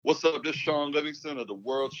What's up? This is Sean Livingston of the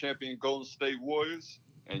world champion Golden State Warriors,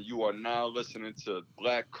 and you are now listening to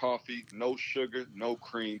Black Coffee, No Sugar, No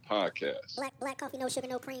Cream podcast. Black Coffee, No Sugar,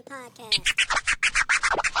 No Cream podcast.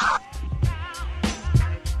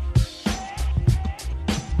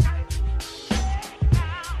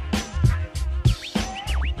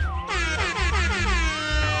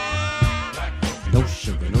 No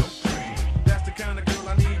sugar, no cream. That's the kind of girl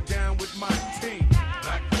I need down with my team.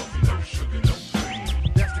 Black coffee, no sugar, no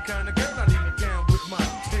cream. That's the kind of girl I need down with my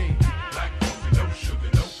team. Black coffee, no sugar,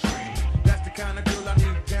 no cream. That's the kind of girl I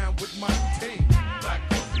need down with my team. Black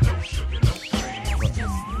coffee, no sugar, no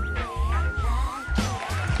cream.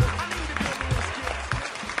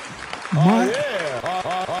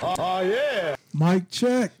 Mic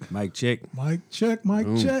check. Mic check. Mic check. Mic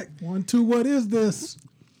check. 1, 2. What is this?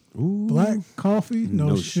 Ooh. Black coffee,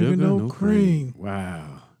 no sugar, no cream.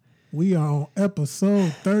 Wow. We are on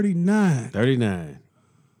episode 39. 39.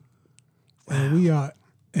 And we are,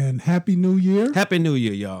 and Happy New Year. Happy New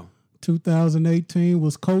Year, y'all. 2018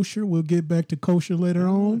 was kosher. We'll get back to kosher later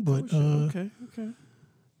on, but Okay.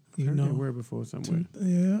 you Heard that know, word before somewhere.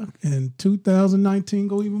 yeah. And 2019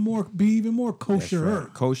 be even more That's kosher-er.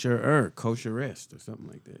 right. Kosher-er, kosher-est, or something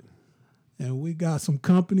like that. And we got some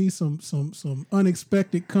company, some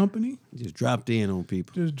unexpected company. Just dropped in on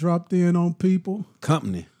people. Just dropped in on people.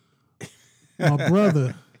 Company. My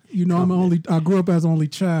brother, you know, I grew up as only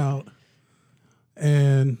child,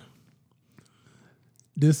 and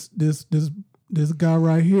this guy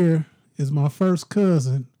right here is my first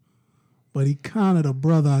cousin, but he kind of the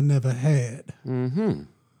brother I never had. Mm-hmm.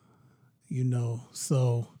 You know,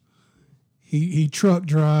 so he truck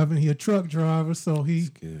driving. He a truck driver, so he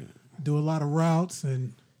Good. do a lot of routes,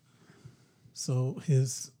 and so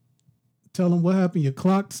tell him what happened. Your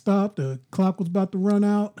clock stopped. The clock was about to run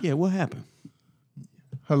out. Yeah, what happened?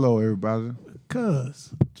 Hello, everybody.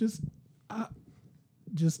 Cuz just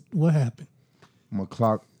what happened? My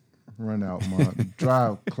clock run out. My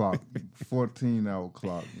drive clock, 14-hour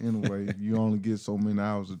clock. Anyway, you only get so many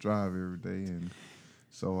hours to drive every day, and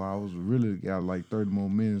so I was really got like 30 more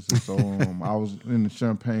minutes. And so I was in the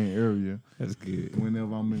Champaign area. That's good.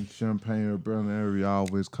 Whenever I'm in Champaign or Urbana area, I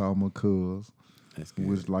always call my cuz, That's good.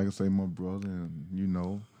 which, like I say, my brother. And you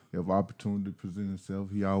know, if opportunity presents itself,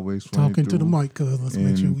 he always swing Talking to the through mic, cuz let's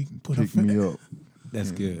make sure and we put a pick me up.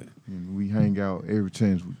 That's good. And we hang out every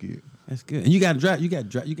chance we get. That's good. And you got drive. You got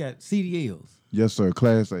CDLs. Yes, sir.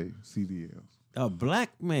 Class A CDLs. A black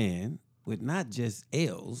man with not just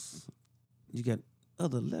L's. You got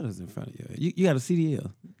other letters in front of you. You got a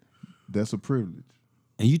CDL, That's a privilege.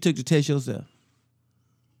 and you took the test yourself.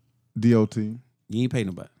 DOT. You ain't pay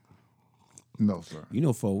nobody. No, sir. You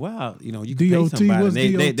know, for a while, you know, you could pay DOT, somebody. what's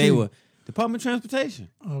They DOT? were Department of Transportation.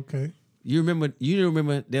 Okay. You remember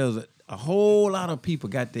there was a whole lot of people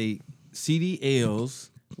got their CDLs.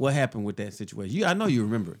 What happened with that situation? I know you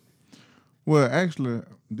remember it. Well, actually,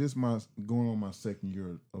 this going on my second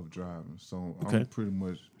year of driving, so Okay. I'm pretty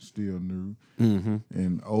much still new. Mm-hmm.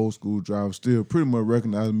 And old school drivers still pretty much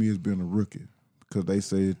recognize me as being a rookie because they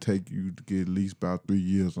say it take you to get at least about 3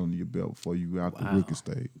 years under your belt before you out the Wow. rookie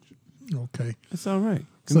stage. Okay. That's all right.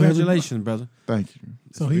 So Congratulations, brother. Thank you.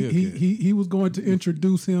 So That's real good. he was going to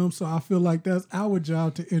introduce him, so I feel like that's our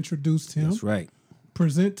job to introduce him. That's right.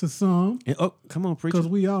 Present to some, And, oh, come on, preacher. because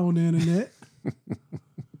we are on the internet.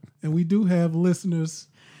 And we do have listeners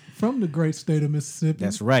from the great state of Mississippi.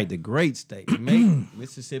 That's right. The great state. Make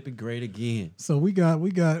Mississippi great again. So we got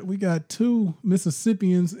two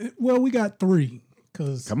Mississippians. Well, we got three,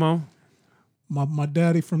 because Come on. my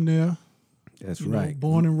daddy from there, That's you know, right.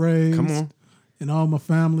 born and raised. Come on. And all my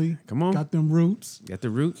family Come on. got them roots. Got the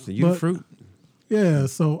roots and you the But- fruit. Yeah,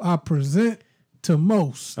 so I present to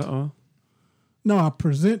most. Uh-oh. No, I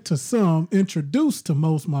present to some, introduce to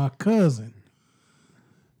most my cousin.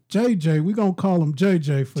 JJ, we going to call him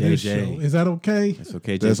JJ for this show. JJ. Is that okay? That's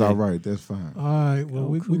okay, That's JJ. all right. That's fine. All right, well, Oh,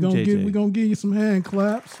 we cool, gonna JJ. we gonna give you some hand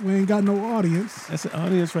claps. We ain't got no audience. That's the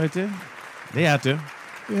audience right there. They out there.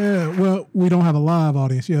 Yeah, well, we don't have a live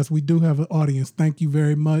audience. Yes, we do have an audience. Thank you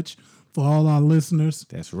very much for all our listeners.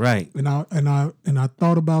 That's right. And I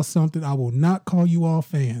thought about something. I will not call you all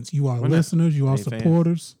fans. You are Why not? listeners. You are They fans.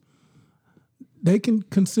 supporters. They can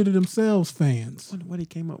consider themselves fans, Where did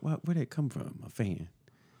it come up? Where did it come from? A fan.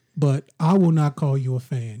 but I will not call you a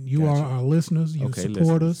fan. You Gotcha. are our listeners. You Okay,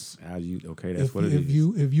 support listeners. us. How you? Okay, that's If, what it if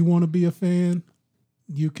is. you want to be a fan,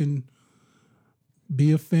 you can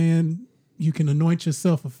be a fan. You can anoint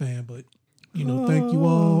yourself a fan, but you know, thank you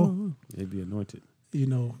all. They be anointed. You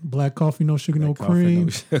know, Black Coffee, No Sugar, No Black coffee, Cream. no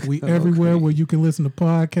sugar, We no everywhere cream. where you can listen to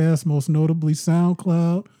podcasts, most notably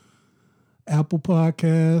SoundCloud, Apple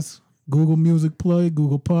Podcasts, Google Music Play,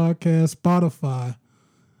 Google Podcast, Spotify,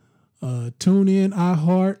 TuneIn,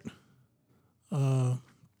 iHeart,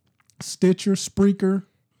 Stitcher, Spreaker,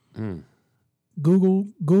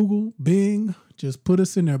 Google, Bing. Just put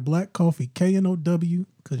us in there. Black Coffee, KNOW,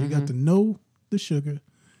 because you got to know the sugar.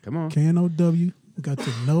 Come on. KNOW, you got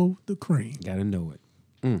to know the cream. Got to know it.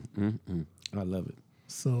 I love it.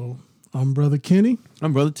 So I'm Brother Kenny,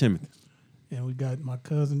 I'm Brother Timothy. and we got my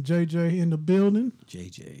cousin JJ in the building.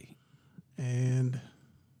 JJ. And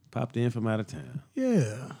Popped in from out of town.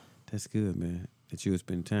 yeah, That's good, man. That you would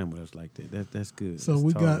spend time with us like that. That's good. so That's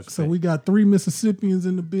we tall got respect. 3 Mississippians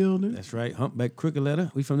in the building. That's right. Humpback Crooked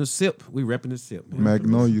Letter. We from the SIP. We repping the SIP, man.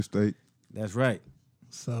 Magnolia State. That's right.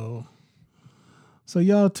 So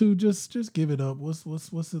y'all too, just give it up. What's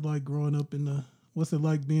it like growing up in the? What's it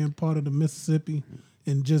like being part of the Mississippi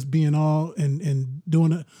and just being all and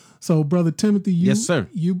doing it? So, Brother Timothy, you Yes, sir.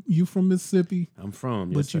 You from Mississippi, I'm from.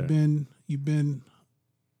 Yes, but sir. you've been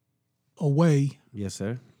away Yes,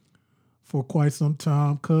 sir. for quite some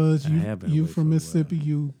time because I have been you away for from a Mississippi.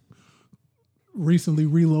 You recently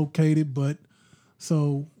relocated, but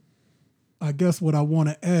so I guess what I want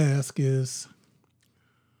to ask is,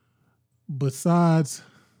 besides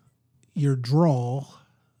your drawl,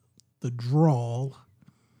 the drawl.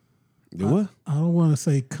 The what? I don't want to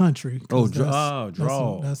say country. 'cause drawl.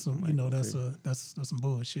 That's some, that's some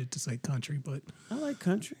bullshit to say country. But I like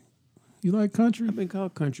country. you like country? I've been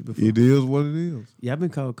called country before. It is what it is. Yeah, I've been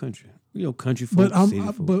called country. Country folk, But city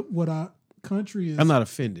folk. country is I'm not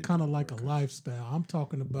offended. kind of like a lifestyle. I'm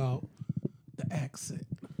talking about the accent,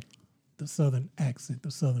 the southern accent,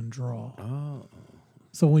 the southern drawl. Oh.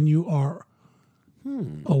 So when you are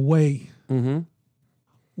away, Mm-hmm.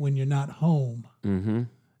 when you're not home, Mm-hmm.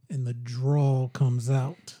 and the drawl comes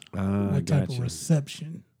out, what type of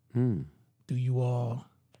reception do you all?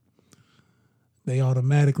 They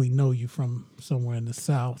automatically know you from somewhere in the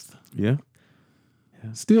South. Yeah.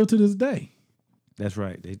 Still to this day. That's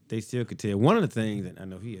right. They still could tell. One of the things that I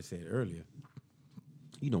know he had said earlier,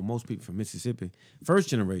 most people from Mississippi, first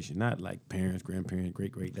generation, not like parents, grandparents,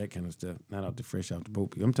 great, that kind of stuff, not out the fresh off the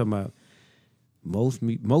boat. I'm talking about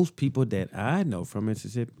most people that I know from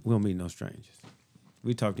Mississippi, we don't meet no strangers.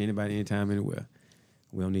 We talk to anybody, anytime, anywhere.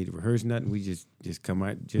 We don't need to rehearse nothing. We just come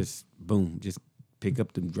out, just boom, just pick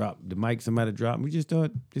up the mic somebody drop. And we just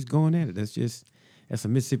start just going at it. That's a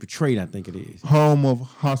Mississippi trait, I think it is. Home of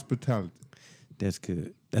hospitality. That's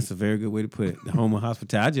good. That's a very good way to put it. The home of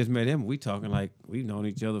hospitality. I just met him. We talking like we've known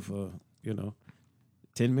each other for,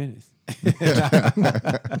 10 minutes.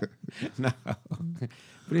 No.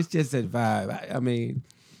 But it's just that vibe. I mean,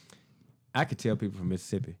 I could tell people from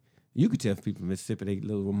Mississippi. You could tell people from Mississippi they a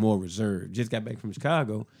little more reserved. Just got back from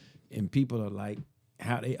Chicago, and people are like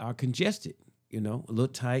how they are congested. A little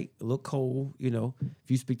tight, a little cold. If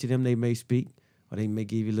you speak to them, they may speak, or they may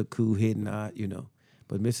give you a little cool head nod.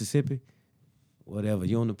 But Mississippi, whatever.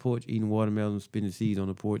 You're on the porch eating watermelon, spinning seeds on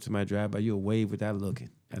the porch. Somebody drive by, you'll wave without looking.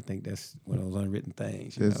 I think that's one of those unwritten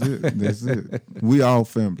things. That's it. We all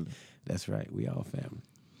family. That's right. We all family.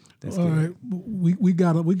 That's All good. right, we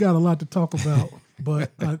got a lot to talk about,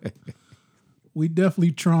 but we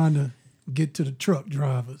definitely trying to get to the truck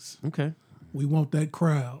drivers. Okay. We want that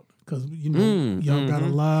crowd because y'all got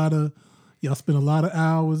y'all spend a lot of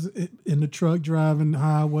hours in the truck driving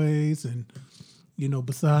highways, and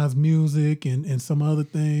besides music and some other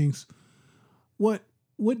things, what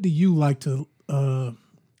do you like to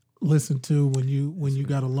listen to when you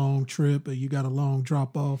got a long trip or you got a long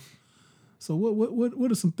drop off? So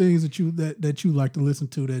what are some things that you like to listen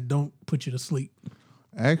to that don't put you to sleep?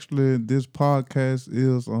 Actually, this podcast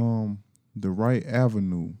is the right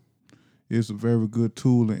avenue. It's a very good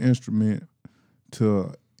tool and instrument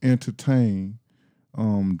to entertain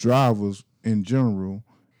drivers in general,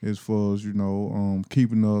 as far as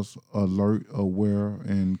keeping us alert, aware,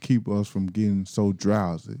 and keep us from getting so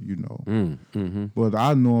drowsy. But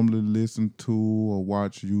I normally listen to or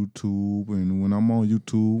watch YouTube, and when I'm on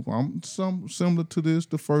YouTube, I'm similar to this: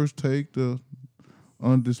 the First Take, the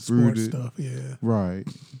Undisputed Sports stuff, yeah. Right.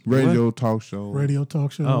 Radio talk show. Radio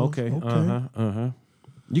talk show. Oh, okay.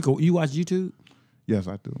 You watch YouTube? Yes,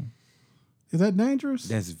 I do. Is that dangerous?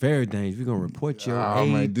 That's very dangerous. We're gonna report your Oh,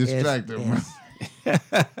 man, distracted.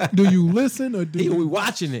 Do you listen or do We you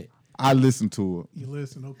watching it. I listen to You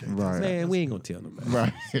listen, okay. Right. Man, we ain't gonna tell nobody. it.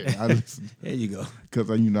 Right. I listen. There you go. Because,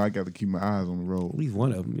 I got to keep my eyes on the road. At least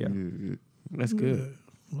one of them. Yeah. Yeah. That's good.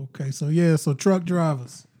 Okay, so truck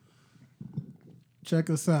drivers, check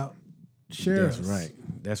us out. Share That's us. right.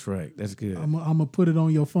 That's right. That's good. I'm gonna put it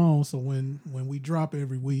on your phone so when we drop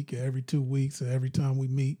every week or every 2 weeks or every time we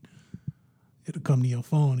meet, it'll come to your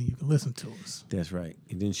phone and you can listen to us. That's right.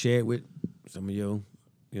 And then share it with some of your,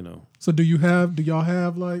 So do y'all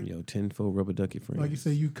have like 10-fold rubber ducky friends. like you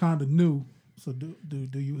say you kind of new? So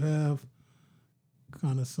do you have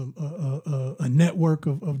kind of some a network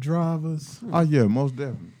of drivers? Oh yeah, most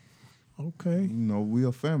definitely. Okay. We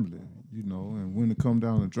a family, and when it come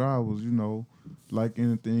down to drivers, like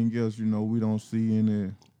anything else, we don't see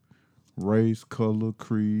any race, color,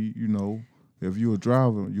 creed, If you a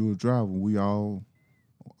driver, you a driver. We all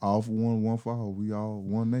for one for all. We all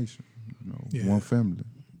one nation, one family.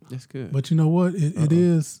 That's good. But you know what? It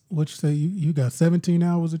is what you say. You got 17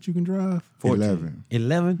 hours that you can drive. 14.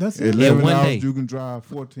 11? That's it. 11 In one hours day. you can drive.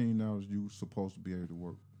 14 hours you supposed to be able to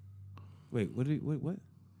work. Wait, what?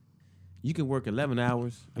 You can work 11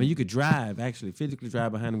 hours. I mean, you could drive, actually, physically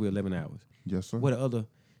drive behind the wheel 11 hours. Yes, sir. What the other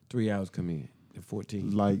 3 hours come in at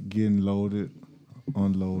 14? Like getting loaded,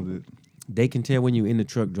 unloaded. They can tell when you're in the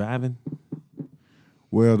truck driving?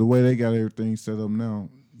 Well, the way they got everything set up now,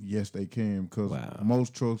 yes, they can, because Wow.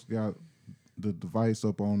 most trucks got the device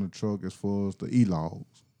up on the truck as far as the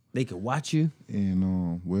e-logs. They could watch you?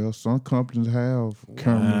 And, some companies have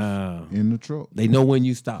cameras in the truck. They know when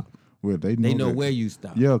you stop. Well, they know that. where you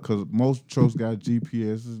stop. Yeah, because most trucks got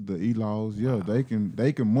GPSs, the e-logs. Yeah, they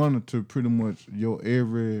can monitor pretty much your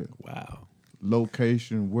every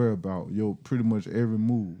location, whereabout, your pretty much every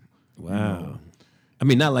move. Wow. I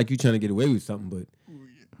mean, not like you trying to get away with something, but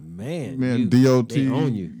man, DOT, they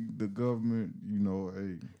own you. the government,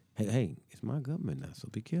 Hey, it's my government now, so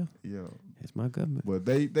be careful. yeah. It's my government. But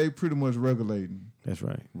they pretty much regulating. That's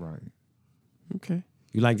right. Right. Okay.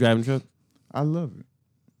 You like driving truck? I love it.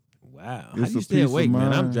 Wow. How It's do you a stay peace of awake, man?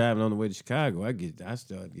 I'm mind. driving on the way to Chicago. I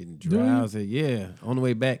start getting Do you? drowsy. Yeah. On the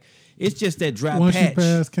way back. It's just that dry Once patch. you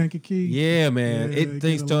pass Kankakee. Yeah, man. Yeah, Things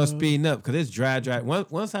get a start little- speeding up because it's dry.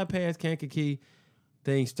 Once I pass Kankakee,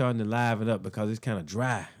 things starting to liven up because it's kind of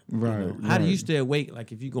dry. Right, How do you right. stay awake?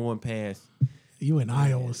 Like if you're going past, You in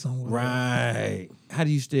Iowa somewhere. right? How do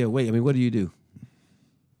you stay awake? I mean, what do you do?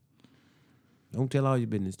 Don't tell all your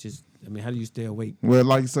business. How do you stay awake? Well,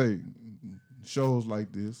 like you say, shows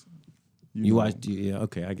like this. You know, watch, yeah,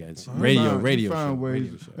 okay, I got you. you Radio find show. ways.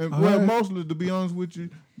 Radio show. And, All well, right. mostly, to be honest with you,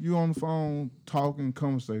 you on the phone talking,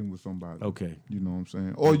 conversating with somebody. Okay. You know what I'm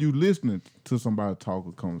saying? Or you listening to somebody talk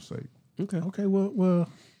or conversate. Okay. Okay, well,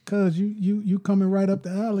 cuz you coming right up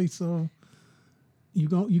the alley, so you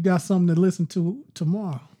got something to listen to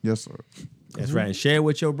tomorrow. Yes, sir. That's right. And share it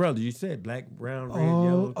with your brother. You said black, brown, red,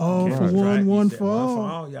 yellow. all carrots, for one, right? You one said for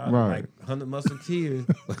all. Y'all Right. like 100 musketeers.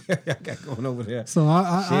 I got going over there. So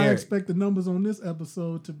I Share it. expect the numbers on this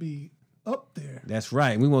episode to be up there. That's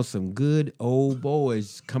right. We want some good old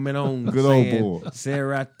boys coming on. Good old saying, boy. Saying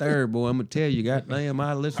right there, boy. I'm gonna tell you, goddamn,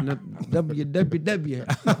 I listen to WWW.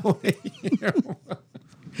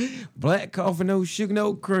 Black coffee, no sugar,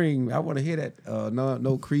 no cream. I want to hear that.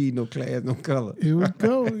 No creed, no class, no color. Here we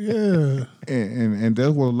go. Yeah. And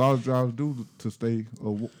that's what a lot of drivers do to stay,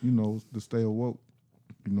 to stay awoke.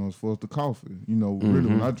 As far as the coffee. Really,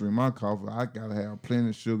 when I drink my coffee, I gotta have plenty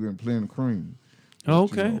of sugar and plenty of cream.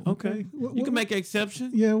 Okay, okay. What- You can what- make an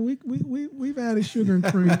exception. Yeah, we've added sugar and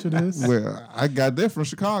cream to this. Well, I got that from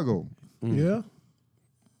Chicago. Yeah.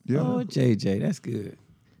 Yeah. Oh, JJ, that's good.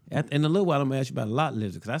 In a little while, I'm gonna ask you about a lot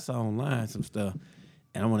lizard because I saw online some stuff,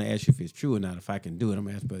 and I want to ask you if it's true or not. If I can do it, I'm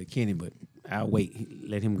gonna ask Brother Kenny, but I'll wait.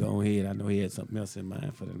 Let him go ahead. I know he had something else in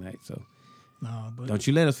mind for the night, so No, but don't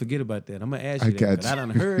you let us forget about that. I'm gonna ask I you that got 'cause I you. done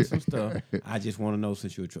heard some stuff. I just want to know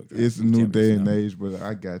since you're a truck driver. It's a Tell new me day and stuff. age, but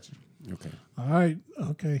I got you. Okay. all right,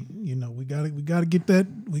 okay. We gotta get that.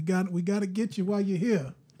 We gotta get you while you're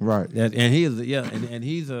here. Right. And he is and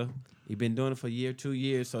he's been doing it for a year, 2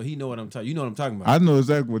 years, so he know what I'm talking. You know what I'm talking about. I know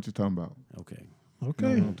exactly what you're talking about. Okay. You Okay. know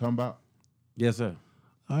what I'm talking about? Yes, sir.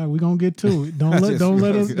 All right, we're gonna get to it. Don't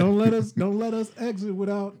let us exit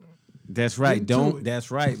without. That's right. Get to it.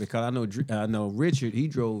 That's right. Because I know Richard. He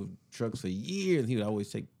drove trucks for years. He would always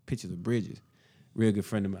take pictures of bridges. Real good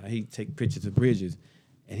friend of mine. He take pictures of bridges,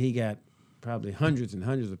 and he got probably hundreds and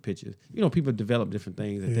hundreds of pictures. People develop different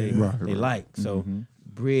things that they Right, right. like. So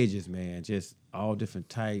bridges, man, just all different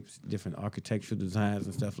types, different architectural designs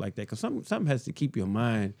and stuff like that. Because something has to keep your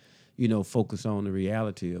mind, focused on the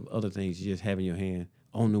reality of other things. You just having your hand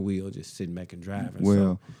on the wheel, just sitting back and driving.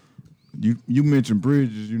 Well, you mentioned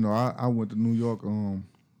bridges. I went to New York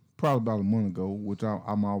probably about a month ago, which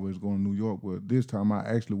I'm always going to New York, but this time I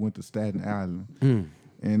actually went to Staten Island.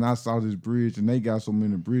 And I saw this bridge, and they got so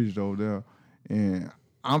many bridges over there. And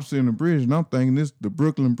I'm seeing the bridge and I'm thinking this the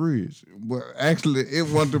Brooklyn Bridge. But actually, it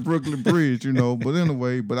wasn't the Brooklyn Bridge, you know. But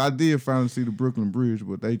anyway, but I did finally see the Brooklyn Bridge,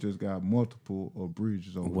 but they just got multiple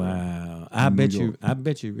bridges over there. Wow. I in New bet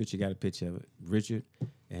York. you Richard got a picture of it. Richard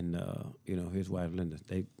and his wife Linda,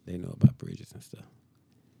 they know about bridges and stuff.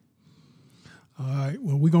 All right.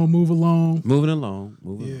 Well, we're going to move along. Moving along.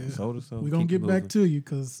 Yeah. Soul to soul. We're going to Keep get it back moving. to you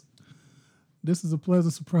because this is a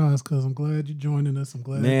pleasant surprise because I'm glad you're joining us. I'm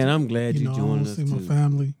glad. Man, I'm glad you you know, joined I us see my too.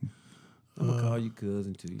 family. I'm gonna call you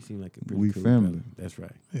cousin too. You seem like a pretty We cool family. brother. That's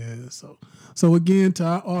right. Yeah. So again, to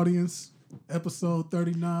our audience, episode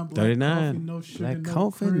 39. Black 39. Coffee, no sugar, Black no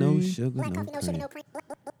coffee, cream. no sugar, Black no coffee, no sugar, cream. no cream.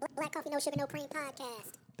 Black coffee, no sugar, no cream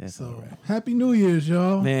podcast. That's So all right. happy New Year's,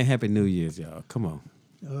 y'all. Man, happy New Year's, y'all. Come on.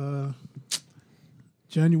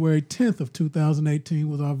 January 10th of 2018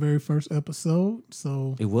 was our very first episode.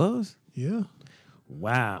 So It was? yeah.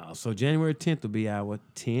 Wow. So January 10th will be our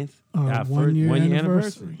 10th, Our our 1 year one year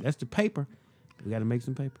anniversary. anniversary. That's the paper. We got to make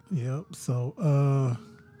some paper. Yep. So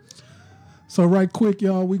right quick,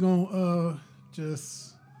 y'all, we gonna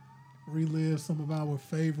just relive some of our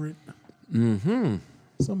favorite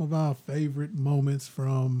moments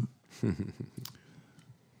from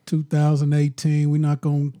 2018. We're not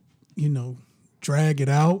gonna, drag it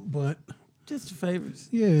out, but Just the favorites.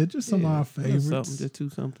 yeah, just some of our Just favorites. something, just two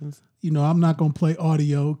somethings. I'm not gonna play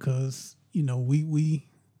audio because we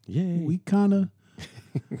Yeah. kind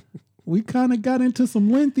of got into some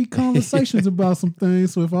lengthy conversations about some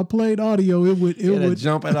things. So if I played audio, it would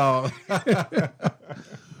jump at all.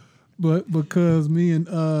 But because me and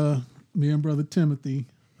brother Timothy,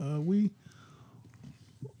 we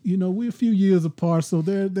a few years apart, so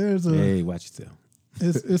there's a Hey, watch yourself.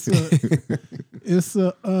 it's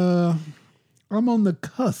a I'm on the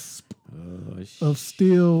cusp Oh, of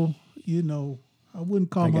still, I wouldn't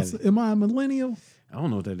call I got myself. Am I a millennial? I don't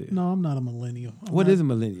know what that is. No, I'm not a millennial. What is a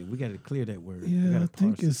millennial? We got to clear that word. We Yeah, gotta I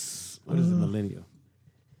think parse it. it's What is a millennial?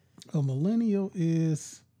 a millennial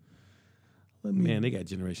is. Let me. Man, they got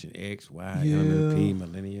Generation X, Y, Yeah. MLP,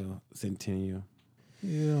 millennial, centennial.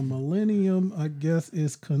 Yeah, millennium, I guess,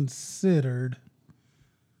 is considered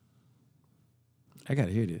I got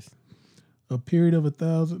to hear this. a period of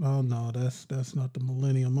 1,000. Oh no, that's not the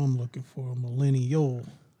millennium I'm looking for. A millennial.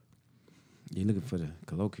 You're looking for the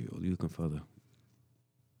colloquial. You're looking for the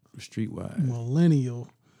streetwise. Millennial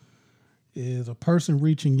is a person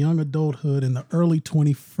reaching young adulthood in the early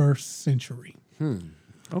 21st century.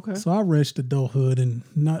 Okay. So I reached adulthood and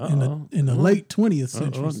not Uh-oh. in the late 20th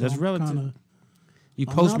century. Uh-oh. So That's I'm relative. kinda- You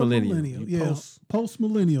I'm post not a millennial. millennial. You Yeah, post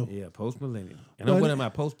millennial, Yeah, post millennial. And But- what am I?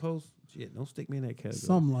 Post? Shit, don't stick me in that category.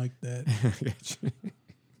 something like that.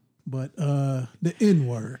 But the N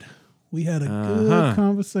word. We had a good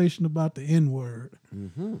conversation about the N word.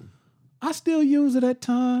 Mm-hmm. I still use it at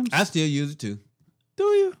times. I still use it too. Do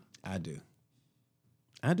you? I do.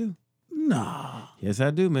 I do. Nah. Yes,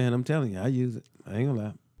 I do, man. I'm telling you, I use it. I ain't gonna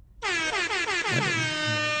lie.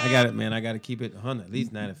 I got it, man. I got to keep it 100, at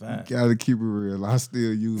least 95. Gotta keep it real. I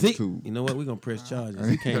still use See, two. you know what? We're going to press charges.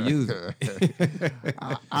 You can't use it.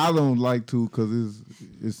 I don't like to because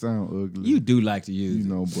it sounds ugly. You do like to use it.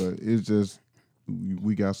 But it's just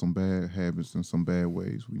we got some bad habits and some bad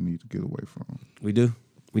ways we need to get away from. We do.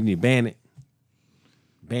 We need to ban it.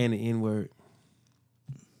 Ban the N-word.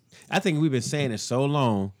 I think we've been saying it so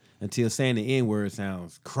long until saying the N-word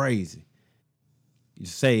sounds crazy. You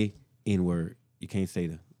say N-word, you can't say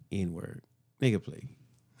the N-word. Nigga play.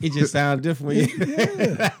 It just sounds different.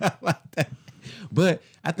 Like that. But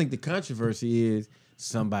I think the controversy is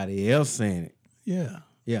somebody else saying it. Yeah.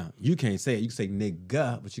 Yeah, you can't say it. You can say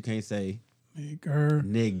nigga, but you can't say Nigger.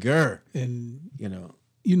 nigger. And Can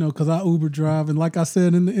because I Uber drive, and like I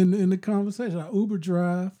said in the conversation, I Uber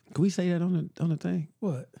drive. we say that on the thing?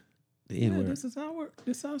 What? The Yeah, N-word. this is our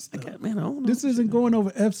stuff. Man, I don't know. This isn't going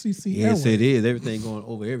over FCC. Yes, airwaves. it is. Everything going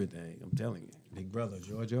over everything. I'm telling you. Big brother,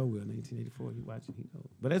 George Orwell, 1984. You watching? He knows.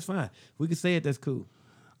 But that's fine. We can say it. That's cool.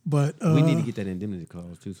 But We need to get that indemnity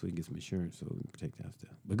clause too, so we can get some insurance, so we can protect our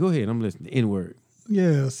stuff. But go ahead. I'm listening. N-word.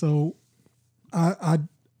 yeah, so I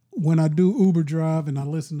when I do Uber drive and I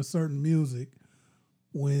listen to certain music,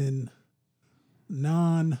 when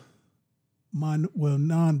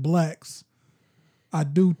non-blacks, I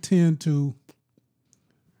do tend to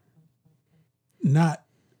not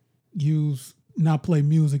play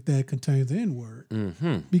music that contains the N-word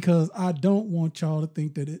because I don't want y'all to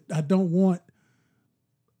think that I don't want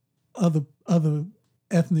other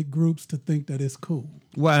ethnic groups to think that it's cool.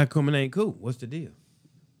 Why come it ain't cool? What's the deal?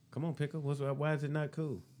 Come on, Pickle. Why is it not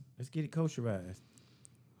cool? Let's get it kosherized.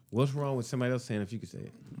 What's wrong with somebody else saying if you could say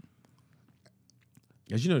it?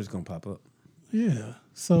 Because you know it's going to pop up. Yeah.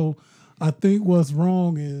 So I think what's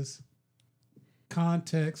wrong is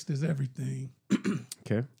context is everything.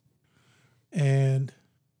 Okay. And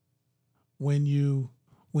when you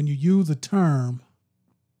use a term,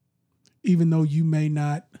 even though you may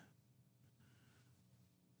not,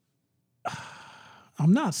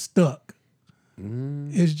 I'm not stuck.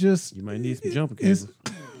 It's just You might need some jumping it's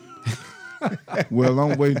cables. Well,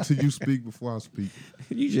 I'm waiting till you speak before I speak.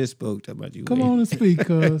 You just spoke about you. come on and speak,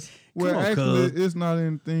 cuz. Well, on, actually, cuz. it's not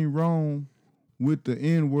anything wrong with the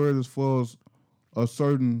N word as far as a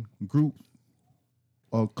certain group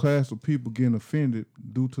or class of people getting offended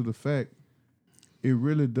due to the fact it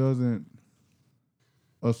really doesn't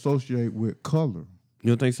associate with color. You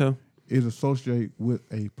don't think so? It associates with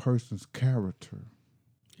a person's character.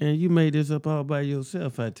 And you made this up all by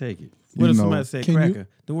yourself, I take it. You What if know, somebody said can you- cracker?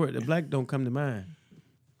 The black don't come to mind.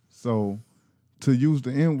 So to use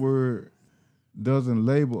the N word doesn't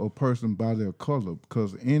label a person by their color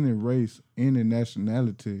because any race, any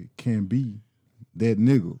nationality can be that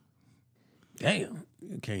nigga. Damn,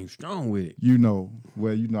 you came strong with it. You know,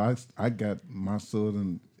 well, you know, I got my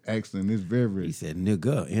southern accent. It's He very, said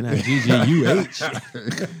nigga, N-I-G-G-U-H.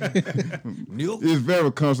 Nigga, it's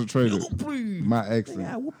very concentrated. please. My I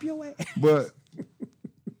accent, whoop your ass. but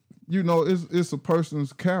you know, it's a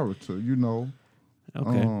person's character. You know,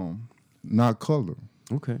 Okay. not color.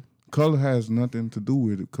 Okay. Color has nothing to do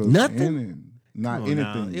with it. Cause Nothing? not Come on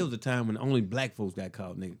now. anything. It was a time when only black folks got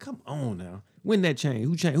called nigga. Come on now. When that changed?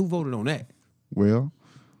 Who changed? Who voted on that? Well,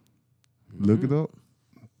 look it up.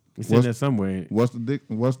 It's in there somewhere. What's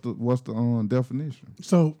the definition?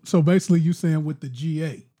 So basically you saying with the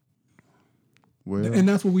GA. Well, And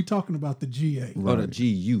that's what we talking about, the GA. Or the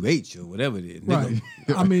G-U-H or whatever it is. Nigga.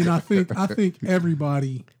 Right. I mean, I think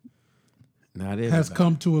everybody Not has everybody.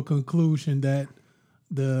 come to a conclusion that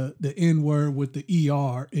the N word with the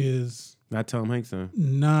ER is Not Tom Hanks, son.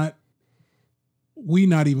 not, we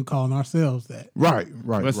not even calling ourselves that. right.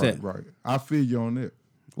 What's that? Right. I feel you on it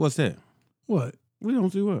What's that? What? We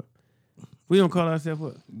don't do what? We don't call ourselves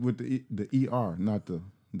what? with the ER, not the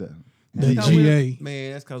The That's 'cause we GA. don't-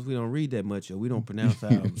 Man, that's because we don't read that much or we don't pronounce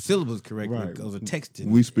our syllables correctly Right. because of texting.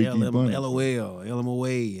 We speak LOL, Ebonics.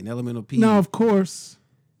 LMOA, and elemental P. Now, of course,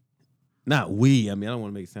 Not we. I mean, I don't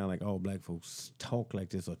want to make it sound like all black folks talk like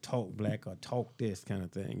this or talk black or talk this kind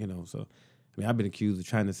of thing, you know. So, I mean, I've been accused of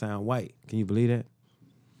trying to sound white. Can you believe that?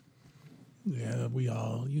 yeah, we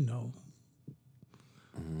all,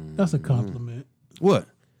 that's a compliment. What?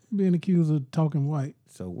 Being accused of talking white.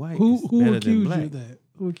 So white Who is better than accused black. you of that?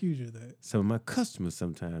 Who accused you of that? So my customers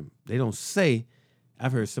sometimes, they don't say,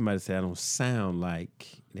 I've heard somebody say I don't sound like,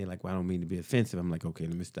 they're like, well, I don't mean to be offensive. I'm like, okay,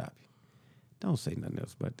 let me stop you. Don't say nothing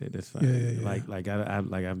else about that. That's fine. Yeah. Like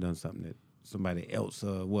I've done something that somebody else,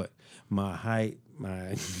 what? My height,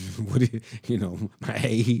 my, my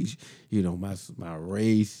age, my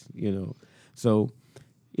race, So,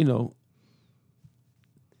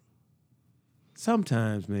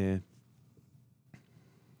 sometimes, man,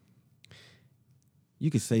 you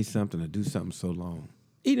can say something or do something so long.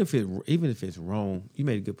 Even if it's wrong, you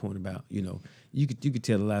made a good point about, you could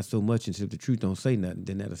tell a lie so much until the truth don't say nothing,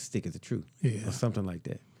 then that'll stick as the truth. Yeah. Or something like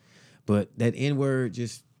that. But that N-word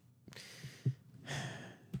just,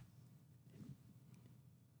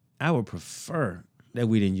 I would prefer that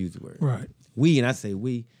we didn't use the word. Right. We, and I say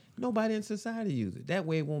we, nobody in society use it. That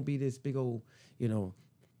way it won't be this big old,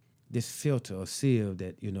 this filter or sieve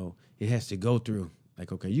that, it has to go through.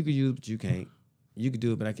 Like, okay, you can use it, but you can't. You can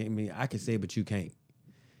do it, but I can't. I mean, I can say it, but you can't.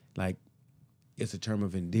 Like, it's a term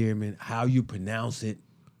of endearment. How you pronounce it.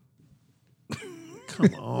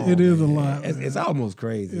 Come on. It is a man. lot, It's almost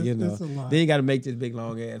crazy, It's a lot. Then you got to make this big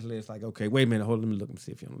long ass list. Like, okay, wait a minute, hold on, let me look and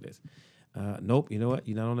see if you're on the list. Nope, you know what?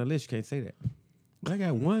 You're not on the list. You can't say that. But I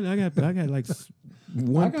got one. I got like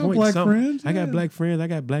 1 I got point black something. friends, I got yeah. black friends. I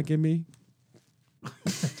got black in me.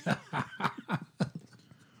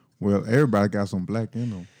 Well, everybody got some black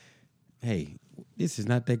in them. Hey, this is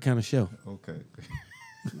not that kind of show. Okay.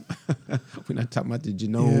 We're not talking about the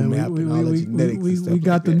genome map we, and all the we, genetics we, and stuff we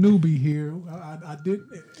got like the that. newbie here. I did.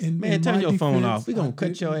 Man, in turn my your phone defense, off. We're going to I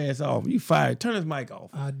cut your didn't- ass off. You fired. Turn his mic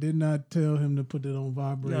off. I did not tell him to put it on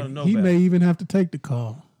vibrate. You know He better. may even have to take the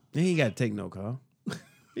call. He ain't got to take no call.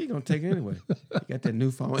 He going to take it anyway. He got that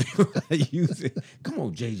new phone. Use it. Come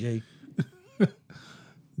on, JJ.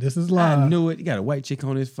 This is live. I knew it. He got a white chick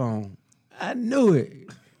on his phone. I knew it.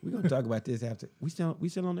 We're going to talk about this after. We still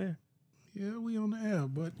on there? Yeah, we on the air,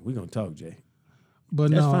 but We're going to talk, Jay. but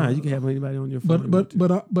That's no, fine. You can have anybody on your phone.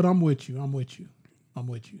 but I'm with you. I'm with you.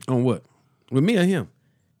 On what? With me or him?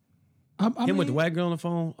 I Him mean, with the white girl on the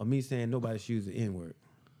phone or me saying nobody should use the N-word?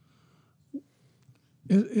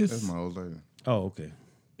 It's That's my old lady. Oh, okay.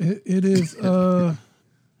 It is.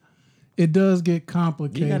 It does get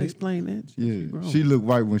complicated. You gotta explain that. Yeah, she look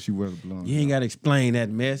white when she wears blonde. You ain't gotta explain that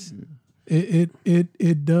mess.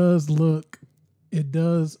 It does look. It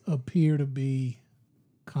does appear to be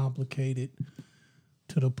complicated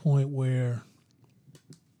to the point where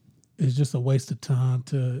it's just a waste of time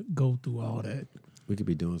to go through all that. We could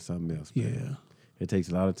be doing something else. Man. Yeah. It takes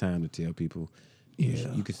a lot of time to tell people.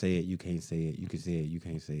 Yeah. You can say it, you can't say it. You can say it, you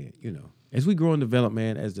can't say it. You know, as we grow and develop,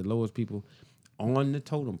 man, as the lowest people on the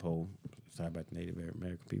totem pole. Sorry about the Native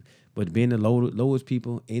American people, but being the lowest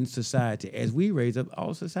people in society, as we raise up,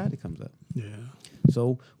 all society comes up. Yeah.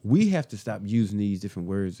 So we have to stop using these different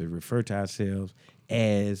words to refer to ourselves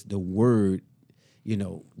as the word, you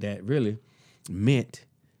know, that really meant,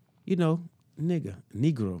 you know, nigga,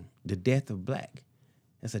 Negro, the death of black.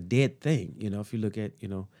 That's a dead thing. You know, if you look at, you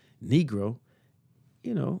know, Negro,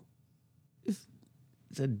 you know,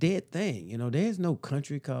 it's a dead thing. You know, there's no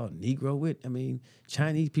country called Negro with. I mean,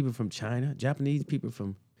 Chinese people from China, Japanese people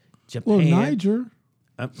from Japan. Well, Niger.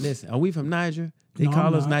 Listen, are we from Niger? They No, call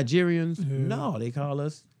I'm us not. Nigerians. Yeah. No, they call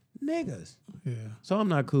us niggas. Yeah. So I'm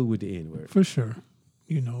not cool with the N word. For sure.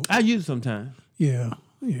 You know. I use it sometimes Yeah.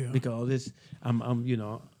 Yeah. because I'm you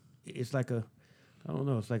know, it's like a, I don't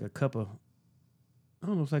know, it's like a cup of, I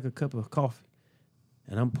don't know, it's like a cup of coffee,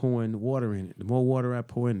 and I'm pouring water in it. The more water I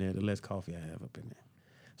pour in there, the less coffee I have up in there.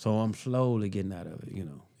 So I'm slowly getting out of it, you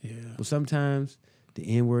know. Yeah. But sometimes the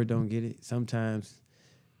N word don't get it. Sometimes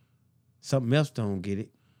something else don't get it,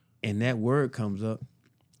 and that word comes up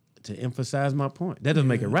to emphasize my point. That doesn't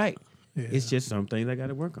make it right. Yeah. It's just some things I got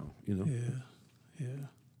to work on, you know. Yeah. Yeah.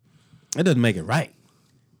 It doesn't make it right,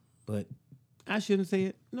 but I shouldn't say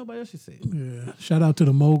it. Nobody else should say it. Yeah. Shout out to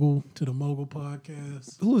the Mogul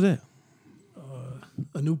podcast. Who was that?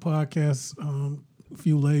 A new podcast. A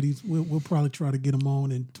few ladies. We'll probably try to get them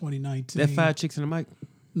on in 2019. That 5 chicks in the mic.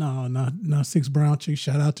 No, not 6 brown chicks.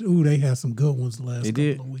 Shout out to they had some good ones the last They couple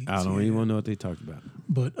did. of weeks. I don't yeah. even know what they talked about.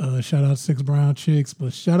 But shout out to 6 brown chicks.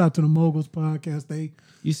 But shout out to the Moguls podcast. They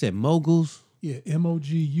You said moguls.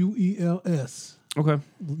 MOGUELS. Okay.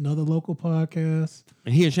 Another local podcast.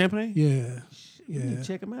 And he in Champaign? Yeah. You need Yeah. to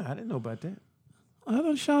check him out. I didn't know about that. I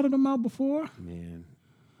done shouted them out before. Man.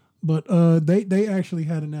 But they actually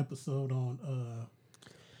had an episode on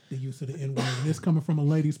the use of the N-word. And it's coming from a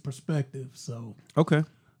lady's perspective. So Okay.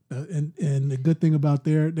 and the good thing about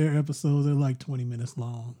their episodes, they're like 20 minutes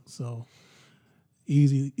long. So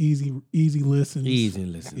easy listens. Easy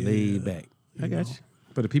and listen. Yeah. Laid back. I got know. you.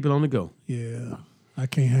 For the people on the go. Yeah. I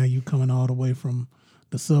can't have you coming all the way from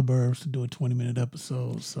the suburbs to do a 20-minute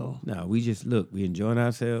episode. So No, we just look, we enjoying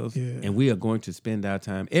ourselves, Yeah. and we are going to spend our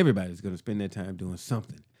time. Everybody's going to spend their time doing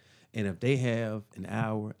something. And if they have an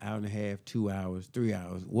hour, hour and a half, 2 hours, 3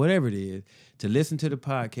 hours, whatever it is, to listen to the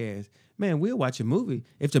podcast, man, we'll watch a movie.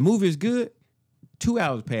 If the movie is good, 2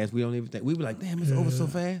 hours pass, we don't even think. We be like, damn, it's over so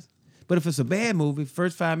fast. But if it's a bad movie,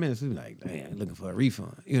 first 5 minutes, we be like, damn, looking for a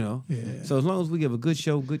refund, you know? Yeah. So as long as we give a good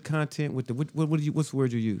show, good content with the, what's the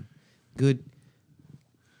word you use? Good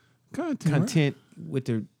content. Right? content with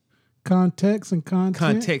the Context and content.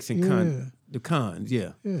 context and yeah. the cons,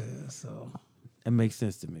 yeah. Yeah. So That makes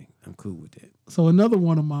sense to me. I'm cool with that. So another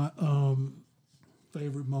one of my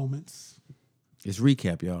favorite moments. It's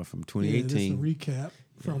recap, y'all, from Yeah, this is a 2018. recap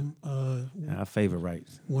from Our favorite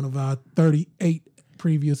rights. one of our 38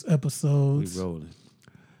 previous We episodes. rolling.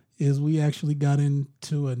 Is we actually got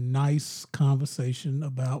into a nice conversation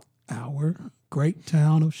about our great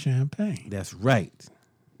town of Champaign. That's right.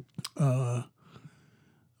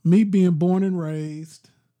 Me being born and raised,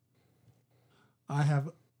 I have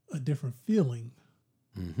a different feeling.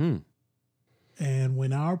 Mm-hmm. And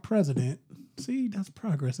when our president, see, that's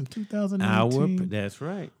progress in 2019. That's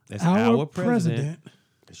right. That's our our president.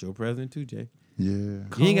 That's your president too, Jay. Yeah.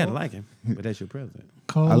 You ain't got to like him, but that's your president.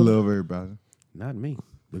 called, I love everybody. Not me.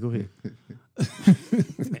 But go ahead.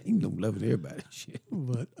 Man, you don't love everybody. Shit.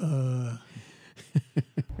 but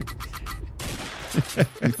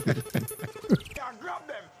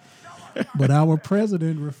but our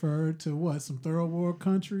president referred to what, some third world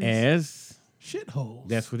countries As shitholes.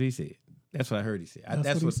 that's what he said. That's what I heard he said.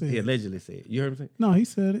 That's what he he said. allegedly said. You heard him say? No, he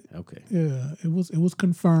said it. Okay. Yeah, it was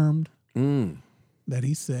confirmed Mm. that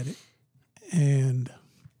he said it, and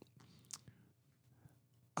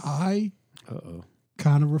I Uh-oh.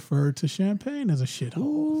 kind of referred to Champagne as a shithole.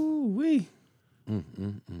 Ooh, wee.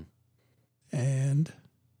 And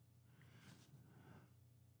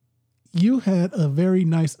you had a very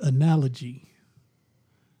nice analogy.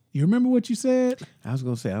 You remember what you said? I was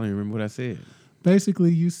going to say, I don't even remember what I said.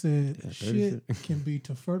 Basically, you said 30 shit can be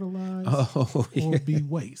to fertilize Oh, or yeah. be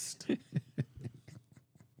waste.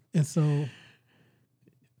 And so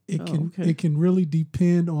it can really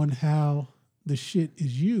depend on how the shit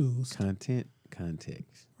is used. Content,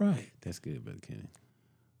 context. Right. That's good, Brother Kenny.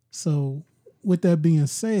 So with that being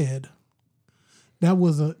said, that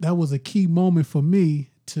was a key moment for me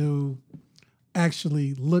to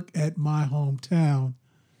actually look at my hometown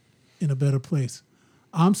in a better place.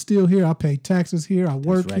 I'm still here. I pay taxes here. I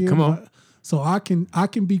work right. here. Come on. So I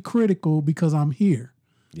can be critical because I'm here.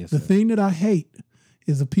 Yes, the sir. thing that I hate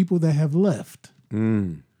is the people that have left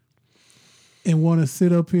and want to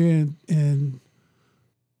sit up here and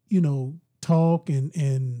talk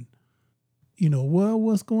and well,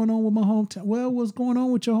 what's going on with my hometown? Well, what's going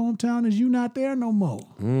on with your hometown is you not there no more.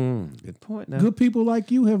 Good point now. Good people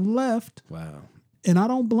like you have left, Wow. and I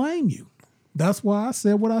don't blame you. That's why I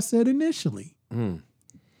said what I said initially.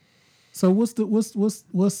 So what's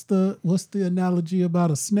the analogy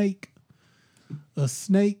about a snake? A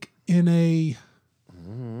snake in a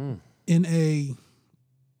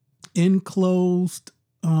enclosed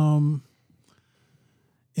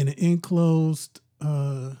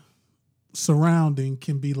surrounding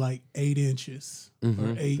can be like 8 inches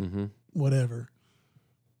or 8 whatever.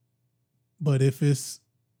 But if it's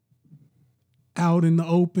out in the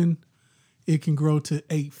open, it can grow to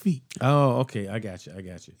 8 feet. Oh, okay. I got you.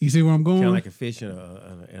 You see where I'm going? Kind of like a fish in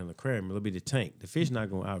an aquarium. It'll be the tank. The fish not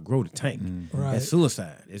going to outgrow the tank. Right. That's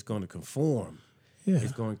suicide. It's going to conform. Yeah.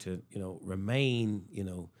 It's going to, remain,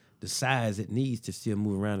 the size it needs to still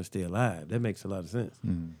move around and stay alive. That makes a lot of sense.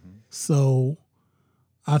 So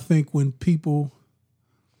I think when people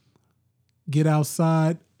get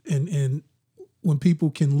outside and when people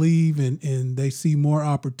can leave and they see more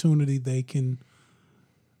opportunity, they can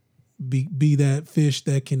be that fish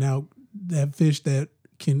that can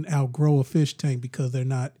outgrow a fish tank because they're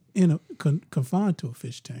not confined to a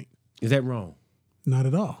fish tank. Is that wrong? Not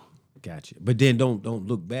at all. Gotcha. But then don't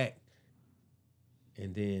look back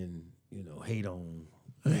and then, hate on.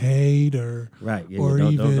 Hate or Right. Yeah, or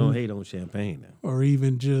don't even hate on champagne now. or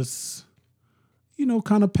even just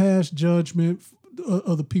kind of pass judgment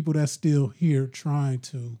of the people that's still here trying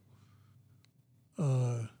to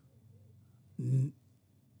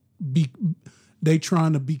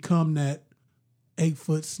trying to become that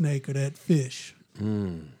 8-foot snake or that fish,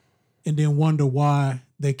 and then wonder why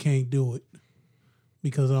they can't do it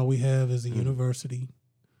because all we have is a university.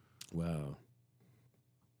 Wow.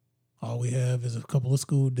 All we have is a couple of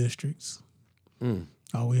school districts.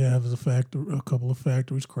 All we have is a couple of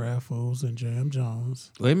factories, Kraft Foods and Jam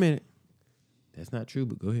Jones. Wait a minute. That's not true,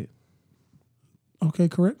 but go ahead. Okay,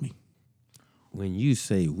 correct me. When you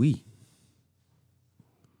say we,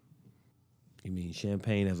 you mean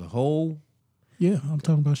Champagne as a whole? Yeah, I'm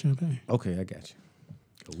talking about Champagne. Okay, I got you.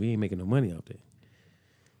 But we ain't making no money off that.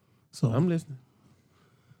 So I'm listening.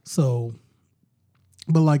 So,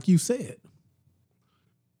 but like you said,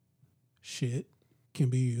 shit can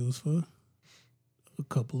be used for a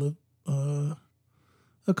couple of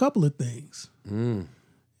things.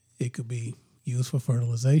 It could be used for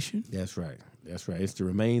fertilization. That's right. It's the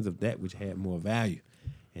remains of that which had more value.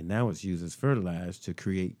 And now it's used as fertilizer to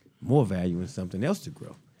create more value in something else to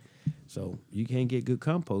grow. So you can't get good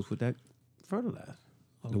compost with that fertilizer.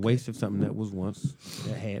 The waste of something that was once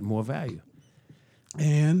that had more value.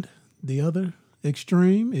 And the other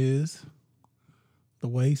extreme is the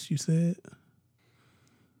waste, you said?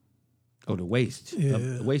 Oh, the waste. Yeah.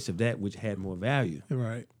 The waste of that which had more value.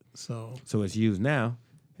 Right. So it's used now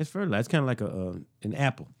as fertilizer. It's kind of like an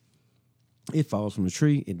apple. It falls from the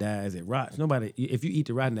tree, it dies, it rots. If you eat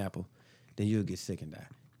the rotten apple, then you'll get sick and die.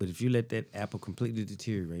 But if you let that apple completely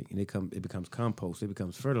deteriorate and it becomes compost, it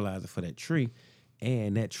becomes fertilizer for that tree,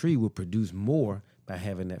 and that tree will produce more by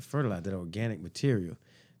having that fertilizer, that organic material,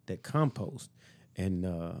 that compost. And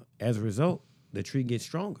as a result, the tree gets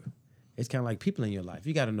stronger. It's kind of like people in your life.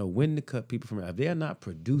 You got to know when to cut people from it. If they're not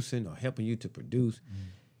producing or helping you to produce,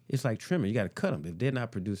 it's like trimming. You got to cut them. If they're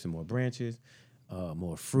not producing more branches,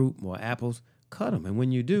 more fruit, more apples, cut them. And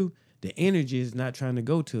when you do, the energy is not trying to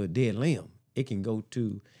go to a dead limb. It can go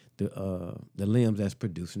to the limbs that's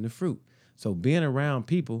producing the fruit. So being around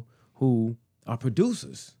people who are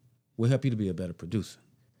producers will help you to be a better producer.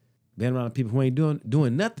 Being around people who ain't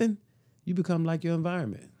doing nothing, you become like your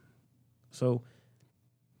environment. So,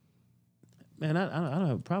 man, I don't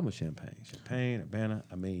have a problem with Champagne, Urbana.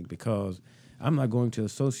 I mean, because I'm not going to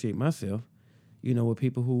associate myself, with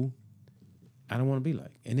people who I don't want to be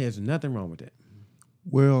like. And there's nothing wrong with that.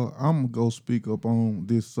 Well, I'm going to go speak up on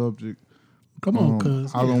this subject. come on,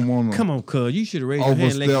 cuz. I don't want to. Come on, cuz. You should have raised your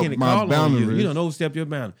hand and let Overstep Kenny my call on you. boundaries. You don't overstep your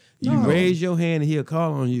boundary. You No. raise your hand and he'll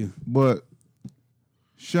call on you. But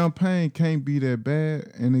Champagne can't be that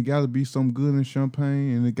bad, and it got to be some good in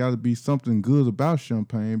Champagne, and it got to be something good about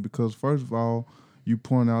Champagne because first of all, you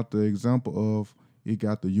point out the example of it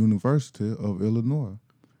got the University of Illinois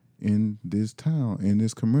in this town, in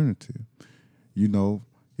this community. You know,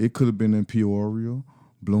 it could have been in Peoria,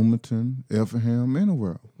 Bloomington, Effingham,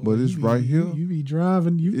 anywhere, but it's right here. You be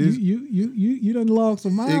driving. You done logged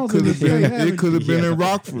some It miles. could in have this been. state, haven't It could have you? been in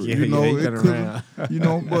Rockford. Yeah, you know, you it been could. around. You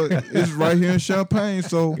know, but it's right here in Champagne.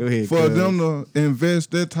 So Go ahead, for cuz. them to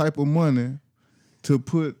invest that type of money to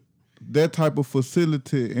put that type of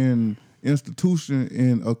facility and institution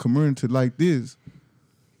in a community like this,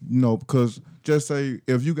 you know, because just say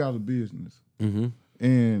if you got a business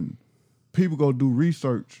and people go do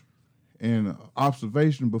research and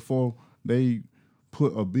observation before they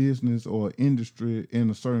put a business or industry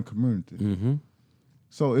in a certain community.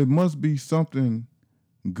 So it must be something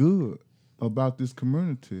good about this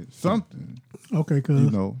community. Something, Okay, cuz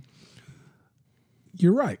you know.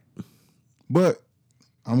 you're right. But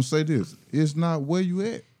I'm gonna say this: it's not where you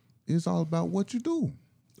at. It's all about what you do.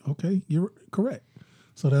 Okay, you're correct.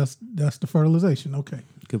 So that's the fertilization. Okay.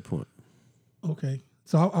 Good point. Okay.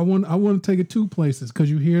 So I want to take it two places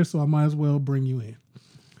because you're here, so I might as well bring you in.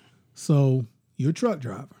 So you're a truck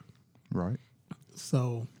driver. Right.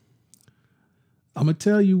 So I'm gonna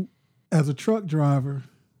tell you, as a truck driver,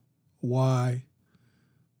 why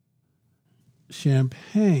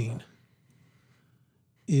Champagne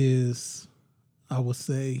is, I would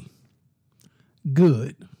say,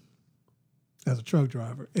 good as a truck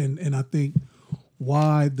driver, and I think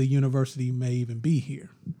why the university may even be here.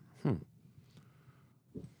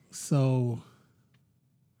 So,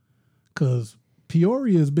 because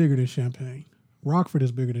Peoria is bigger than Champagne, Rockford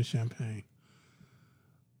is bigger than Champagne,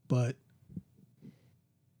 but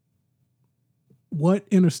what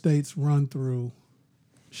interstates run through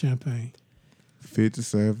Champagne?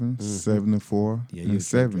 57, 74, Yeah, and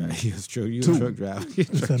 70. It's true. You're Two. a truck driver. You're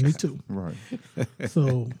a truck 72. Right.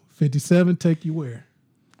 So 57 take you where?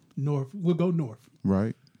 North. We'll go north.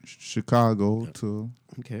 Right. Chicago to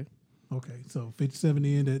Okay. Okay, so 57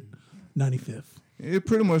 end at 95th, it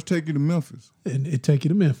pretty much take you to Memphis. and it take you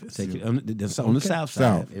to Memphis. Take it on the south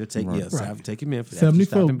side. South. It'll take Right. south. Take you Memphis. After you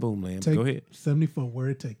 74. stop in Boomland. Take Go ahead. 74. Where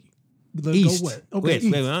it take you? Let's East. go west. Okay, West.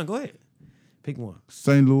 east. Wait, go ahead. Pick one.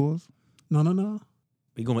 St. Louis. No.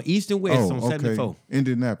 We going east and west on 74.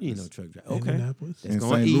 Indianapolis. You know, truck driver. Okay. Indianapolis. That's and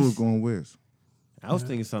going St. Louis east. going west. I was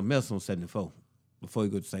thinking something else on 74 before you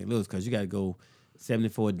go to St. Louis because you got to go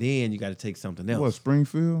 74. Then you got to take something else. What,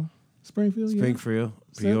 Springfield? Springfield. Springfield,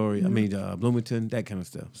 Peoria. I mean Bloomington, that kind of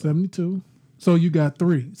stuff. 72. So you got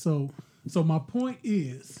three. So my point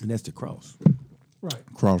is, And that's the cross. right.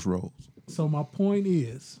 Crossroads. So my point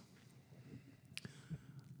is,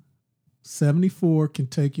 74 can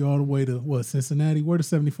take you all the way to what, Cincinnati? Where does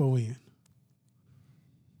 74 end?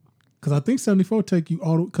 Because I think 74 take you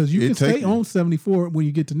all because you It can take stay you- on 74 when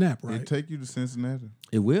you get to Nap, right? It take you to Cincinnati.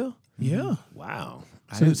 It will? Yeah. Wow.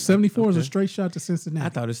 I So didn't- 74 is a okay. straight shot to Cincinnati. I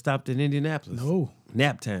thought it stopped in Indianapolis. No.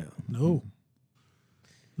 Naptown. No.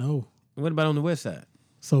 What about on the west side?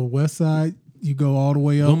 So west side, you go all the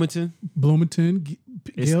way up. Bloomington?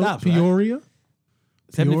 It stops, right? Peoria.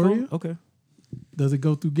 74? Peoria? Okay. Does it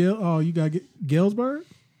go through you got Galesburg?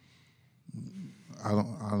 I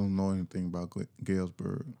don't know anything about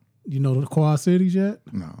Galesburg. You know the Quad Cities yet?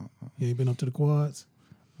 No. You ain't been up to the Quads?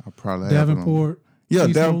 I probably haven't. Davenport. Yeah,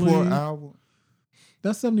 East Davenport, Moline. Iowa.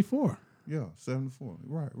 That's 74. Yeah, 74.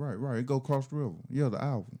 Right. It go across the river. Yeah, the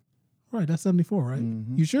Iowa. Right, that's 74, right?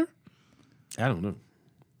 Mm-hmm. You sure? I don't know.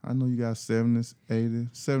 I know you got 70, 80,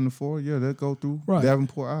 74. Yeah, that go through Right.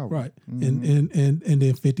 Davenport, Iowa. Right. Mm-hmm. And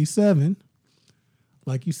then 57,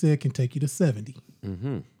 like you said, can take you to 70.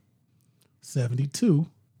 72,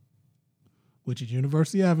 which is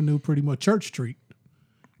University Avenue, pretty much Church Street.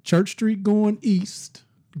 Church Street going east,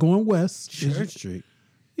 going west. Church Street.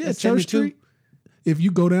 Yeah, That's Church 72? Street. If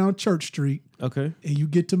you go down Church Street Okay. and you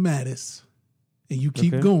get to Mattis and you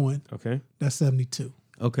keep Okay. going, Okay. that's 72.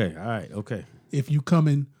 Okay. All right. Okay. If you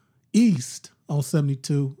coming east on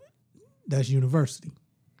 72, that's University.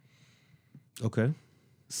 Okay.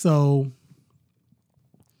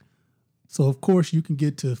 So of course you can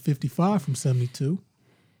get to 55 from 72,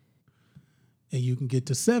 and you can get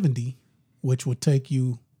to 70, which would take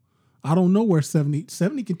you, I don't know where 70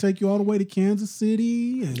 can take you all the way to Kansas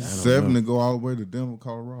City. And 70 go all the way to Denver,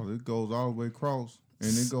 Colorado. It goes all the way across, and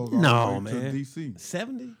it goes all the way to D.C.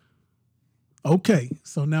 70? okay,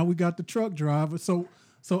 so now we got the truck driver. So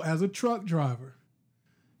as a truck driver,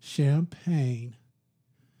 Champagne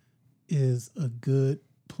is a good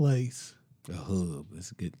place A hub.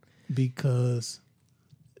 That's good. because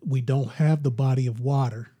we don't have the body of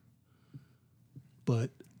water, but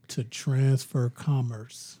to transfer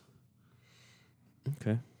commerce.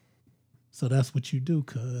 Okay. So that's what you do,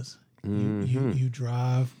 cuz you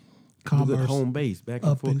drive Good commerce home base back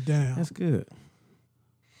and up forth. and down. That's good.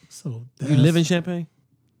 So You live in Champaign?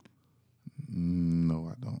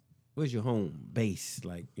 No, I don't. Where's your home base?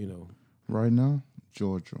 Like, Right now,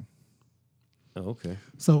 Georgia. Oh, okay.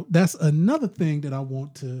 So that's another thing that I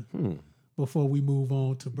want to, before we move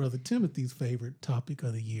on to Brother Timothy's favorite topic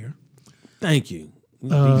of the year. Thank you. We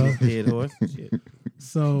beat this dead horse. Shit.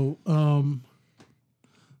 So,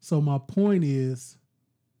 so my point is,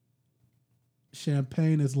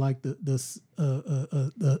 Champaign is like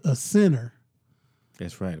a center,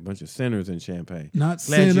 That's right. A bunch of centers in Champaign. not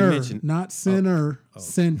Glad you center, mentioned- not center,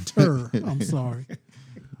 center. I'm sorry,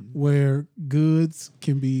 where goods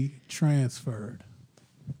can be transferred,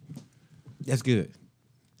 That's good.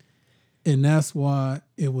 and that's why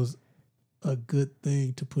it was a good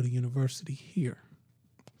thing to put a university here.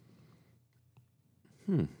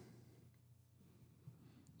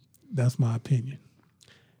 That's my opinion.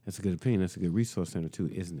 That's a good opinion. That's a good resource center too,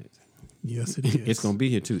 isn't it? Yes, it is. It's going to be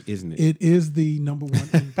here too, isn't it? It is the number one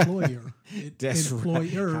employer. That's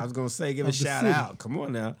employer. right. I was going to say, give a of the shout city. out. Come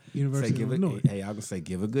on now. University Say, give of a, Illinois. hey, I was going to say,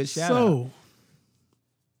 give a good shout out. So,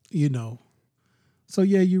 so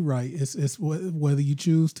yeah, you're right. It's whether you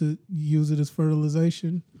choose to use it as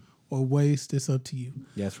fertilization or waste, it's up to you.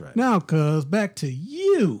 That's right. Now, cuz, back to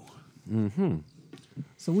you. Mm-hmm.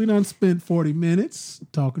 So we done spent 40 minutes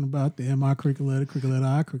talking about the MI cricket letter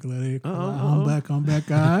I, cricket letter I'm back,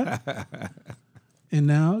 I. And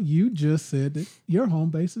now you just said that your home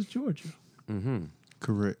base is Georgia. Mm-hmm.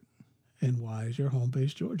 Correct. And why is your home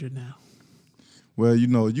base Georgia now? Well,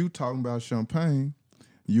 you talking about Champaign.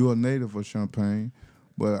 You're a native of Champaign,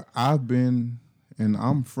 but I've been, and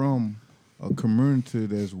I'm from a community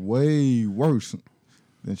that's way worse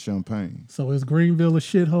than Champaign. So is Greenville a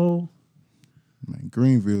shithole? Man,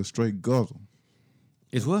 Greenville straight guzzle.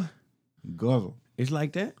 It's what? Guzzle. It's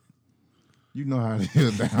like that? You know how it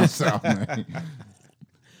is down south, man.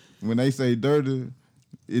 When they say dirty,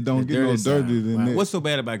 it don't get no dirty dirtier side. than Wow. that. What's so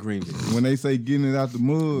bad about Greenville? When they say getting it out the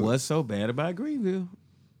mud, What's so bad about Greenville?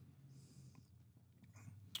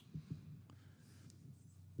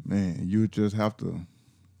 man, you just have to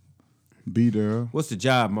be there. What's the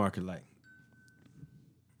job market like?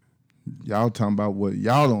 Y'all talking about what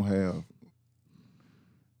y'all don't have.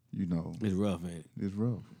 It's rough, ain't it? It's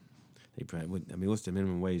rough. They probably. What's the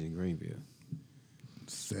minimum wage in Greenville?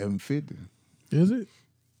 $7.50 Is it?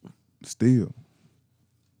 still.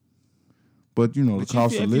 But the But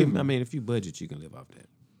cost of living. if you budget, you can live off that.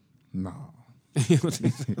 No. You know what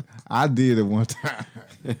I'm saying? I did it one time.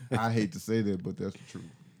 I hate to say that, but that's the truth.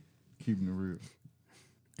 Keeping it real.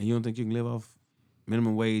 And you don't think you can live off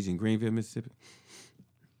minimum wage in Greenville, Mississippi?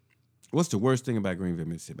 What's the worst thing about Greenville,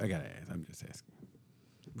 Mississippi? I gotta ask. I'm just asking.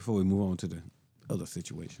 Before we move on to the other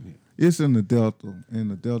situation here. It's in the Delta, and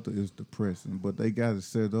the Delta is depressing, but they got it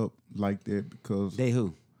set up like that because They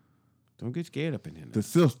who? Don't get scared up in here now. the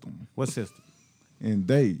system. What system? And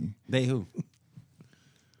they They who?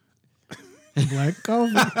 Black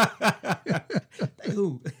coffee. They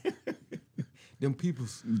who? Them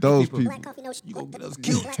peoples. those People. people. Black coffee, no You gonna get us Black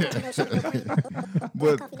killed. coffee, no sugar, no cream. Black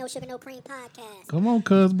But coffee, no sugar, no cream podcast. Come on,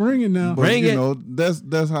 cuz, bring it now. But Bring it.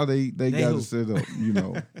 that's how they got who? it set up,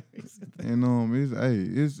 And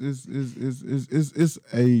it's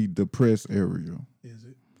a depressed area. Is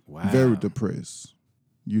it? Wow. Very depressed.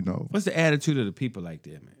 What's the attitude of the people like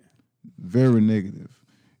that, man? Very negative.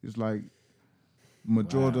 It's like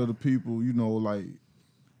majority of the people, like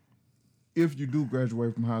if you do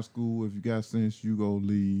graduate from high school, if you got sense, you go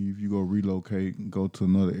leave, you go relocate and go to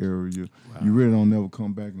another area. You really don't never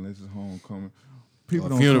come back unless it's homecoming. People Or a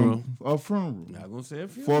don't funeral. a funeral. Not gonna say a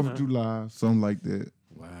funeral. 4th of July, something like that.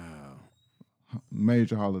 Wow.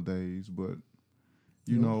 Major holidays, but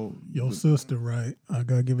Your sister, right? I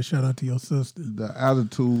gotta give a shout out to your sister. the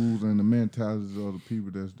attitudes and the mentalities of the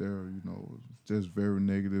people that's there, it's just very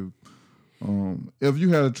negative. If you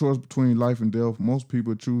had a choice between life and death, most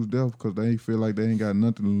people choose death because they feel like they ain't got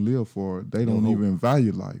nothing to live for. They don't hope. even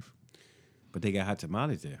value life. But they got hot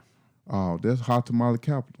tamales there. Oh, that's hot tamale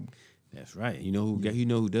capital. That's right. You know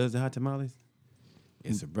who does the hot tamales?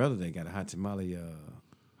 It's a brother that got a hot tamale.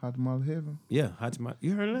 Hot tamale heaven. Yeah, hot tamale.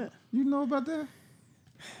 You heard of that? You know about that?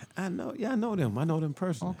 I know. Yeah, I know them. I know them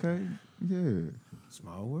personally. Okay, yeah,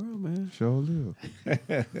 Small world, man. sure live.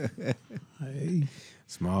 Hey,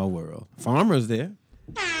 Small world. Farmers there.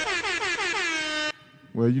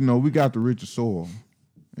 Well, we got the richest soil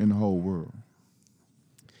in the whole world.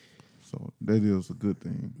 So that is a good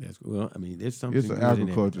thing. That's well. I mean, there's something. It's an good in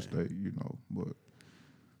agriculture everything. state, but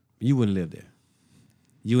You wouldn't live there.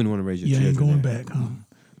 You wouldn't want to raise your You ain't children going there. back, huh?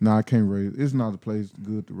 no, I can't raise. It's not a place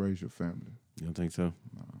good to raise your family. You don't think so?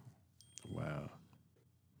 Wow.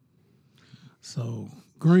 So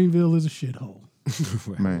Greenville is a shithole.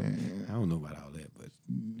 Right. Man, I don't know about all that, but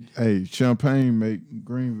hey, Champagne make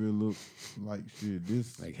Greenville look like shit.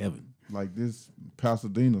 This like heaven. like this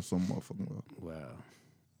Pasadena, some motherfucking well. Wow.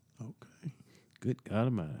 Okay. Good God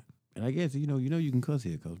Almighty. And I guess you know you can cuss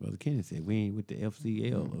here because Brother Kenny said we ain't with the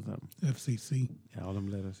FCL or something. FCC. All them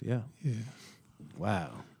letters. Yeah. Yeah.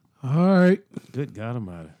 Wow. All right. Good God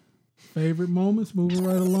Almighty. Favorite moments moving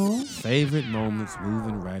right along. Favorite moments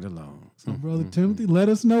moving right along. So, Brother Timothy, let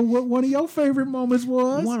us know what one of your favorite moments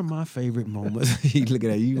was. One of my favorite moments. You look at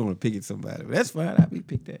that, you want to pick at somebody. That's fine. I'll be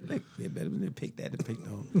picked at. Like, it better than pick that and pick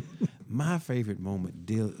on. My favorite moment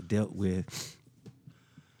dealt with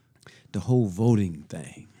the whole voting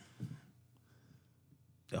thing.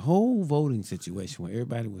 The whole voting situation where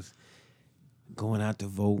everybody was going out to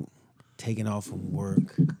vote, taking off from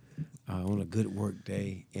work on a good work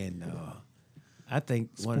day. And I think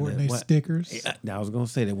Sporting their stickers. I was going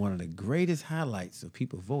to say that one of the greatest highlights of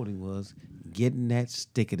people voting was getting that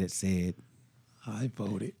sticker that said, I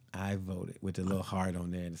voted. I voted, with the little heart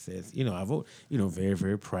on there that says, I vote, very,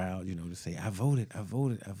 very proud, to say, I voted.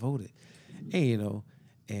 And,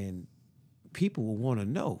 and people will want to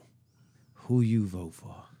know who you vote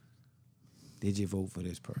for. Did you vote for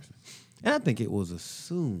this person? And I think it was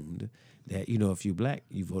assumed that, if you black,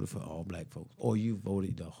 you voted for all black folks. Or you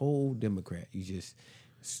voted the whole Democrat. You just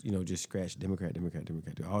scratched Democrat.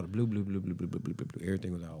 All the blue.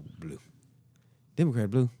 Everything was all blue.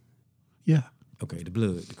 Democrat blue? Yeah. Okay, the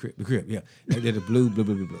blood, the crib, yeah. They're the blue.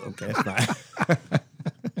 Okay, that's fine.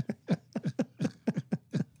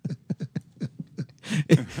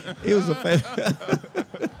 It was a favorite.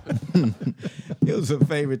 It was a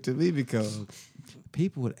favorite to me because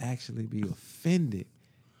people would actually be offended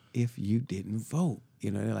if you didn't vote.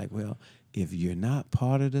 They're like, well, if you're not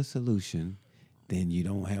part of the solution, then you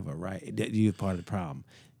don't have a right. You're part of the problem.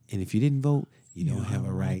 And if you didn't vote, you don't have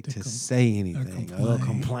a right to say anything or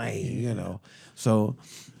complain, So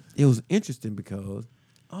it was interesting because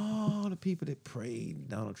all the people that prayed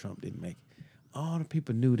Donald Trump didn't make it. All the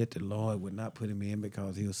people knew that the Lord would not put him in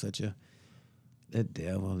because he was such the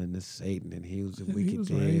devil and the Satan, and he was a wicked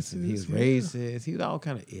this, and he was racist. He was all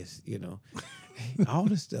kind of all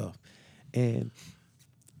the stuff. And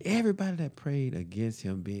everybody that prayed against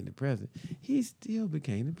him being the president, he still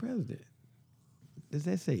became the president. Does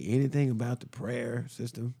that say anything about the prayer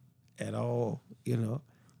system at all?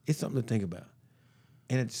 It's something to think about.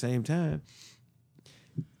 And at the same time,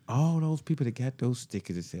 all those people that got those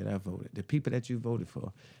stickers that said, I voted, the people that you voted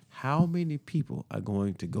for, how many people are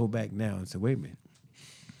going to go back now and say, wait a minute,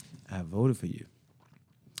 I voted for you.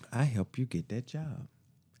 I helped you get that job.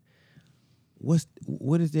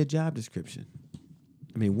 What is their job description?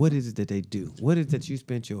 I mean, what is it that they do? What is it that you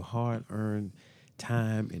spent your hard-earned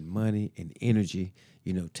time and money and energy,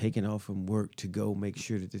 taking off from work to go make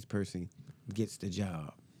sure that this person gets the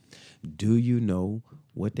job? Do you know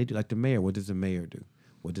what they do? Like the mayor, what does the mayor do?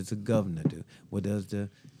 What does the governor do? What does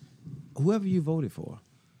whoever you voted for?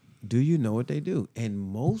 Do you know what they do? And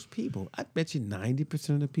most people, I bet you 90%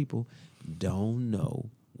 of the people don't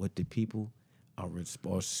know what the people are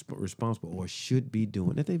responsible or should be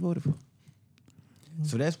doing that they voted for. Mm-hmm.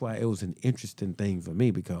 So that's why it was an interesting thing for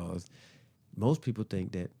me because most black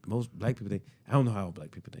people think, I don't know how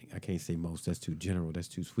black people think. I can't say most, that's too general, that's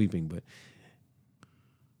too sweeping, but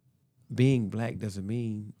being black doesn't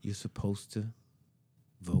mean you're supposed to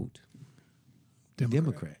vote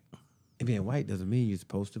Democrat. And being white doesn't mean you're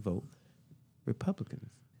supposed to vote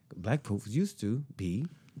Republicans. Black folks used to be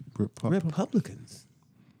Republicans.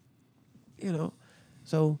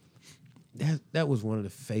 So that was one of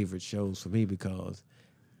the favorite shows for me because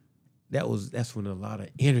that's when a lot of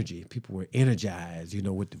energy, people were energized,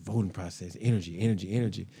 with the voting process, energy.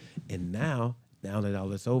 And now that all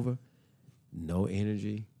that's over, no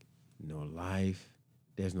energy, no life.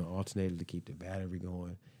 There's no alternator to keep the battery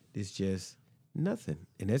going. It's just nothing.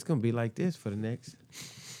 And that's going to be like this for the next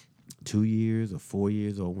 2 years or 4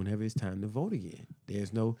 years or whenever it's time to vote again.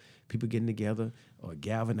 There's no people getting together or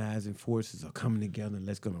galvanizing forces or coming together and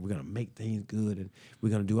we're going to make things good and we're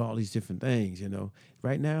going to do all these different things,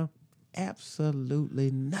 Right now,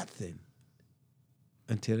 absolutely nothing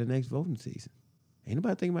until the next voting season. Ain't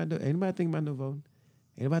nobody thinking about no voting.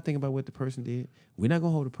 Ain't nobody thinking about what the person did. We're not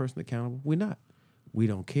going to hold the person accountable. We're not. We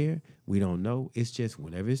don't care. We don't know. It's just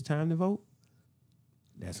whenever it's time to vote,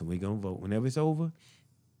 that's when we're going to vote. Whenever it's over,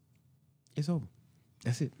 it's over.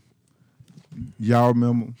 That's it. y'all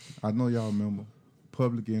remember? I know y'all remember.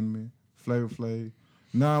 Public Enemy, Flavor Flav,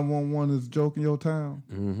 911 is a joke in your town.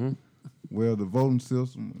 Mm-hmm. Well, the voting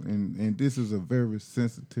system, and this is a very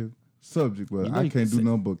sensitive subject, but You know I you can't can do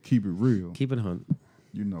nothing but keep it real. Keep it 100.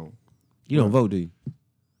 You know, You don't vote, do you?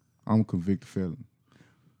 I'm a convicted felon.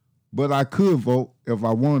 But I could vote if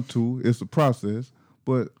I want to. It's a process.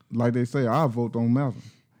 But like they say, our vote don't matter.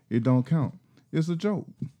 It don't count. It's a joke,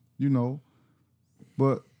 you know.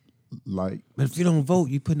 But like, But if you don't vote,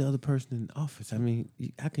 you put the other person in office. I mean,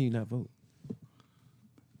 how can you not vote?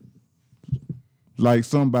 like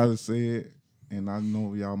somebody said, and I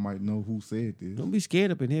know y'all might know who said this. Don't be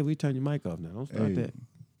scared up in here. We turn your mic off now. Don't start Hey, that.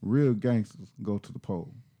 real gangsters go to the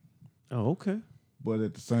poll. Oh, okay. But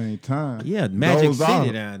at the same time, Yeah, Magic those City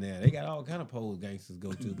are, down there. They got all kind of polls gangsters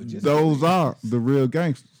go to, but just those are the real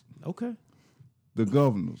gangsters. okay. The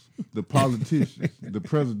governors, the politicians, the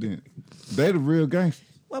president. They the real gangsters.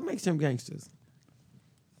 What makes them gangsters?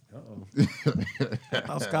 Uh-oh. I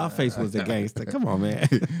thought Scarface was a gangster. Come on, man.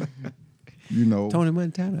 You know. Tony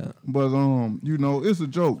Montana. But you know, it's a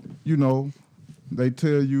joke. You know, they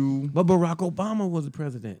tell you But Barack Obama was the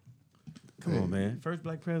president. Come Hey. on, man. First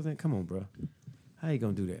black president. Come on, bro. How you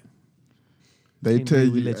gonna do that? they Can't tell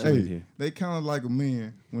believe we you, let you in hey, here. they kind of like a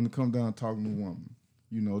man when it come down talking to a woman.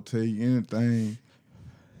 You know, tell you anything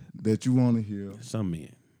that you want to hear. Some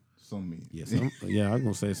men. Some men. Yeah, I was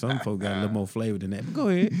gonna say some folks got a little more flavor than that. But go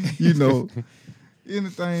ahead. You know,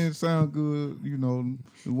 anything that sound good. You know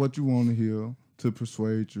what you want to hear to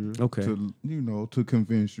persuade you. Okay. To to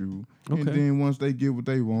convince you. And Okay. then once they get what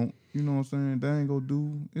they want, you know what I'm saying? They ain't gonna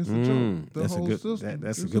do. It's a joke. The That's a whole good. system.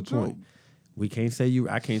 That's a it's good joke. point. I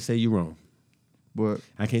can't say you wrong. But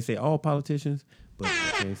I can't say all politicians, but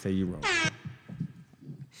I can't say you wrong.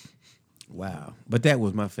 Wow. But that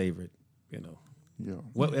was my favorite, yeah.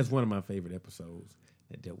 Well, that's one of my favorite episodes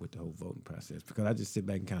that dealt with the whole voting process because I just sit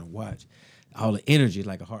back and kind of watch all the energy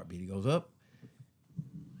like a heartbeat. It goes up.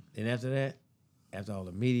 And after that, after all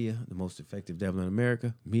the media, the most effective devil in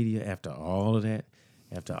America, media, after all of that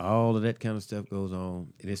kind of stuff goes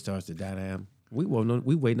on, and it starts to die down, we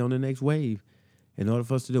waiting on the next wave. In order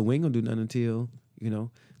for us to do, we ain't gonna do nothing until,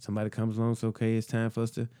 somebody comes along and says, okay, it's time for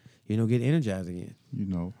us to, get energized again. You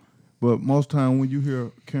know. But most time when you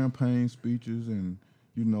hear campaign speeches and,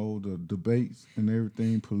 the debates and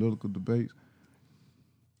everything, political debates,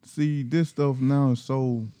 see, this stuff now is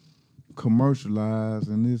so commercialized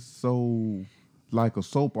and it's so like a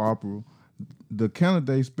soap opera. The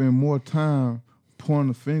candidates spend more time pointing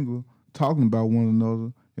a finger, talking about one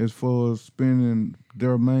another, as far as spending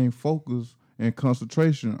their main focus and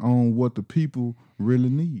concentration on what the people really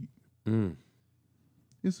need.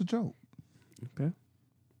 It's a joke. Okay.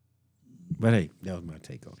 But hey, that was my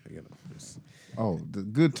take on it. Oh, the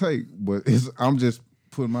good take, but I'm just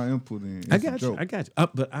putting my input in. It's I a got you. joke. I got you.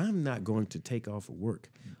 But I'm not going to take off of work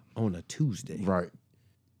on a Tuesday. Right.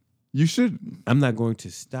 You shouldn't. I'm not going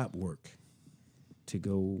to stop work to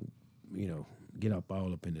go, get up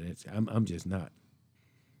all up into that. I'm just not.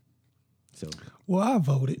 So Well, I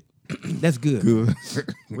voted. that's good. Good.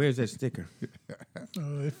 Where's that sticker?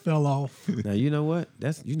 It fell off Now you know what?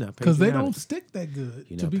 You're not because they patriotic. don't stick that good.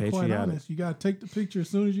 You're To not be quite patriotic. honest, you gotta take the picture as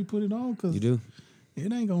soon as you put it on because You do. it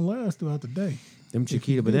ain't gonna last throughout the day. Them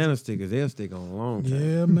Chiquita banana stickers, they'll stick on a long time.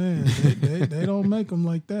 Yeah, man, they don't make them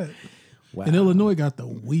like that. Wow. And Illinois got the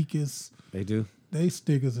weakest. They do. They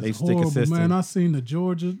stickers is They sticker horrible, system. man. I seen the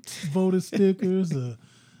Georgia voted stickers,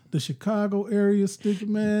 the Chicago area sticker,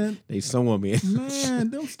 man. They sew 'em in. Man,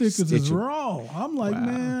 them stickers Stitch is 'em. raw. I'm like, Wow.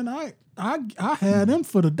 man, I had them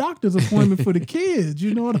for the doctor's appointment for the kids.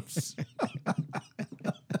 You know what I'm saying?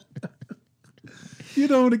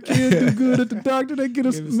 When the kids do good at the doctor, they get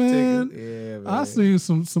us, Give 'em man. stickers. Yeah, man. I seen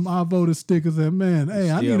some I voted stickers that, man, hey,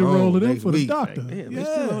 I need to roll it in for the doctor. Like, damn,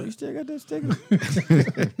 yeah. you still got that sticker?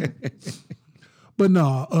 But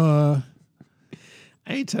no,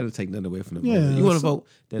 I ain't trying to take nothing away from the Yeah, vote. You want to so- vote?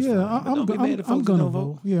 That's yeah, fine. But don't be mad if folks gonna don't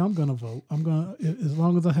vote. Yeah, I'm gonna vote. I'm gonna, as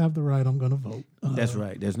long as I have the right, I'm gonna vote. That's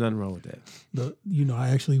right. There's nothing wrong with that. I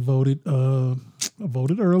actually voted. I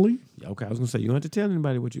voted early. Yeah, okay, I was gonna say you don't have to tell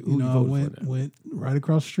anybody who You know, I voted for. Now. went right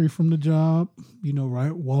across the street from the job.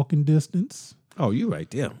 Right walking distance. Oh, you right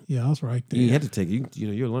there. Yeah, I was right there. You ain't had to take it.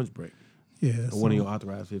 You your lunch break Yeah, or one of your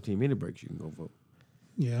authorized 15-minute breaks. You can go vote.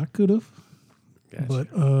 Yeah, I could have.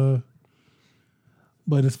 Gotcha.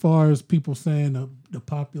 But as far as people saying the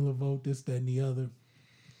popular vote, this, that, and the other,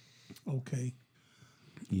 okay.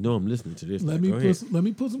 You know I'm listening to this. Let now. Go ahead.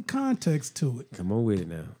 me put some context to it. Come on with it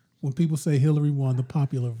now. When people say Hillary won the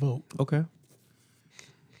popular vote, Okay.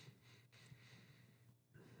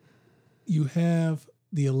 you have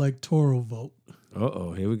the electoral vote.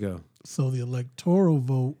 Uh-oh, here we go. So the electoral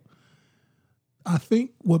vote, I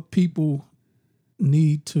think what people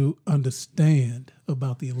need to understand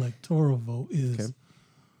about the electoral vote is Okay.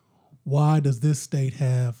 why does this state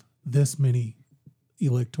have this many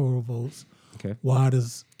electoral votes? Okay. Why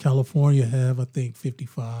does California have, I think,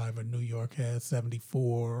 55, or New York has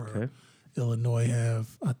 74, or Okay. Illinois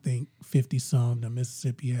have, I think, 50 some, and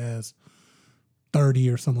Mississippi has 30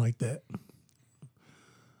 or something like that.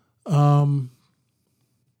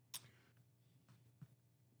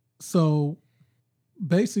 So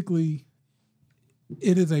basically,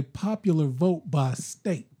 it is a popular vote by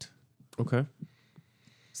state. Okay.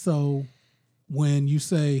 So when you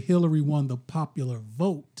say Hillary won the popular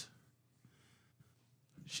vote,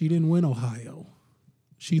 she didn't win Ohio.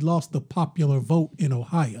 She lost the popular vote in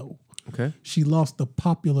Ohio. Okay. She lost the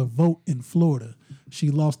popular vote in Florida. She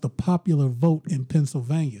lost the popular vote in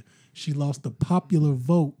Pennsylvania. She lost the popular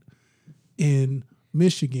vote in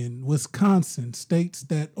Michigan, Wisconsin, states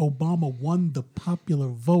that Obama won the popular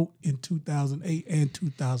vote in 2008 and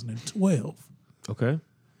 2012. Okay.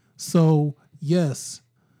 So, yes,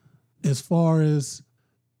 as far as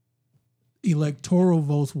electoral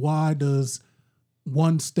votes, why does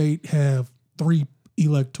one state have 3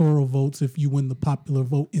 electoral votes if you win the popular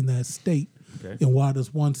vote in that state? Okay. And why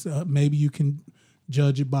does one, maybe you can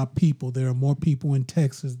judge it by people. There are more people in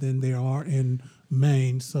Texas than there are in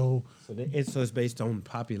Maine. So it's based on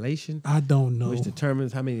population, I don't know. which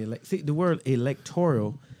determines how many. See, the word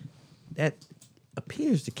electoral that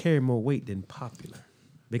appears to carry more weight than popular,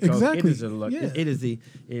 because Exactly. it is the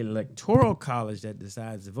electoral college that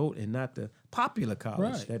decides the vote, and not the popular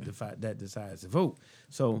college Right. that decides the vote.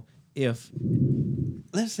 So if,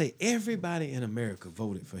 let's say, everybody in America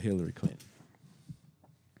voted for Hillary Clinton,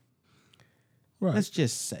 Right. let's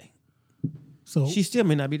just say So she still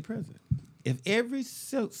may not be the president. If every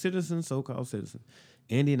citizen, so-called citizen,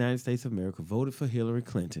 in the United States of America voted for Hillary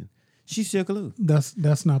Clinton, she still could lose.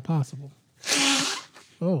 that's not possible.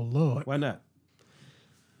 Oh Lord. Why not?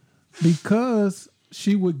 Because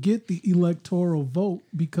she would get the electoral vote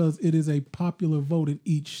because it is a popular vote in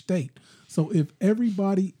each state. So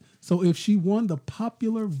if she won the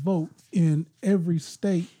popular vote in every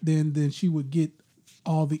state, then she would get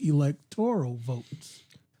all the electoral votes.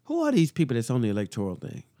 Who are these people that's on the electoral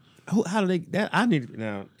thing? How do they? I need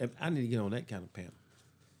to get on that kind of panel.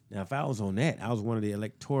 Now, if I was on that, I was one of the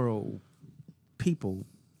electoral people,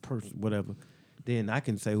 person, whatever. Then I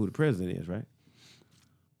can say who the president is, right?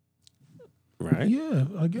 Right. Yeah,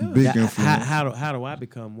 I guess. Big influence. How do I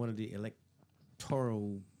become one of the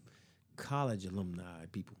electoral college alumni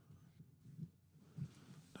people?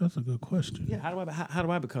 That's a good question. Yeah, how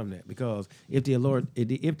do I become that? Because if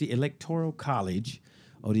the electoral college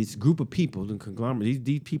or this group of people, the conglomerate,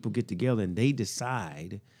 these people get together and they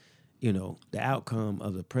decide, the outcome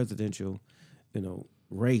of the presidential,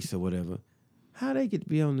 race or whatever, how they get to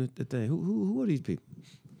be on the thing? Who are these people?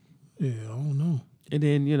 Yeah, I don't know. And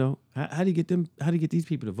then how do you get them? How do you get these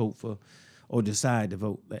people to vote for, or decide to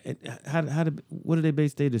vote? What do they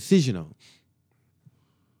base their decision on?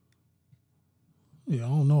 Yeah, I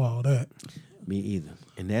don't know all that. Me either.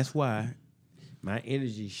 And that's why my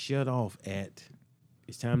energy shut off at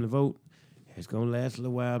it's time to vote. It's gonna last a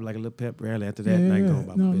little while, like a little pep rally. After that, and I can go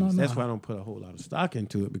about my business. That's why I don't put a whole lot of stock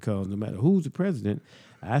into it, because no matter who's the president,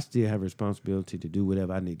 I still have a responsibility to do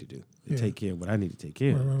whatever I need to do to take care of what I need to take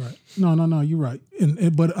care of. Right. No, you're right.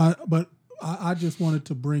 But I just wanted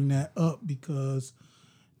to bring that up because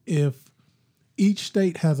if each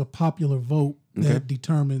state has a popular vote that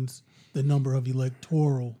determines the number of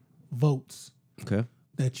electoral votes Okay.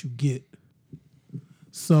 that you get.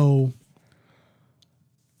 So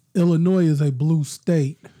Illinois is a blue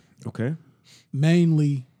state Okay.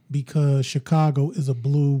 mainly because Chicago is a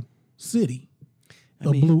blue city,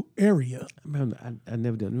 a blue area. I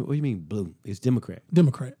never done. What do you mean blue? It's Democrat.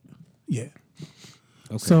 Democrat. Yeah.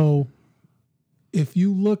 Okay. So if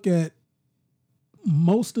you look at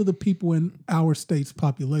most of the people in our state's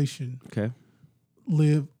population Okay.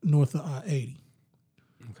 live north of I-80.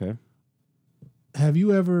 Okay. Have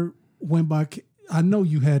you ever went by, I know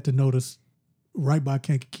you had to notice right by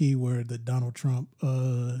Kankakee where the Donald Trump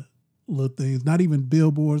little things, not even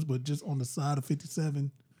billboards, but just on the side of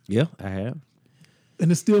 57. Yeah, I have.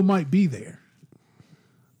 And it still might be there.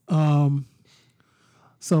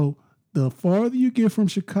 So the farther you get from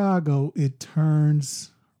Chicago, it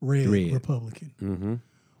turns red. Republican. Mm-hmm.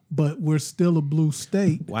 But we're still a blue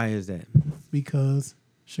state Why is that? because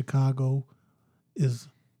Chicago is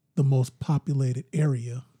the most populated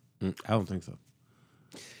area. I don't think so.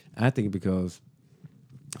 I think because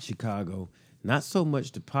Chicago not so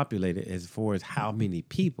much the populated as far as how many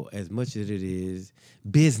people, as much as it is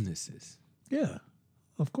businesses. Yeah,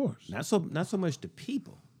 of course. Not so much the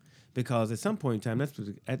people, because at some point in time,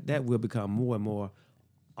 that will become more and more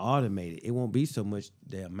automated. It won't be so much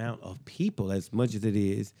the amount of people as much as it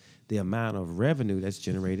is the amount of revenue that's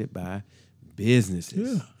generated by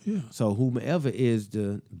businesses. Yeah. So whomever is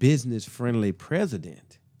the business-friendly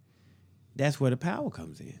president, that's where the power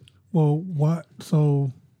comes in. Well, what?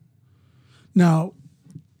 So now,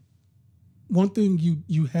 one thing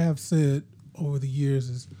you have said over the years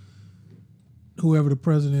is, whoever the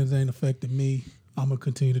president is ain't affecting me. I'm gonna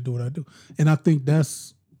continue to do what I do, and I think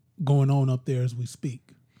that's going on up there as we speak.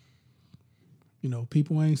 You know,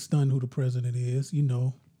 people ain't stunned who the president is. You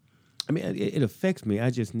know, I mean, it affects me. I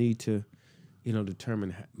just need to,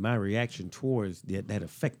 determine my reaction towards that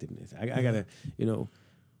effectiveness. I gotta,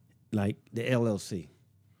 like the LLC.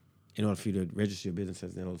 In order for you to register your business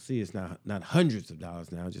as an LLC, it's not hundreds of dollars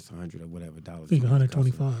now, just $100 or whatever dollars. I think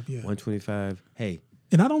 125. Yeah, 125. Hey,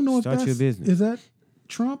 and I don't know start if your business. Is that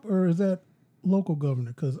Trump or is that local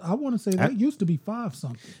governor? Because I want to say that used to be 5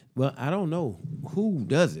 something. Well, I don't know who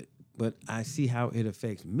does it, but I see how it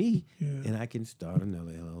affects me, and I can start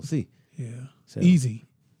another LLC. Yeah, So, easy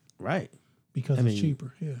right? because I it's mean,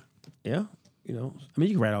 cheaper. Yeah, Yeah, I mean,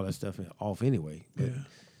 you can write all that stuff off anyway. But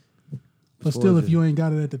yeah. But still, if you ain't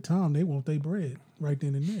got it at the time, they want their bread right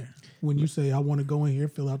then and there. When you say, I want to go in here,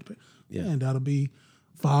 fill out the and that'll be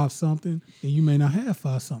 5 something, and you may not have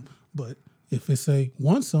 5 something. But if it say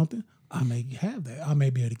 1 something, I may have that. I may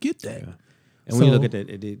be able to get that. Yeah. And when you look at that,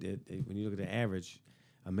 when you look at the average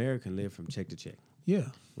American live from check to check. Yeah.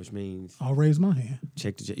 Which means I'll raise my hand.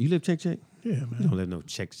 check to check. You live check to check? Yeah, man. You don't live no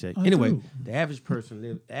check to check. I Anyway, do. the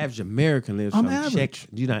average American lives I'm from average. check.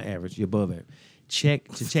 You're not average. You're above average. Check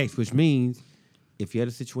to checks, which means if you had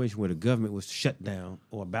a situation where the government was shut down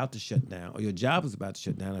or about to shut down or your job was about to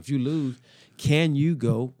shut down, if you lose, can you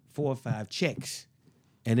go 4 or 5 checks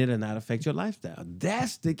and it'll not affect your lifestyle?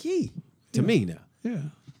 That's the key to me now. Yeah.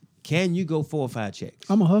 Can you go 4 or 5 checks?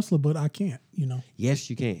 I'm a hustler, but I can't, Yes,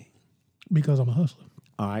 you can. because I'm a hustler.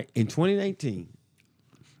 All right. In 2019,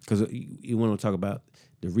 because you want to talk about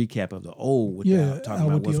the recap of the old without talking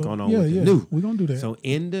about what's going on with the new. We're going to do that. So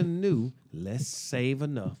in the new, let's save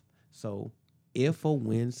enough. So if or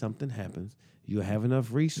when something happens, you'll have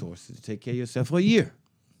enough resources to take care of yourself for a year.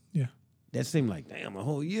 Yeah. That seemed like, damn, a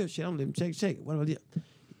whole year. Shit, I'm living check. What about it?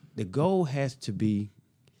 The goal has to be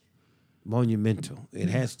monumental. It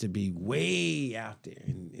has to be way out there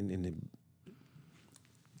in the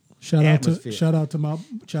Shout atmosphere. out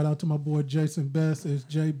to my boy Jason Best. It's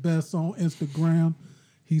J Best on Instagram.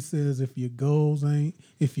 He says if your goals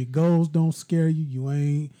don't scare you,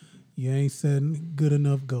 you ain't setting good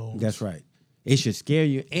enough goals. That's right. It should scare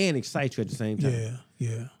you and excite you at the same time.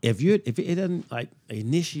 Yeah. If it doesn't like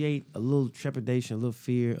initiate a little trepidation, a little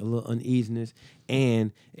fear, a little uneasiness,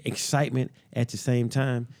 and excitement at the same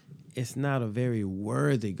time, it's not a very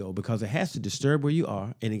worthy goal because it has to disturb where you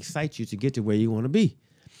are and excite you to get to where you want to be.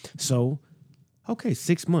 So, okay,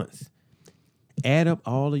 6 months. Add up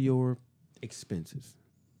all of your expenses.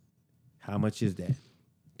 How much is that?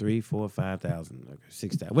 3, 4, 5,000,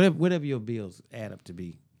 6,000, whatever your bills add up to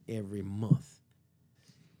be every month.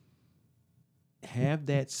 Have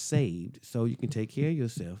that saved so you can take care of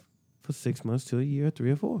yourself for 6 months to a year,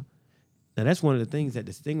 3 or 4. Now that's one of the things that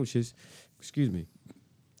distinguishes,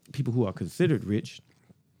 people who are considered rich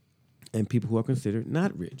and people who are considered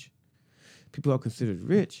not rich. People who are considered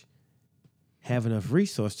rich have enough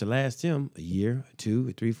resource to last them a year,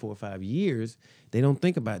 2, 3, 4, 5 years. They don't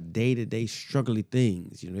think about day-to-day struggling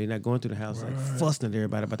things. They're not going through the house like fussing at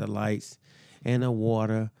everybody about the lights and the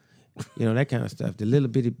water, that kind of stuff. The little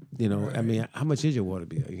bitty, I mean, how much is your water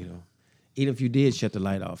bill, Even if you did shut the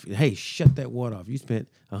light off, hey, shut that water off. You spent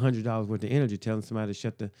 $100 worth of energy telling somebody to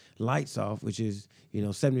shut the lights off, which is,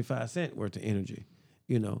 75 cents worth of energy,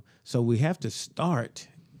 So we have to start,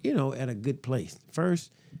 at a good place.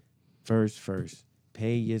 First.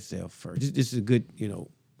 Pay yourself first. This is a good,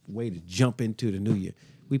 way to jump into the new year.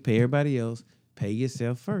 We pay everybody else. Pay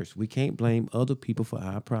yourself first. We can't blame other people for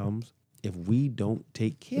our problems if we don't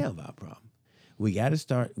take care of our problem. We got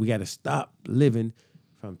to stop living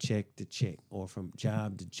from check to check or from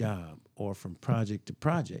job to job or from project to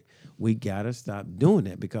project. We got to stop doing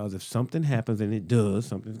that because if something happens, and it does,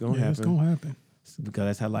 something's going to happen. It's going to happen. Because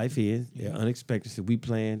that's how life is. They're unexpected. So we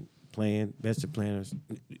plan, best of planners.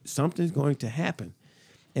 Something's going to happen.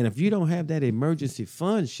 And if you don't have that emergency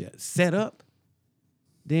fund set up,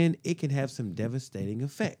 then it can have some devastating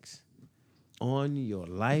effects on your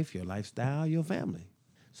life, your lifestyle, your family.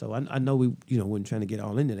 So I know we, weren't trying to get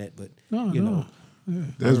all into that, but, No.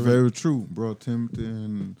 That's very true, bro,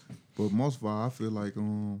 Timothy. But most of all, I feel like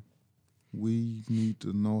we need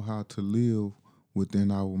to know how to live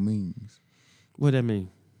within our means. What that mean?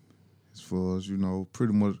 As far as,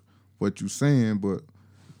 pretty much what you're saying, but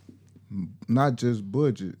not just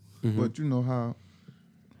budget, but you know how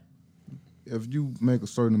if you make a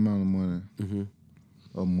certain amount of money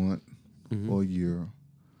a month or a year,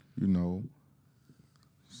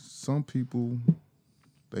 some people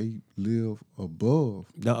they live above.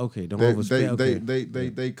 No, okay, don't overspend. Okay.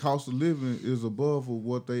 They cost of living is above of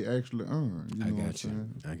what they actually earn. You know I what I'm got you.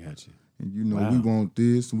 saying? I got you. And Wow. we want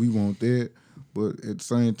this and we want that, but at the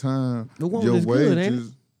same time, But wanting your is good, ain't wages.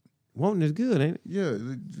 it? Wanting is good, ain't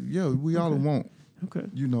it? Yeah, we all want. Okay.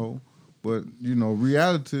 But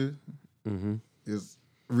reality is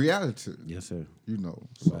reality. Yes, sir.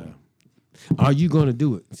 So Wow. Are you going to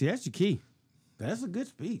do it? See, that's your key. That's a good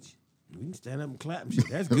speech. We can stand up and clap and shit.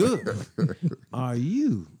 That's good. Are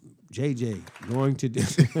you, JJ, going to do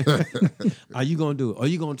it? Are you going to do it? Are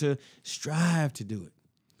you going to strive to do it?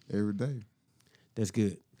 every day. That's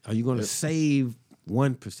good. Are you going to save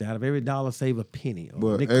 1% out of every dollar? Save a penny. Or a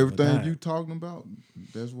But nickel or everything dime? you talking about,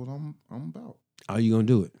 that's what I'm about. Are you going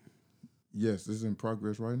to do it? Yes, it's in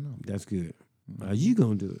progress right now. That's good. Are you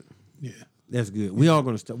going to do it? Yeah. That's good. We all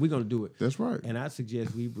going to start. We're going to do it. That's right. And I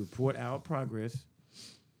suggest we report our progress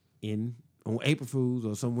on April Fools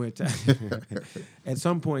or somewhere at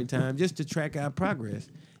some point in time, just to track our progress.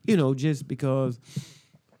 Just because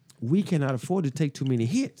we cannot afford to take too many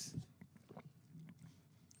hits.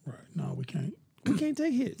 Right. No, we can't. We can't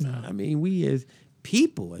take hits. No. I mean, we as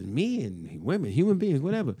people, and men, women, human beings,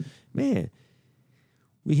 whatever, man,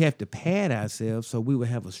 we have to pad ourselves so we will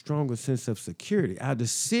have a stronger sense of security. Our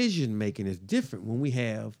decision making is different when we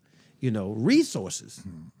have, resources.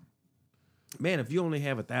 Man, if you only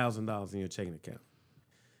have $1,000 in your checking account,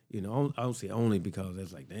 I don't say only because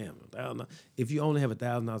that's like, damn, $1,000. If you only have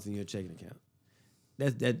 $1,000 in your checking account,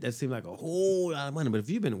 that seems like a whole lot of money. But if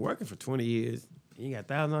you've been working for 20 years and you got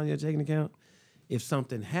 $1,000 in your checking account, if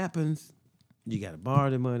something happens, you got to borrow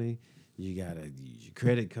the money, you got to use your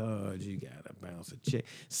credit cards, you got to bounce a check.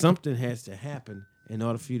 Something has to happen in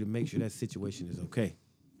order for you to make sure that situation is okay.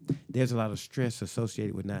 There's a lot of stress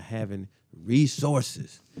associated with not having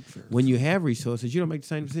resources. When you have resources, you don't make the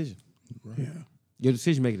same decision. Right. Yeah. Your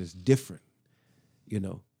decision making is different,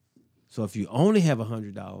 So if you only have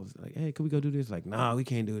 $100, like, hey, can we go do this? Like, nah, we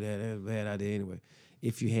can't do that. That's a bad idea anyway.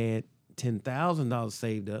 If you had $10,000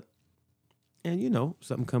 saved up, and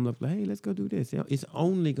something comes up like, hey, let's go do this. It's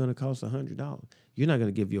only going to cost $100. You're not going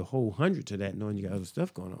to give your whole 100 to that, knowing you got other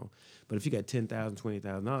stuff going on. But if you got $10,000,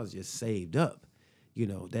 $20,000 just saved up,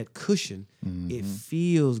 that cushion, it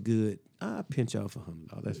feels good. I pinch off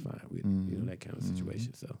 $100. That's fine. That kind of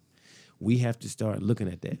situation. So we have to start looking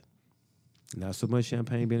at that. Not so much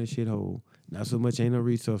Champagne being a shithole. Not so much ain't no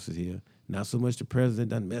resources here. Not so much the president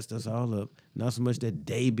done messed us all up. Not so much that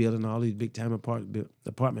they building all these big time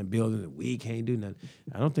apartment buildings that we can't do nothing.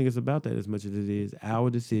 I don't think it's about that as much as it is our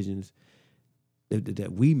decisions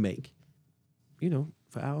that we make,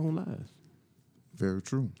 for our own lives. Very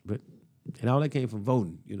true. And all that came from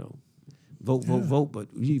voting, vote, but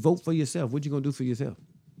you vote for yourself. What you gonna do for yourself?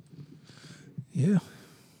 Yeah.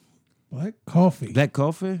 Black coffee. Black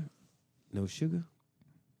coffee, no sugar.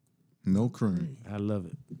 No cream. I love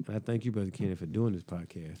it. And I thank you, Brother Kenny, for doing this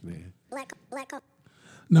podcast, man. Black coffee.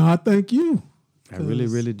 No, I thank you. I really,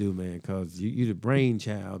 really do, man, because you the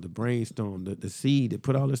brainchild, the brainstorm, the seed that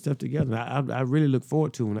put all this stuff together. I really look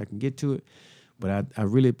forward to it when I can get to it. But I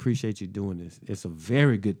really appreciate you doing this. It's a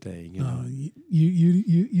very good thing,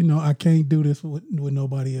 I can't do this with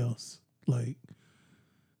nobody else. Like,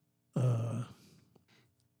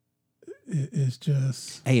 it's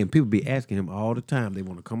just. Hey, and people be asking him all the time. They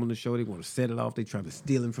want to come on the show. They want to set it off. They trying to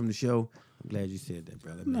steal him from the show. I'm glad you said that,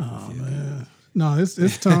 brother. No, man. No,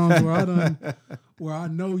 it's times where I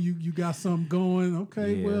know you got something going.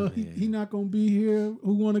 Okay, Yeah, well man. he not gonna be here.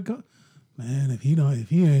 Who want to go? Man, if he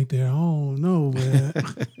ain't there, I don't know, man.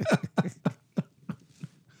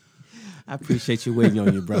 I appreciate you waiting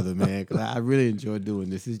on your brother, man, because I really enjoy doing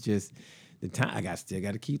this. It's just the time. I still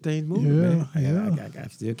got to keep things moving, man. I got to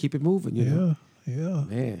still keep it moving, Yeah.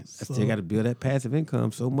 Man, I still got to build that passive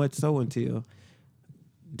income so much so until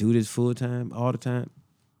do this full time, all the time.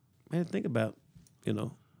 Man, think about,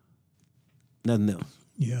 nothing else.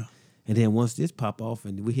 Yeah. And then once this pop off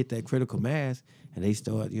and we hit that critical mass and they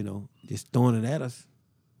start, just throwing it at us,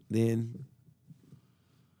 then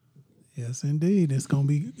Yes, indeed. It's gonna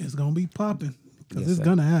be popping because Yes, it's sir.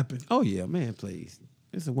 gonna happen. oh yeah, man, please.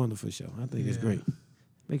 It's a wonderful show. I think it's great.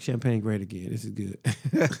 Make champagne great again. This is good.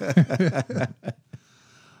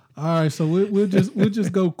 All right, so we'll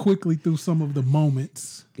just go quickly through some of the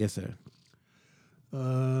moments. Yes, sir.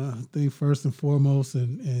 I think first and foremost,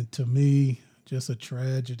 and to me, just a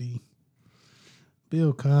tragedy.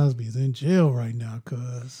 Bill Cosby is in jail right now,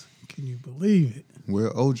 cuz. Can you believe it?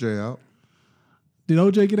 Well, OJ out. Did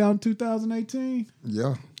OJ get out in 2018?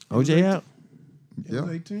 Yeah. OJ out? It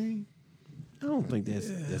was 18? I don't think that's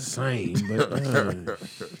the same, but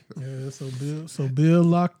Yeah, so Bill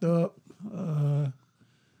locked up.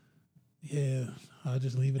 Yeah, I'll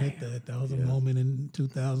just leave it at that. That was a moment in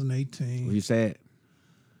 2018. were you sad?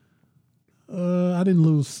 I didn't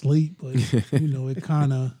lose sleep, but it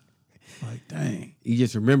kind of like, dang. You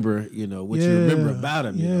just remember, what you remember about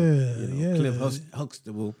him. Cliff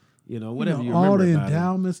Huxtable, whatever you all remember the about him.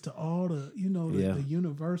 endowments to all the, the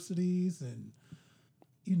universities and,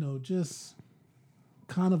 just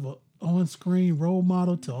kind of a on-screen role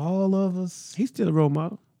model to all of us. He's still a role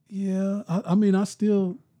model. Yeah, I mean, I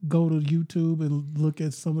still go to YouTube and look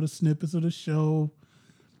at some of the snippets of the show.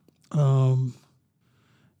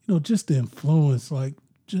 Just the influence, like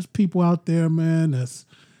just people out there, man. That's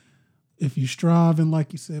if you strive and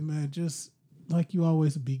like you said, man, just like you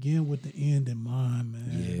always begin with the end in mind, man.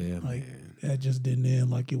 Yeah, like man. that just didn't end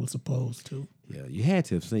like it was supposed to. Yeah, you had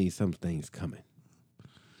to have seen some things coming.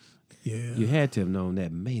 Yeah, You had to have known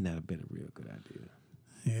that may not have been a real good idea.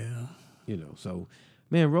 yeah, So,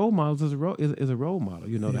 man, role models is a role model.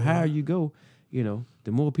 The higher you go,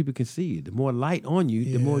 the more people can see you, the more light on you,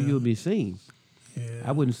 the more Yeah. you'll be seen. yeah.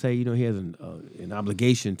 I wouldn't say, he has an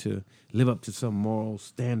obligation to live up to some moral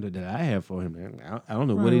standard that I have for him. Man. I don't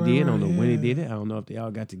know what he did. I don't know when he did it. I don't know if they all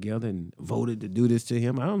got together and voted to do this to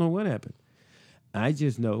him. I don't know what happened. I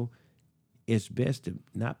just know it's best to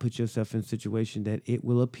not put yourself in a situation that it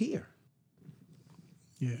will appear.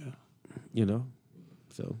 Yeah.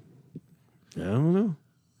 So I don't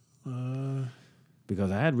know.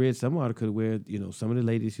 Because I had read some article where, some of the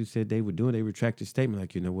ladies who said they were doing, they retracted statement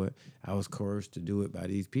like, you know what, I was coerced to do it by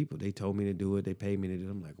these people. They told me to do it. They paid me to do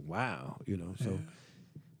it. I'm like, wow, so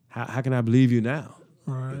how can I believe you now?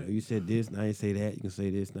 Right. You said this, now you say that. You can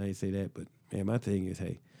say this, now you say that. But, man, my thing is,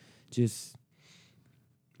 hey, just,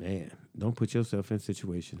 man, don't put yourself in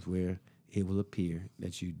situations where it will appear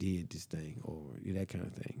that you did this thing or that kind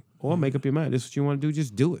of thing. Or make up your mind. This is what you want to do,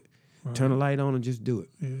 just do it. Right. Turn the light on and just do it.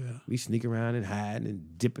 Yeah. We sneak around and hide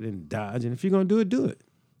and dip it and dodge. And if you're going to do it, do it.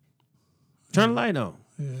 Turn the light on.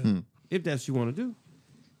 Yeah. If that's what you want to do.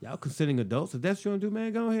 Y'all considering adults. If that's what you want to do,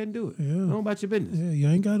 man, go ahead and do it. Yeah. Know about your business. Yeah, you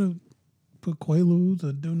ain't got to put Quaaludes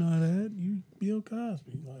or do none of that. You Bill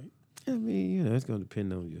Cosby. Like, I mean, it's going to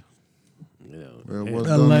depend on you. Well, man. what's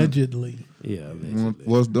allegedly. Allegedly.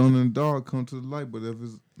 What's done in the dark come to the light, but if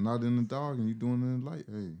it's not in the dark and you're doing it in the light,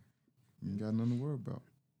 hey, you ain't got nothing to worry about.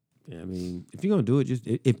 Yeah, I mean, if you're going to do it, just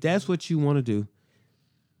if that's what you want to do,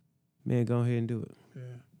 man, go ahead and do it.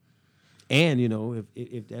 Yeah. And,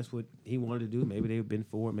 if that's what he wanted to do, maybe they've been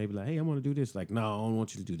for it. Maybe like, hey, I want to do this. Like, no, I don't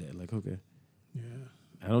want you to do that. Like, okay. Yeah.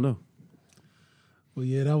 I don't know. Well,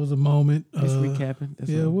 yeah, that was a moment. Just recapping.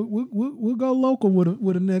 That's Yeah, all. we'll go local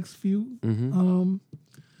with the next few. Mm-hmm.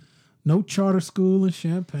 No charter school in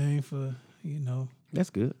Champaign for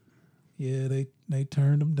That's good. Yeah, they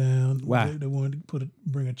turned them down. Why? They wanted to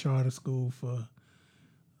bring a charter school for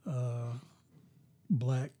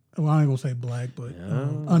black. Well, I ain't gonna say black, but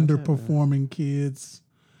underperforming kids,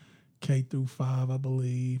 K through 5, I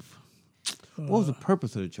believe. What was the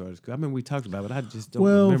purpose of the charter school? I mean, we talked about it, but I just don't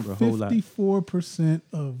remember a whole lot. 54%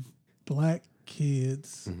 of black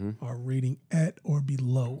kids are reading at or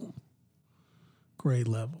below grade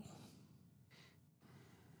level.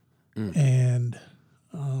 And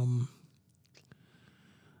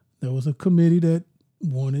there was a committee that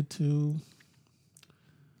wanted to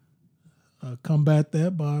combat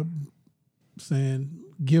that by saying,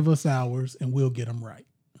 give us ours and we'll get them right.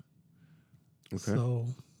 Okay. So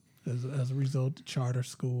as a result, the charter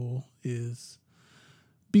school is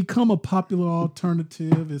become a popular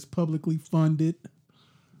alternative. It's publicly funded,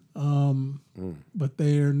 but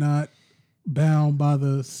they are not bound by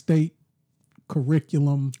the state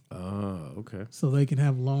curriculum. Okay. So they can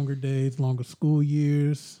have longer days, longer school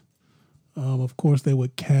years. Of course, they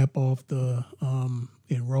would cap off the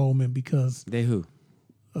enrollment because They who?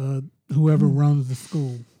 whoever runs the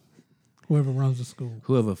school. Whoever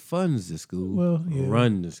funds the school Well, yeah.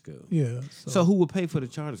 run the school. Yeah. So who will pay for the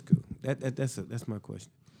charter school? That's my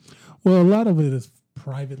question. Well, a lot of it is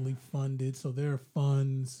privately funded. So there are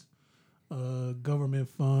funds, government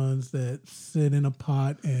funds that sit in a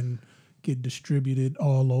pot and get distributed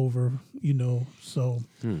all over, So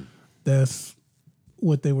that's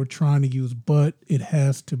what they were trying to use. But it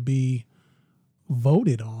has to be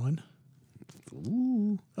voted on.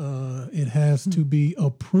 Ooh. It has to be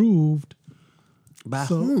approved By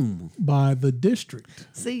whom? by the district.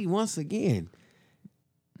 See, once again.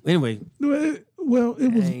 Anyway, Well,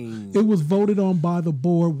 it was voted on by the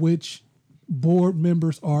board, which board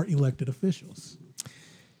members are elected officials.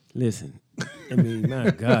 listen. I mean,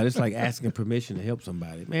 my God, it's like asking permission to help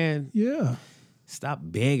somebody. Man, Yeah. stop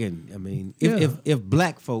begging. I mean, Yeah. if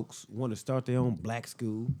black folks want to start their own black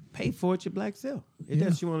school, pay for it your black self. If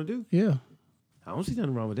that's what you want to do. Yeah. I don't see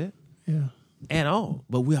nothing wrong with that Yeah. at all.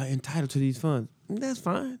 But we are entitled to these funds. That's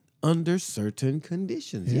fine under certain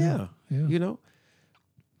conditions. Yeah. Yeah. You know?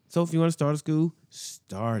 So if you want to start a school,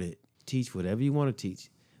 start it. Teach whatever you want to teach.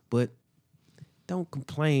 But don't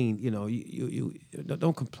complain, you know, you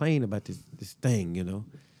don't complain about this thing, you know.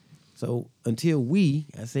 So until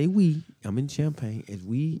I say we, I'm in Champaign,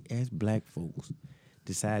 as black folks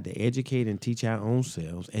decide to educate and teach our own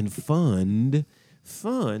selves and fund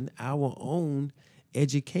our own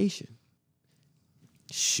education.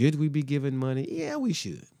 Should we be giving money? Yeah, we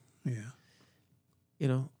should. Yeah. You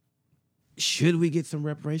know, should we get some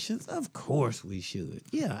reparations? Of course we should.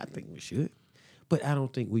 Yeah, I think we should. But I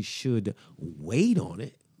don't think we should wait on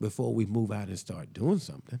it before we move out and start doing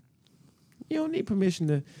something. You don't need permission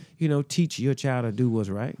to, you know, teach your child to do what's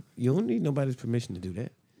right. You don't need nobody's permission to do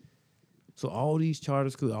that. So all these charter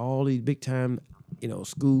schools, all these big time, you know,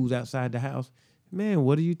 schools outside the house, man,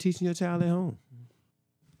 what are you teaching your child at home?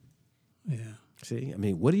 Yeah. See, I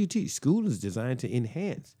mean, what do you teach? School is designed to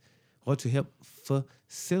enhance or to help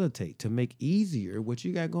facilitate, to make easier what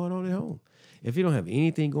you got going on at home. If you don't have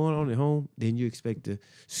anything going on at home, then you expect the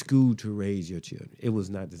school to raise your children. It was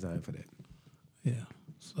not designed for that. Yeah.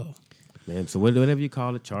 So. Man, so whatever you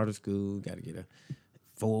call it, charter school, got to get a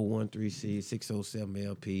 413C, 607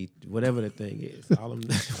 LP, whatever the thing is. All of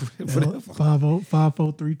them, whatever.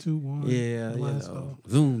 50321. Yeah, you know,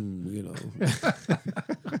 Zoom, you know.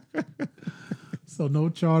 So no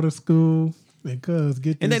charter school because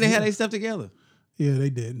And then they had their stuff together. Yeah,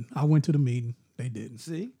 they didn't. I went to the meeting. They didn't.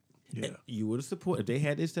 See? Yeah. You would have supported. They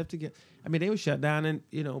had their stuff together. I mean, they were shut down, and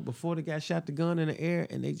you know, before the guy shot the gun in the air,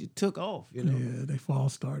 and they just took off. You know. Yeah, they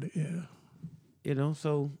false started. Yeah. You know.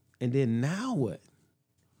 So, and then now what?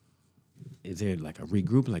 Is there like a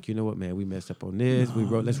regroup? Like, you know what, man, we messed up on this.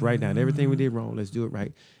 Let's write down everything we did wrong. Let's do it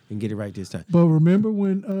right and get it right this time. But remember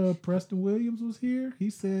when Preston Williams was here? He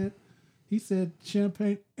said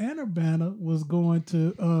Champaign and Urbana was going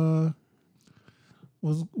to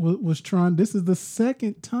was trying. This is the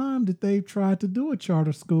second time that they've tried to do a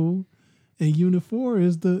charter school, and Unit 4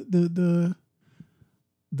 is the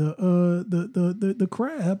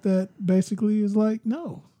crab that basically is like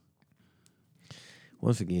no.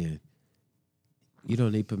 Once again, you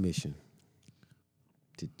don't need permission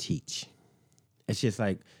to teach. It's just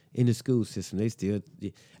like in the school system, they still,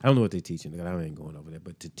 I don't know what they're teaching, I ain't going over there,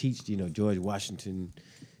 but to teach, you know, George Washington,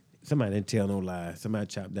 somebody didn't tell no lie, somebody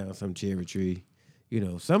chopped down some cherry tree. You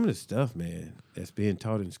know, some of the stuff, man, that's being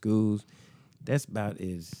taught in schools, that's about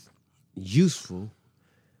as useful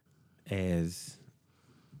as,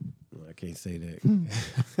 well, I can't say that.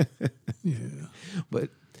 Yeah. But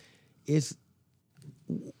it's,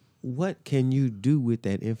 what can you do with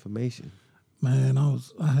that information? Man, I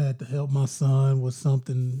had to help my son with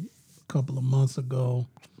something a couple of months ago.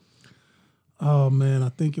 Oh man, I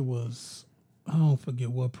think it was, I don't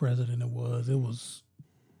forget what president it was. It was,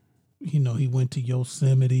 you know, he went to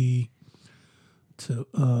Yosemite to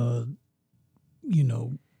you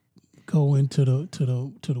know, go into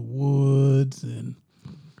the woods, and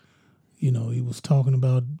you know, he was talking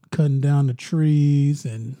about cutting down the trees,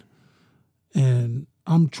 and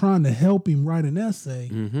I'm trying to help him write an essay.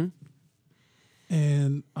 Mm-hmm.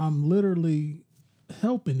 And I'm literally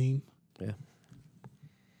helping him,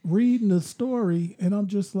 reading the story, and I'm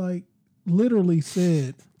just like, literally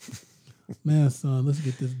said, man, son, let's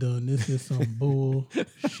get this done. This is some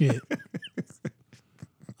bullshit.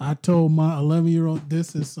 I told my 11-year-old,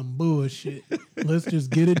 this is some bullshit. Let's just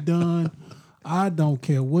get it done. I don't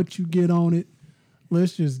care what you get on it.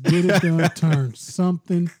 Let's just get it done. Turn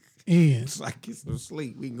something in. It's like get some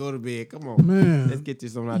sleep. We can go to bed. Come on, man. Let's get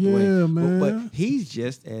this on out the way. Yeah, man. But he's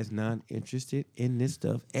just as not interested in this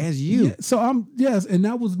stuff as you. Yeah, so and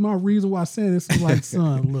that was my reason why I said this. Is like,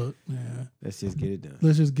 son, look, man. Let's just get it done.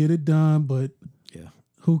 Let's just get it done. But yeah,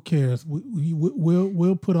 who cares?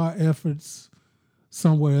 We'll put our efforts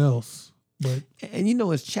somewhere else. But and you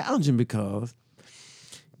know it's challenging because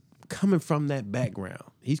coming from that background,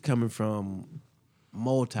 he's coming from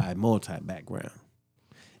multi background.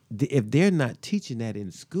 If they're not teaching that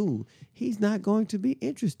in school, he's not going to be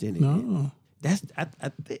interested in it. That's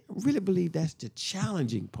I really believe that's the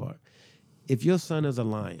challenging part. If your son is a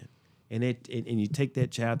lion and you take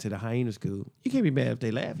that child to the hyena school, you can't be mad if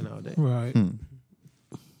they laughing all day. Right.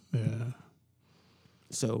 Yeah.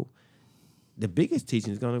 So the biggest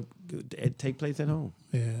teaching is going to take place at home.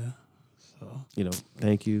 Yeah. So You know,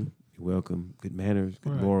 thank you, you're welcome, good manners,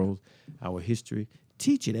 good Right. morals, our history.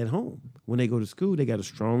 Teach it at home. When they go to school, they got a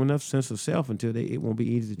strong enough sense of self until it won't be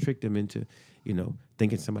easy to trick them into,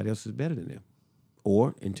 thinking somebody else is better than them,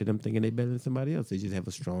 or into them thinking they're better than somebody else. They just have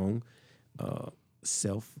a strong a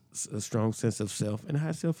strong sense of self and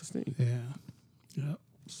high self-esteem. yeah. Yep.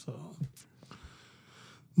 So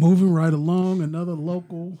moving right along, another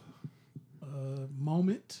local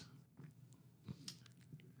moment.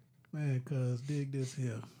 Man, cuz dig this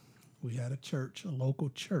here. We had a local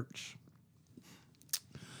church,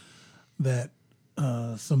 that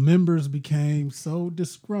some members became so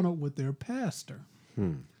disgruntled with their pastor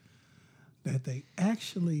that they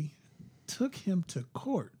actually took him to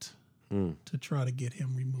court to try to get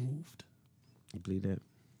him removed. You believe that?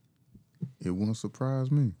 It won't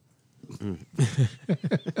surprise me.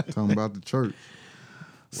 Talking about the church.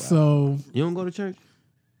 So You don't go to church?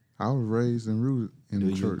 I was raised and rooted in Do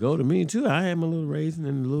the you church. go to me too? I am a little raising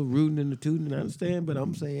and a little rooting and the tooting, I understand, but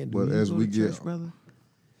I'm saying, do But you as go we to get- church, brother?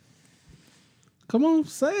 come on,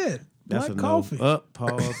 say it. That's Black a coffee. no. Up,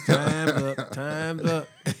 pause, time's up, time's up.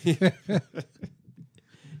 You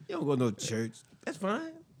don't go to no church. That's fine.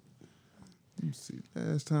 Let me see.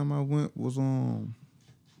 Last time I went was on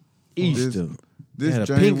Easter. this Had a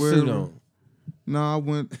January. pink suit on. No,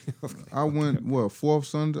 I went. Fourth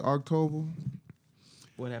Sunday, October,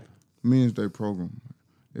 What happened? Men's Day program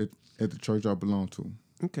at the church I belong to.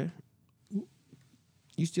 Okay.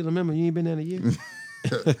 You still remember? You ain't been there in a year?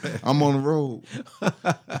 I'm on the road.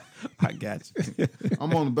 I got you.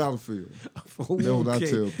 I'm on the battlefield. That's what I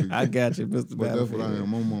tell people. I got you, Mr. But that's what I Battlefield.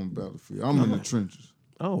 am. I'm on the battlefield. I'm in the trenches.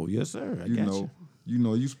 Oh, yes, sir. I You got know.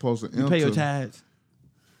 you. You supposed to enter. You pay your tithes?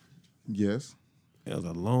 Yes. That was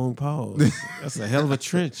a long pause. That's a hell of a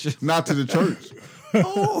trench. Not to the church.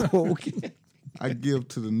 Oh, okay. I give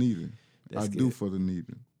to the needy. That's I do good. for the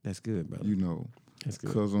needy. That's good, brother. That's good.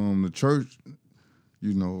 Because the church,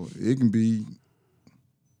 it can be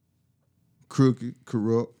crooked,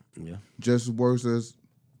 corrupt, Yeah. just as worse as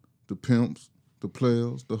the pimps, the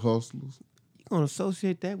players, the hustlers. You gonna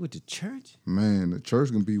associate that with the church? Man, the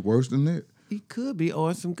church can be worse than that. It could be,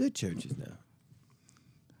 or some good churches now.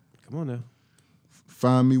 Come on now.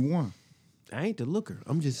 Find me one. I ain't the looker.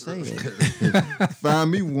 I'm just saying.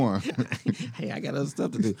 Find me one. Hey, I got other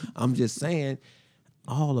stuff to do. I'm just saying,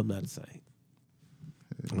 all of them not the same.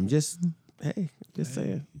 I'm just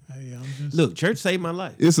saying. hey, I'm just Look, church saved my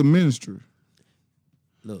life. It's a ministry.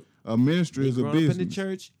 Look, A ministry is a growing up in the business.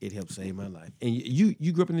 church, it helped save my life. And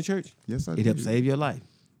you grew up in the church? Yes, I It did. helped save your life.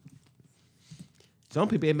 Some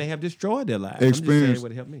people, it may have destroyed their lives. I'm just saying Experience,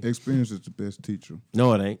 what helped me. experience is the best teacher.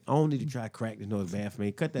 No, it ain't. I don't need to try crack to know it's bad for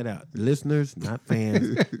me. Cut that out. Listeners, not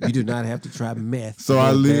fans, you do not have to try meth. So to know I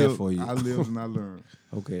it's bad lived, for you. I lived and I learned.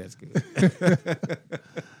 Okay, that's good.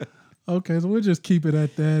 okay. So we'll just keep it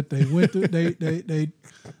at that. They went to they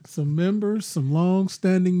some members, some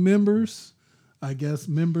long-standing members, I guess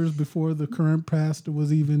members before the current pastor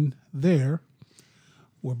was even there,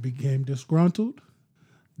 became disgruntled.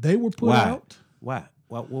 They were put Why? out. Why?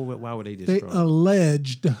 Why were they They destroyed?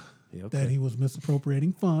 alleged Yeah, okay. that he was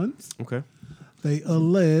misappropriating funds. Okay. They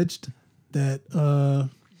alleged that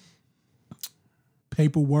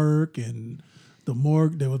paperwork and the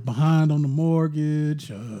mortgage, they was behind on the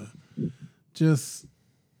mortgage, just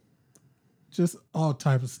all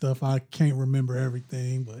type of stuff. I can't remember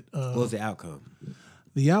everything, but What was the outcome?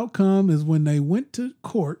 the outcome is when they went to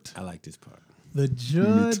court, I like this part. the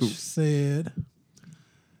judge too. said,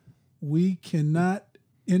 we cannot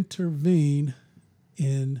intervene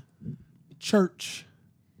in church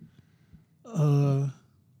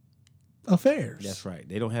affairs. That's right.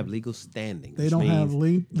 They don't have legal standing. They which don't have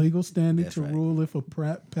means- legal standing That's to right. rule if a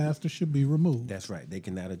pastor should be removed. That's right. They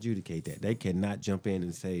cannot adjudicate that. They cannot jump in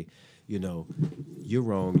and say, you're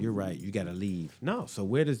wrong, you're right, you got to leave. No. So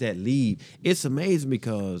where does that leave? It's amazing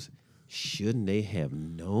because shouldn't they have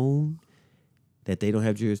known that they don't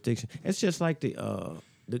have jurisdiction? It's just like the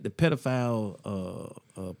pedophile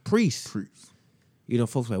priest.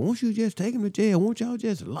 Folks like, won't you just take him to jail? Won't y'all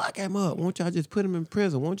just lock him up? Won't y'all just put him in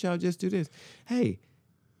prison? Won't y'all just do this? Hey,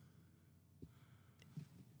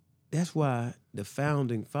 that's why the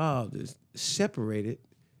founding fathers separated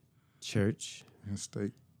church And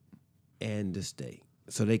state. and the state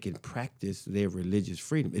so they can practice their religious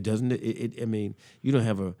freedom. It doesn't, I mean, you don't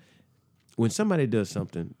have when somebody does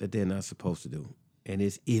something that they're not supposed to do and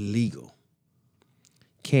it's illegal,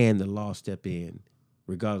 can the law step in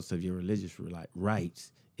regardless of your religious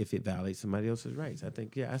rights if it violates somebody else's rights. I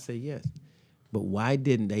think, I say yes. But why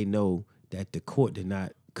didn't they know that the court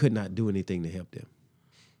could not do anything to help them?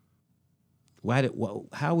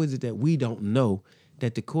 How is it that we don't know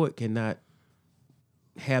that the court cannot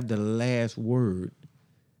have the last word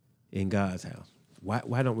in God's house?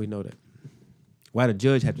 Why don't we know that? Why the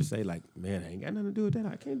judge have to say, like, man, I ain't got nothing to do with that.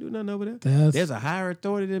 I can't do nothing over there. There's a higher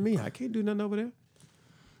authority than me. I can't do nothing over there.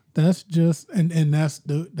 That's just and that's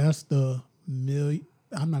the million.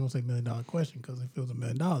 I'm not gonna say $1 million question because if it was $1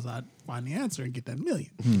 million, I'd find the answer and get that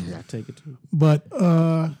million. Yeah, I take it too. But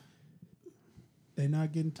they're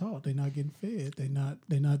not getting taught. They're not getting fed.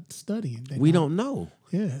 They're not studying. We don't know.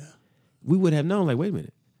 Yeah. We would have known. Like, wait a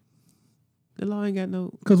minute. The law ain't got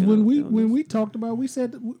no. Because when we talked about, we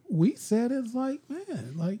said it's like,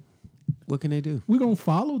 man, like, what can they do? we're gonna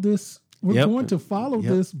follow this. We're going to follow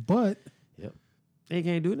this, but they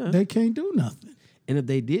can't do nothing. they can't do nothing. And if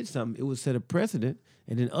they did something, it would set a precedent.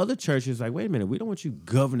 And then other churches like, wait a minute, we don't want you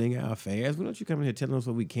governing our affairs. We don't want you coming here telling us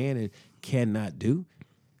what we can and cannot do.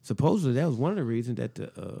 Supposedly, that was one of the reasons that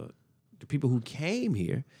the people who came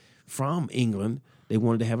here from England, they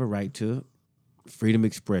wanted to have a right to freedom of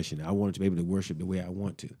expression. I wanted to be able to worship the way I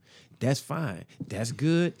want to. That's fine. That's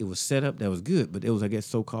good. It was set up. That was good. But it was, I guess,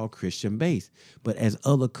 so-called Christian based. But as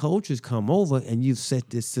other cultures come over and you've set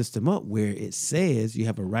this system up where it says you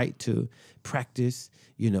have a right to practice,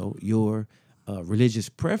 your religious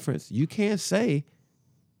preference, you can't say,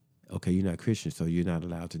 okay, you're not Christian, so you're not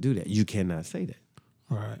allowed to do that. You cannot say that.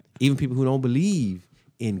 Right. Even people who don't believe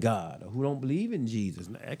in God or who don't believe in Jesus,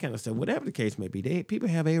 that kind of stuff, whatever the case may be, people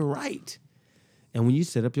have a right. And when you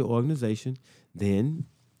set up your organization, then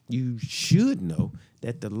you should know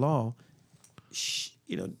that the law,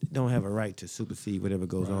 don't have a right to supersede whatever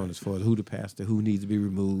goes on as far as who the pastor, who needs to be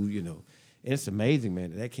removed, And it's amazing,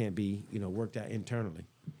 man, that can't be, worked out internally.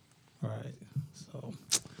 Right.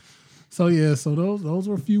 So those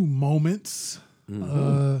were a few moments.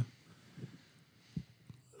 Mm-hmm.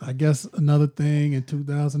 I guess another thing in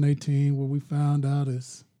 2018 what we found out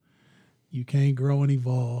is you can't grow and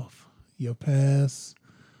evolve. Your past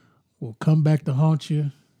will come back to haunt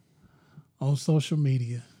you on social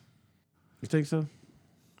media. You think so?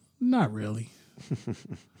 Not really.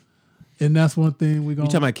 And that's one thing we're gonna.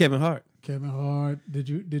 You talking about Kevin Hart? Kevin Hart. Did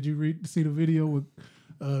you see the video with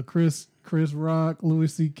Chris Rock,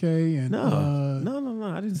 Louis C.K. and No,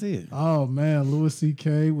 I didn't see it. Oh man, Louis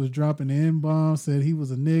C.K. was dropping N-bombs, said he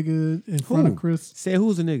was a nigga in front of Chris. Said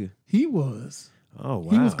who's a nigga? He was. Oh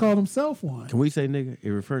wow. He was called himself one. Can we say nigga?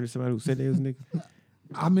 It referring to somebody who said they was a nigga?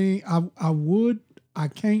 I mean, I would. I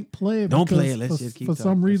can't play it. Don't because play it. Let's just keep for talking.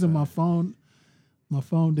 some reason That's my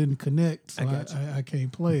phone didn't connect, so I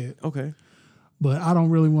can't play it. Okay. But I don't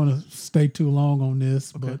really want to stay too long on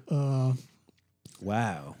this. Okay. But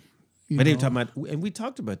wow. But they were talking about, and we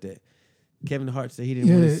talked about that. Kevin Hart said he didn't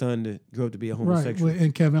want his son to grow up to be a homosexual. Right,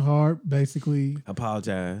 and Kevin Hart basically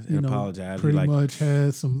apologized. Pretty much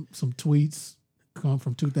had some tweets come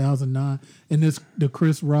from 2009, and the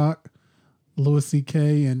Chris Rock, Louis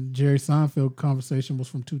C.K. and Jerry Seinfeld conversation was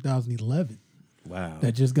from 2011. Wow,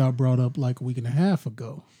 that just got brought up like a week and a half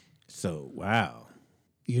ago. So wow,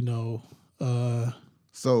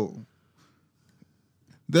 so.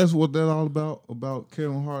 That's what that all about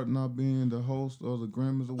Kevin Hart not being the host of the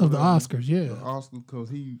Grammys or whatever. Of the Oscars, yeah. The Oscars, because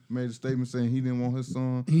he made a statement saying he didn't want his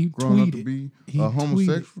son growing up to be a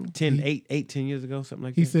homosexual. 10 years ago, something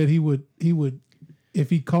like that. He said he would, if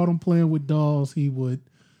he caught him playing with dolls, he would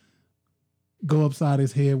go upside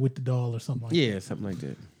his head with the doll or something like that. Yeah, something like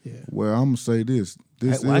that. Yeah. Well, I'm going to say this.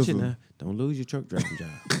 Watch it now. Don't lose your truck driving job.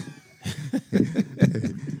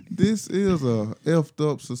 This is a effed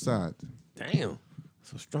up society. Damn.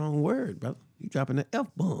 A strong word, brother. You dropping the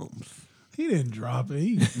F-bombs. He didn't drop it.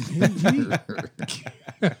 He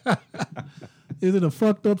Is it a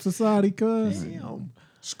fucked up society, cuz? Damn.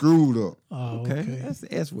 Screwed up. Oh, okay. That's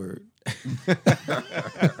the S word.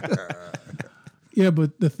 Yeah,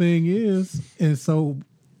 but the thing is, and so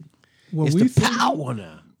what it's we the power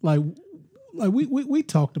now. Like we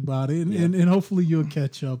talked about it, and hopefully you'll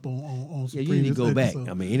catch up on some. Yeah, you need to go episodes.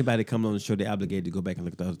 back. I mean, anybody coming on the show, they're obligated to go back and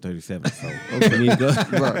look at the other 37. So you need to go.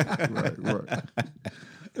 Right.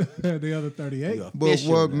 The other 38. But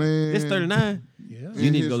what, man? It's 39. Yeah,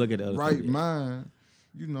 you need to go look at the other right 38. mind.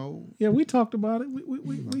 Yeah, we talked about it. We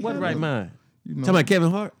what right mind? Talking about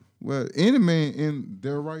Kevin Hart? Well, any man in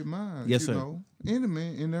their right mind. Yes, sir. Any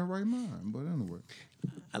man in their right mind. But anyway,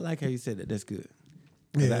 I like how you said that. That's good.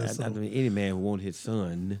 Yeah, I mean, any man would want his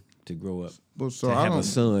son to grow up. But so to I have don't, a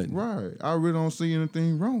son. Right. I really don't see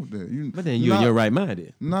anything wrong with that. But then you're in your right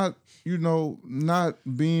mind. Not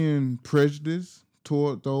being prejudiced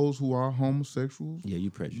toward those who are homosexuals. Yeah, you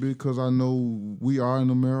prejudiced. Because I know we are in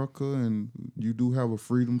America, and you do have a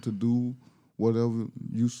freedom to do whatever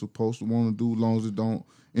you supposed to want to do, as long as it don't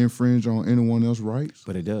infringe on anyone else's rights.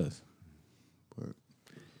 But it does. But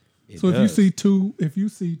So if you see if you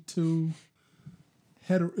see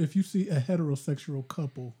a heterosexual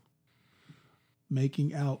couple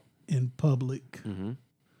making out in public, Mm-hmm.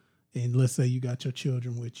 and let's say you got your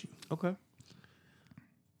children with you, Okay.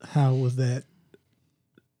 how was that?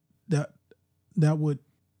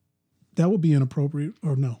 That would be inappropriate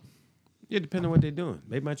or no? Yeah, depending on what they're doing.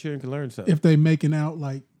 Maybe my children can learn something. If they making out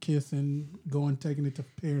like kissing, taking it to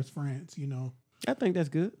Paris, France, I think that's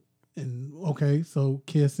good. and okay, so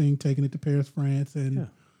kissing, taking it to Paris, France, and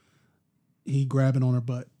he grabbing on her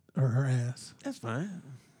butt or her ass. That's fine.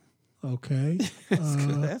 Okay,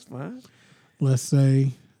 That's fine. let's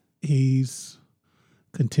say he's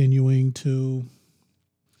continuing to,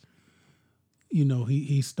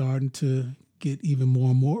 he's starting to get even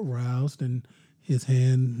more and more aroused, and his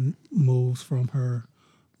hand moves from her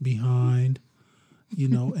behind,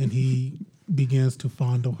 and he begins to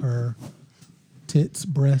fondle her tits,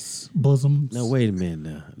 breasts, bosoms. Now, wait a minute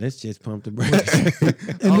now. Let's just pump the brakes.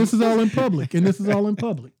 And this is all in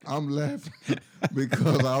public. I'm laughing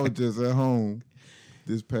because I was just at home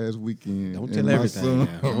this past weekend. Don't and tell my everything son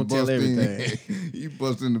now. Don't tell bust in. everything. He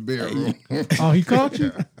bust in the bedroom. Oh, he caught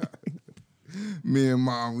you? Me and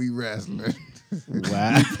Mom, we wrestling.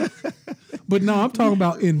 Wow. But no, I'm talking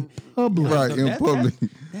about in public. Right, in public.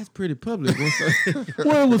 That's pretty public.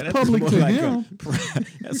 Well, it was That's public more to like him.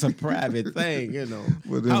 That's a private thing,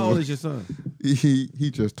 But How old is your son?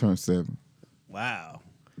 He just turned 7. Wow.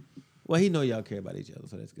 Well, he know y'all care about each other,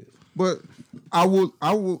 so that's good. But I would,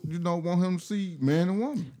 want him to see man and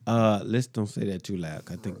woman. Let's don't say that too loud.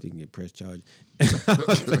 'Cause I think they can get press charges.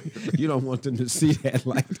 You don't want them to see that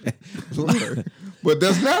like that. But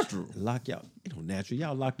that's natural. Lock y'all. It don't natural.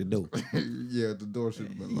 Y'all lock the door. Yeah, the door should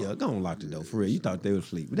have been locked. Yeah, go on lock the door for real. You thought they would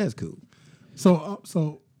sleep, but that's cool.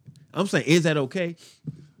 So I'm saying, is that okay?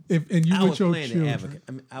 and you I with was your playing the children.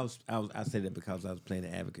 advocate. I say that because I was playing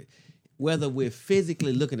the advocate. Whether we're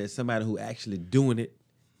physically looking at somebody who actually doing it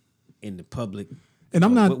in the public, And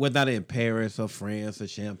I'm not- whether they're in Paris or France or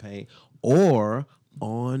Champagne or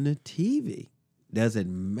on TV.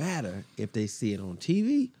 Doesn't matter if they see it on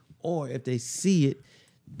TV or if they see it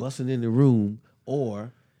busting in the room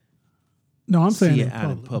or No, I'm saying see in it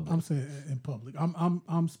out in public. public. I'm saying in public.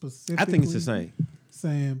 I'm specifically. I think it's the same.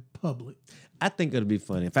 Saying public. I think it'll be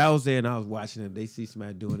funny. If I was there and I was watching it, they see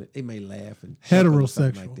somebody doing it, they may laugh and chuckle or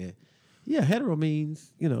something Heterosexual. like that. Yeah, hetero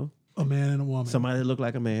means, A man and a woman. somebody that look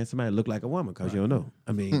like a man, somebody that look like a woman, because you don't know.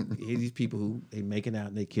 I mean, these people who they making out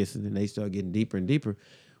and they kissing and they start getting deeper and deeper.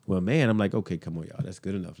 Well, man, I'm like, okay, come on, y'all, that's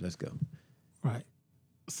good enough. Let's go. Right.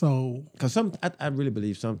 So Because I really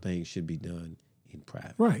believe some things should be done in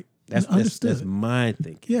private. right. That's Understood. my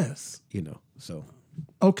thinking. Yes. So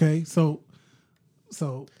Okay. So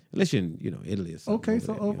unless you're in, Italy or something. okay. over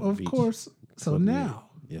So there, of beach. course. So Club now,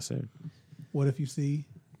 Med. Yes, sir. what if you see,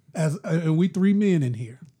 and we 3 men in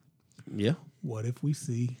here. Yeah. What if we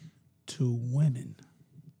see 2 women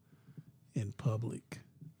in public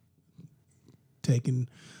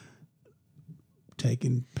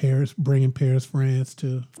taking Paris, bringing Paris, France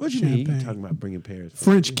to What you Champagne? mean? You talking about bringing Paris?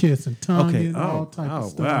 French kiss and tongue Okay. and all type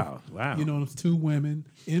of stuff. Wow. It's 2 women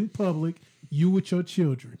in public. You with your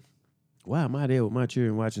children, Why am I there with my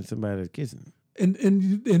children watching somebody kissing? and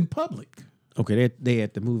in public. Okay, they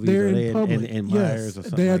at the movies They're or in they public. in Yes. Myers or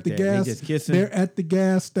something They're like at the that. gas. They just kissing. They're at the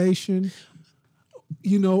gas station,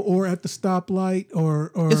 or at the stoplight,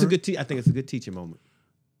 or It's a good. I think it's a good teaching moment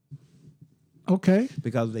okay.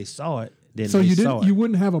 because they saw it. Then So they you saw didn't. You it.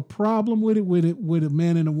 wouldn't have a problem with a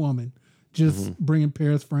man and a woman just bringing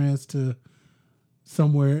Paris, France to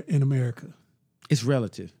somewhere in America. It's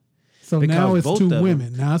relative. So Because now it's both 2 of them-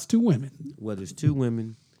 women. Now it's 2 women. Whether it's 2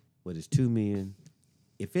 women, whether it's 2 men,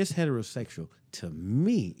 if it's heterosexual, to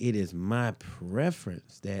me, it is my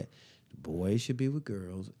preference that boys should be with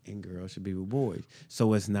girls and girls should be with boys.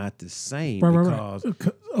 So it's not the same Right. because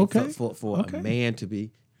Okay. for Okay. a man to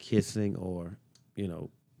be kissing or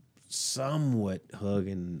somewhat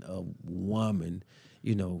hugging a woman,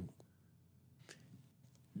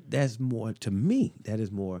 that's more to me. That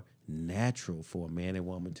is more natural for a man and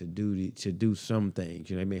woman to do some things.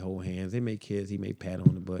 They may hold hands, they may kiss, he may pat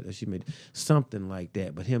on the butt, or she may something like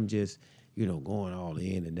that. But him just going all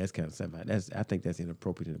in and that's kind of stuff. I think that's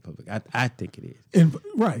inappropriate in the public. I think it is. And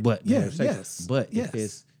right. But yes. But yes. if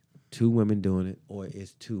it's 2 women doing it or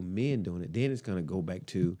it's 2 men doing it, then it's going to go back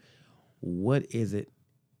to what is it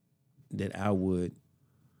that I would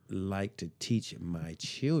like to teach my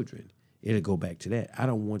children it'll go back to that. I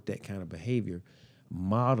don't want that kind of behavior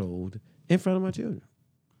modeled in front of my children.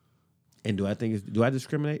 And do I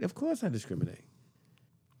discriminate? Of course I discriminate.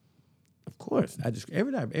 Of course.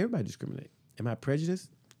 Everybody discriminate. Am I prejudiced?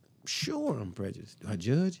 Sure, I'm prejudiced. Do I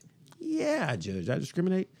judge? Yeah, I judge. Do I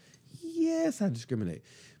discriminate? Yes, I discriminate.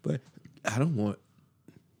 But I don't want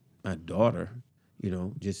my daughter,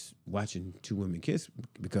 just watching two women kiss,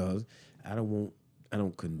 because I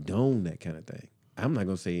don't condone that kind of thing. I'm not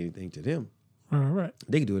going to say anything to them. All right.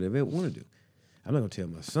 They can do whatever they want to do. I'm not going to tell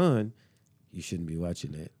my son, you shouldn't be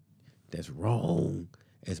watching that. That's wrong,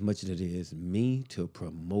 as much as it is me to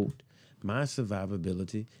promote my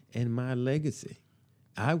survivability and my legacy.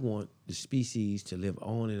 I want the species to live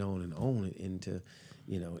on and on and on into,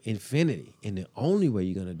 infinity. And the only way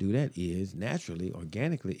you're going to do that is naturally,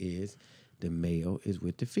 organically, is the male is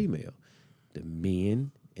with the female. The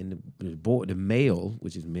men and the boy, the male,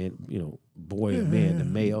 which is men, boy and man, the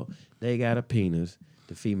male, they got a penis.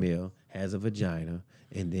 The female has a vagina.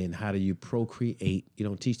 And then how do you procreate? You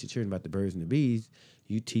don't teach the children about the birds and the bees.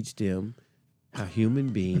 You teach them how human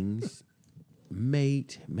beings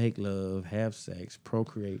mate, make love, have sex,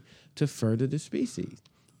 procreate to further the species.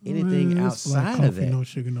 Anything outside coffee, of that. no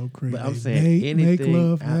sugar, no cream. But I'm saying anything. Make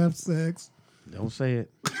love, have sex. Don't say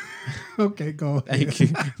it. Okay, go ahead. Thank you.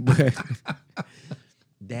 But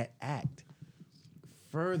that act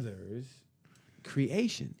furthers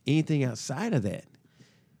creation. Anything outside of that.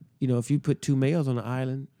 If you put two males on the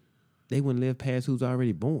island, they wouldn't live past who's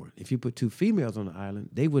already born. If you put two females on the island,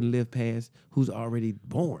 they wouldn't live past who's already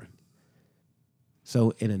born.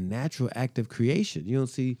 So in a natural act of creation, you don't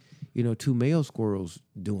see, two male squirrels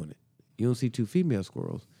doing it. You don't see two female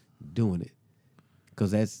squirrels doing it,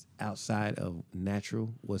 because that's outside of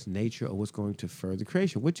what's nature or what's going to further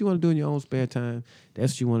creation. What you want to do in your own spare time,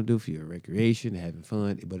 that's what you want to do for your recreation, having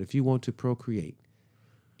fun. But if you want to procreate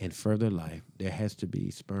and further life, there has to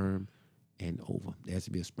be sperm and ovum. There has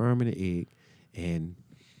to be a sperm and an egg. And,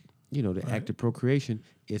 the act of procreation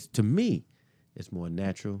is, to me, it's more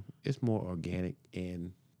natural, it's more organic,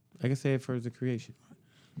 and like I said, further creation.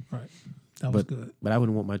 Right. That was good. But I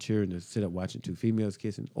wouldn't want my children to sit up watching two females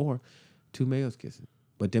kissing or two males kissing.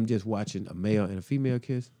 But them just watching a male and a female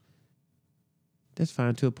kiss, that's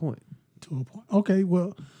fine to a point. To a point. Okay,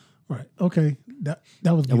 well, right. Okay. That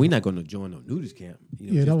was good. And we're not going to join no nudist camp,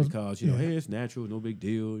 Yeah, just that was- because, yeah. Hey, it's natural, no big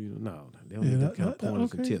deal. No, they don't Yeah, need that that- kind of that-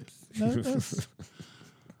 pointers and okay. tips. That's-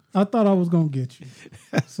 I thought I was gonna get you.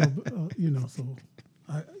 So so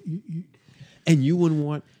you And you wouldn't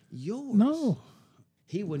want yours. no.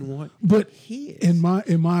 He wouldn't want But his. in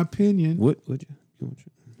my opinion, Would you? You want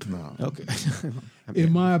your- No. Okay.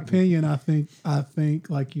 in my opinion, I think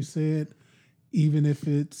like you said, even if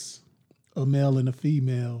it's a male and a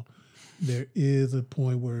female, there is a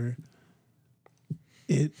point where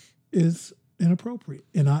it is inappropriate,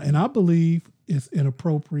 and I believe it's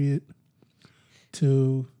inappropriate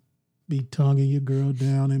to be tonguing your girl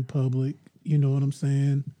down in public. You know what I'm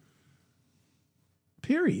saying?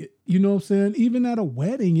 Period. You know what I'm saying? Even at a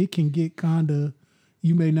wedding, it can get kind of.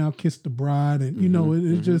 You may now kiss the bride, and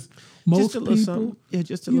it's just most Just a little people. something. Yeah,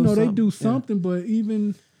 just a You little know, they something. do Yeah. something, but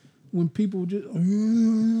even when people just,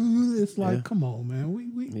 it's like, Yeah. come on, man. We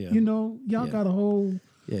Yeah. y'all Yeah. got a whole.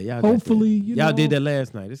 Yeah, y'all. Hopefully, got that. you y'all know- did that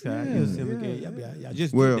last night. This guy, Yeah, y'all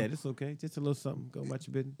just Well- did that. It's okay. Just a little something. Go about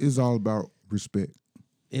your business. It's all about respect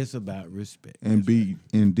It's about respect. and be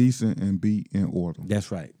indecent and be in order. That's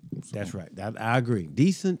right. That's right. I agree.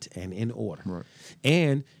 Decent and in order. Right.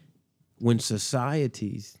 And when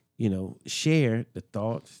societies, share the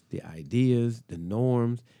thoughts, the ideas, the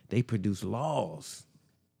norms, they produce laws.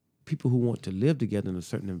 People who want to live together in a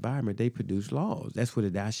certain environment, they produce laws. That's where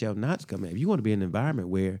the thou shalt nots come in. If you want to be in an environment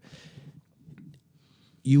where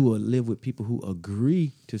you will live with people who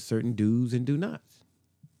agree to certain do's and do nots,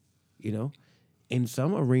 in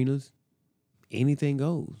some arenas, anything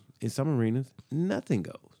goes. In some arenas, nothing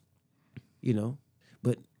goes.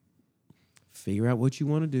 But figure out what you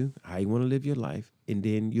want to do, how you want to live your life, and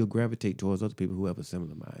then you'll gravitate towards other people who have a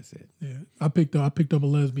similar mindset. Yeah, I picked up a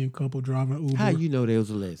lesbian couple driving Uber. How you know they was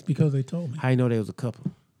a lesbian? Because they told me. How you know they was a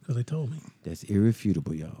couple? Because they told me. That's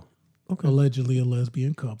irrefutable, y'all. Okay. Allegedly a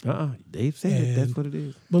lesbian couple. They've said it. That's And- what it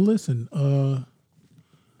is. But listen,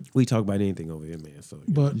 We talk about anything over here, man. So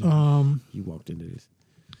but you walked into this.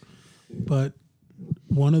 but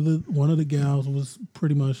one of the gals was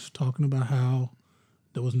pretty much talking about how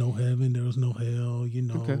there was no heaven, there was no hell,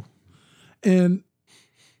 Okay. And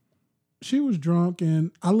she was drunk,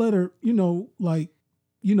 and I let her,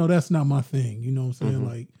 that's not my thing. You know what I'm saying? Mm-hmm.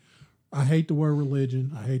 Like, I hate the word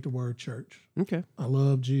religion. I hate the word church. Okay. I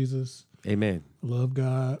love Jesus. Amen. I love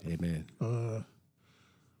God. Amen.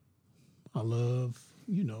 I love,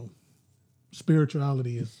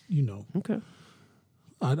 spirituality is, Okay.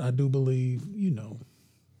 I do believe,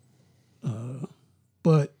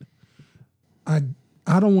 but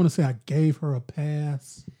I don't want to say I gave her a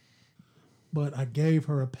pass, but I gave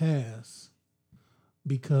her a pass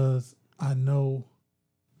because I know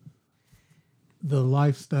the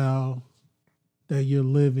lifestyle that you're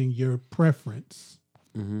living, your preference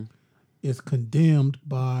is condemned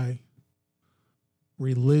by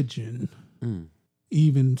religion,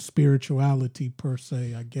 even spirituality per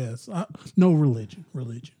se, I guess. No religion.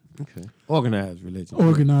 Okay. Organized religion.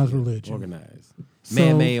 Organized religion. Organized. So-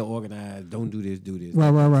 Man-made, organized. Don't do this, do this.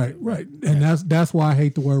 Right. And that's why I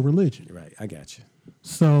hate the word religion. Right. I got you.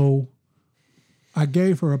 So I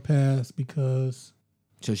gave her a pass because,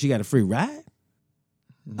 So she got a free ride?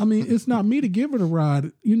 I mean, it's not me to give her the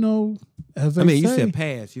ride, as they You say. said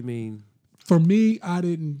pass. You mean For me, I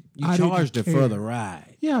didn't. you I charged her didn't for care. the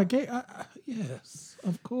ride? Yeah, I gave. Yes,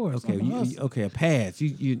 of course. Okay. I'm a hustler. Okay. A pass.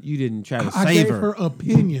 You didn't try to I save gave her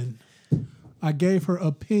opinion. I gave her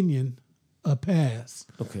opinion a pass.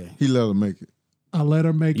 Okay. He let her make it, I let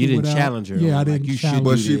her make You it didn't without. challenge her Yeah, I on, like, didn't you should challenge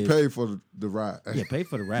but do she this. paid for the ride. Yeah, pay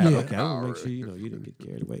for the ride. Yeah. Okay. I want to make sure you didn't get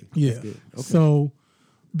carried away. Yeah. That's good. Okay. So,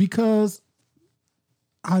 because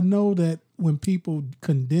I know that when people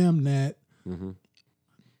condemn that,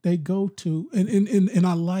 they go to and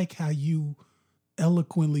I like how you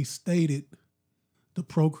eloquently stated the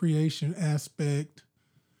procreation aspect.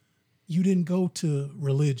 You didn't go to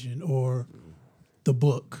religion or the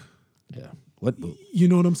book. Yeah. What book? You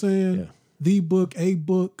know what I'm saying? Yeah. The book, a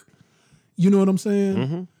book. You know what I'm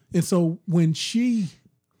saying? And so when she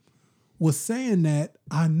was saying that,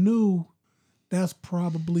 I knew that's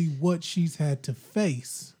probably what she's had to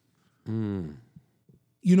face. You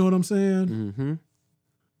know what I'm saying?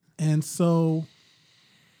 And so,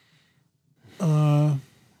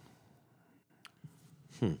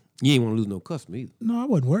 You ain't want to lose no customer either. no, I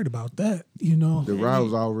wasn't worried about that. The ride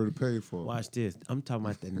was already paid for. Watch this. I'm talking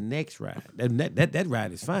about the next ride. That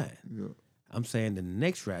ride is fine. Yeah. I'm saying the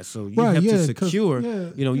next ride. So you Right, have yeah, to 'cause- secure.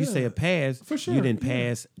 yeah, You say yeah. a pass. For sure, You didn't yeah.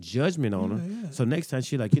 pass judgment on her. Yeah. So next time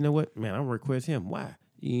she like, you know what, man, I'm gonna request him. Why?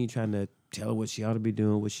 You ain't trying to tell her what she ought to be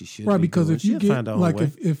doing, what she should. Right, be because doing. if you She'll get find her own like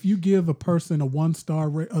way. if you give a person a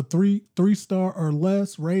 1-star, a three star or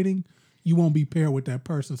less rating, you won't be paired with that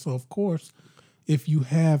person. So of course, if you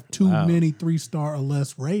have too Wow. many 3-star or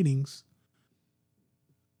less ratings,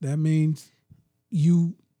 that means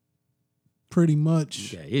you pretty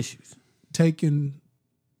much you got issues. taking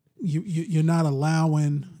you're not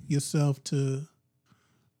allowing yourself to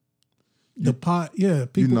the pot. Yeah,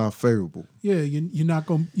 people. You're not favorable. Yeah, you're not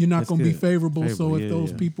gonna That's be good. favorable. So Favorable, if yeah,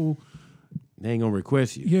 those yeah. people. They ain't gonna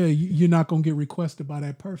request you. Yeah, you're not gonna get requested by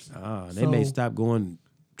that person. They may So- stop going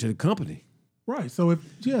to the company. Right. So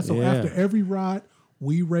Yeah. after every ride,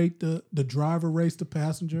 we rate the driver rates the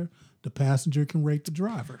passenger can rate the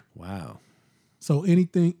driver. Wow. So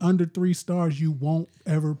anything under 3 stars, you won't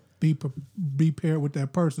ever be paired with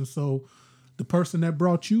that person. So the person that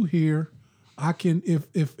brought you here, I can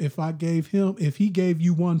if he gave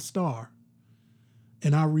you 1 star,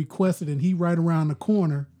 and I requested and he right around the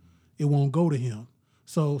corner, it won't go to him.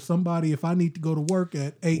 So if I need to go to work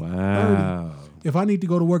at 8:30, Wow. if I need to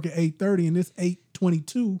go to work at 8:30 and it's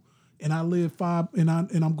 8:22, and I live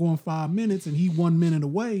I'm going 5 minutes and he 1 minute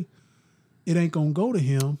away, it ain't gonna go to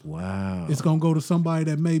him. Wow. It's gonna go to somebody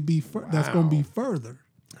that may be that's gonna be further.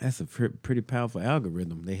 That's a pretty powerful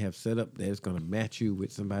algorithm they have set up that it's going to match you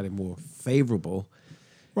with somebody more favorable.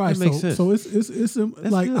 Right. That makes sense. So it's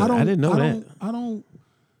like good. I don't I didn't know that. I don't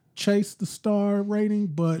chase the star rating,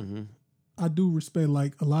 but I do respect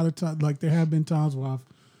like a lot of times. Like there have been times where I've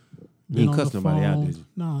You ain't on cuss the nobody out, phone. did you?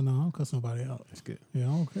 No, I don't cuss nobody out. That's good. Yeah,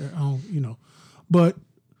 I don't care. I don't, But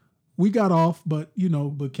we got off, but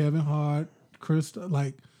Kevin Hart, Chris,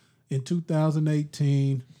 like in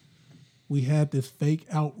 2018, we had this fake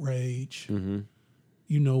outrage.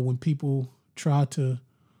 When people try to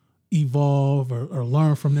evolve or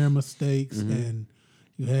learn from their mistakes, and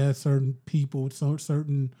you had certain people,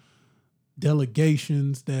 certain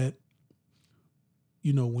delegations that,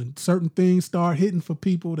 when certain things start hitting for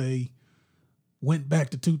people, they went back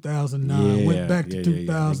to 2009, went back to yeah.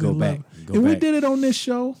 2011. They go And we back. did it on this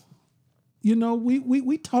show.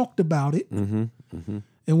 We talked about it.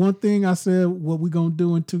 And one thing I said, what we going to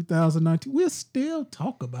do in 2019, we'll still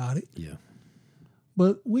talk about it. Yeah.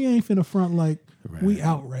 But we ain't finna front like we Right.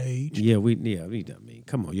 outraged. I mean,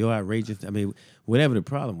 come on, you're outrageous. I mean, whatever the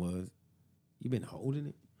problem was, you've been holding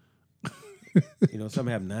it. Something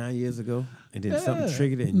happened 9 years ago, and then something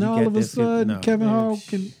triggered it. And now you all got of a that sudden, no, Kevin man, Hart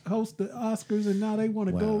can host the Oscars, and now they want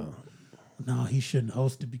to go. no, he shouldn't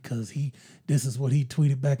host it because this is what he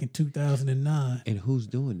tweeted back in 2009. And who's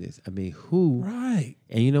doing this? I mean, who? Right.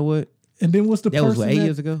 And you know what? And then what's the That person was what, 8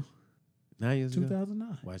 years ago? 9 years ago?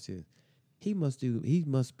 2009. Watch this. He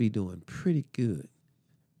must be doing pretty good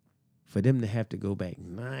for them to have to go back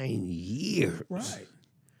 9 years. Right.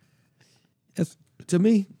 To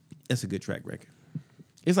me, that's a good track record.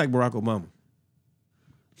 It's like Barack Obama.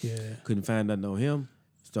 Yeah. Couldn't find nothing on him.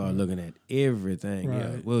 Started looking at everything. Right. Yeah,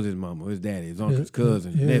 what was his mama, his daddy, his uncle, his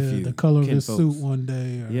cousin, Yeah, nephew. the color of his kinfolks. suit one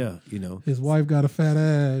day. Or Yeah, you know. his wife got a fat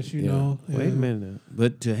ass, you know. Wait a Yeah. minute now.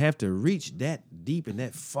 But to have to reach that deep and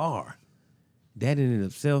that far, that in and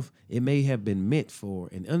of itself, it may have been meant for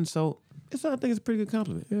an insult. I think it's a pretty good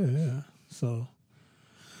compliment. Yeah. So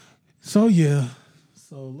yeah.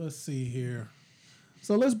 So let's see here.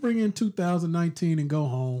 So let's bring in 2019 and go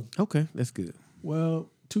home. Okay, that's good. Well,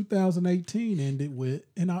 2018 ended with,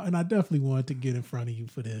 and I definitely wanted to get in front of you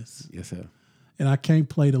for this. Yes, sir. And I can't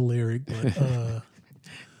play the lyric, but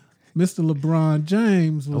Mr. LeBron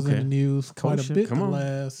James was in Okay. the news quite Kosher, a bit come the on.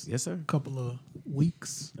 last Yes, sir. couple of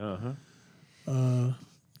weeks. Uh-huh.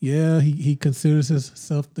 Yeah, he considers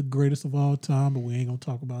himself the greatest of all time, but we ain't gonna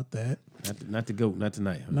talk about that. Not to go, not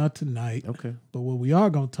tonight. Huh? Not tonight. Okay. But what we are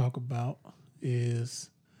gonna talk about is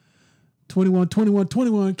 21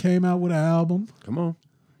 came out with an album. Come on.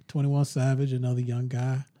 21 Savage, another young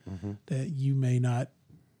guy that you may not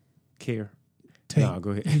Care. take. No,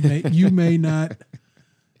 go ahead. You may not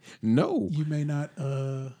No.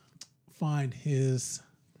 find his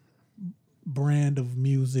brand of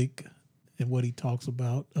music and what he talks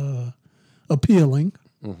about appealing.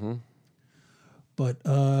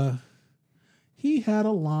 But he had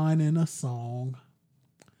a line in a song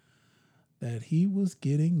that he was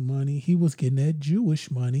getting money. He was getting that Jewish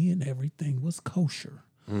money and everything was kosher.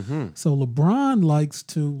 So LeBron likes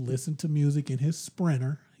to listen to music in his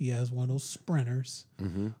Sprinter. He has one of those Sprinters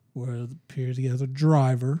where it appears he has a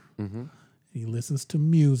driver. He listens to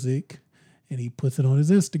music and he puts it on his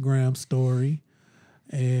Instagram story,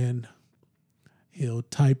 and he'll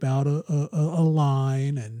type out a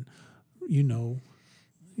line, and you know,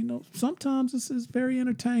 sometimes this is very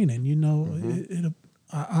entertaining. You know,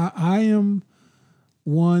 I am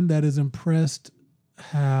one that is impressed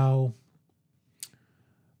how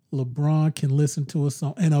LeBron can listen to a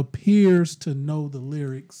song and appears to know the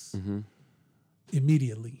lyrics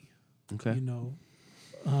immediately. Okay. You know,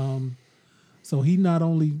 so he not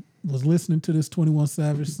only was listening to this 21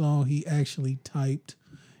 Savage song, he actually typed,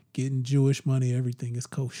 "Getting Jewish money, everything is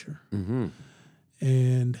kosher,"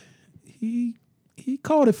 and he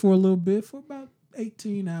caught it for a little bit, for about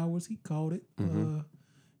 18 hours. He caught it.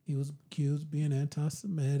 He was accused of being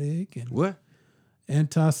anti-Semitic and What?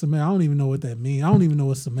 anti-Semitic. I don't even know what that means. I don't even know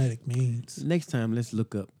what Semitic means. Next time, let's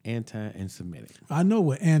look up anti and Semitic. I know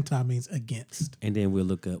what anti means, against. And then we'll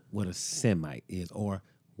look up what a Semite is, or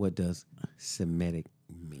what does Semitic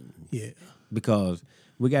mean. Yeah. Because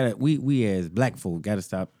we as black folk gotta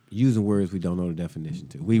stop using words we don't know the definition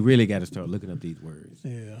to. We really gotta start looking up these words.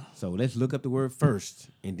 Yeah. So let's look up the word first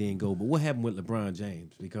and then go. But what happened with LeBron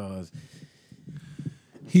James? Because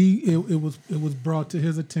It was brought to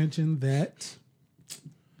his attention that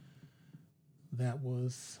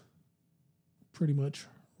was pretty much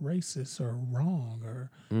racist or wrong or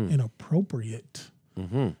inappropriate.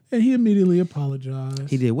 And he immediately apologized.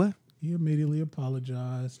 he did what? He immediately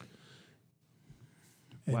apologized.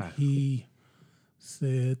 And Wow. he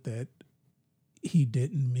said that he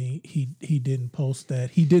didn't post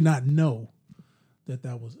that. He did not know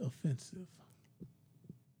that was offensive.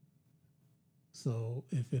 So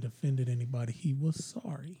if it offended anybody, he was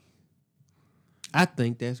sorry. I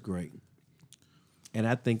think that's great. And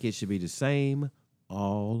I think it should be the same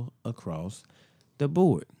all across the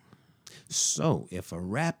board. So if a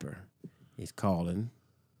rapper is calling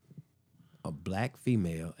a black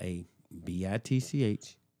female a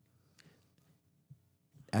bitch,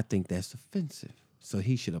 I think that's offensive. So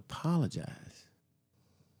he should apologize.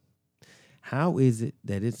 How is it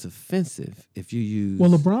that it's offensive if you use... Well,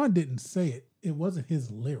 LeBron didn't say it. It wasn't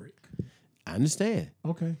his lyric. I understand.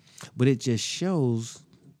 Okay. But it just shows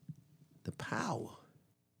the power.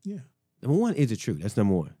 Yeah. Number one, is it true? That's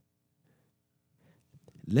number one.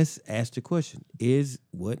 Let's ask the question. Is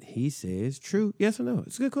what he says true? Yes or no?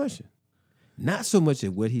 It's a good question. Not so much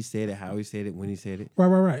of what he said or how he said it, when he said it.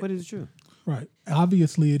 Right. But is it true? Right.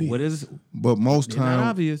 Obviously it is. What is But most it's not times,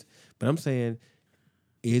 obvious, but I'm saying,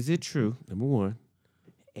 is it true? Number one.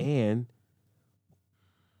 And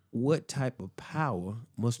what type of power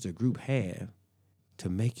must a group have to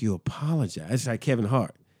make you apologize? It's like Kevin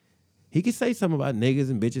Hart. He can say something about niggas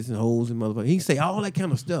and bitches and hoes and motherfuckers. He can say all that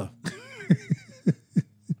kind of stuff.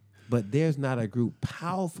 But there's not a group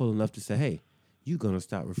powerful enough to say, hey, you're going to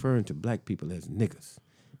start referring to black people as niggas.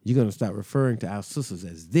 You're going to start referring to our sisters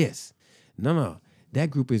as this. No.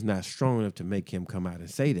 That group is not strong enough to make him come out and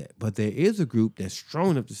say that. But there is a group that's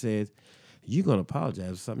strong enough to say, you're going to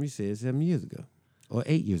apologize for something you said 7 years ago, or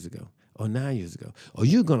 8 years ago, or 9 years ago. Or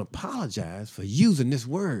you're going to apologize for using this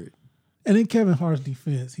word. And in Kevin Hart's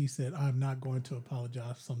defense, he said, I'm not going to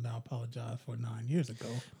apologize for something I apologized for 9 years ago.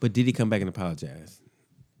 But did he come back and apologize?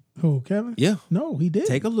 Who, Kevin? Yeah. No, he did.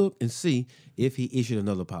 Take a look and see if he issued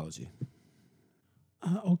another apology.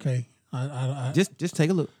 Okay. Just take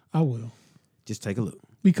a look. I will. Just take a look.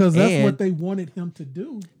 Because that's And- what they wanted him to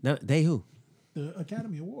do. Now, they who? The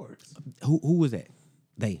Academy Awards. Who was that?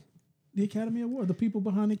 They. The Academy Award. The people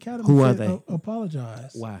behind the Academy Who are said, they?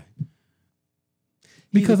 Apologize. Why?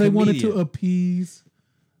 Because He's a they wanted to comedian. appease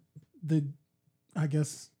the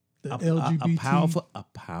LGBT. A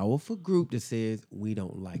powerful group that says we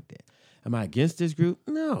don't like that. Am I against this group?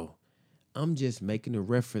 No. I'm just making a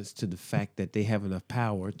reference to the fact that they have enough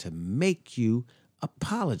power to make you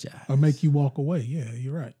apologize. Or make you walk away. Yeah,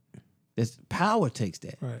 you're right. This power takes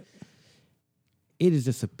that. Right. It is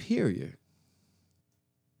the superior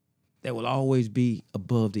that will always be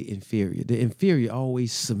above the inferior. The inferior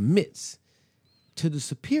always submits to the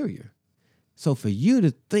superior. So for you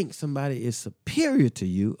to think somebody is superior to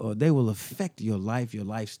you, or they will affect your life, your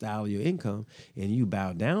lifestyle, your income, and you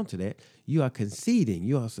bow down to that, you are conceding,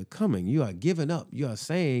 you are succumbing, you are giving up, you are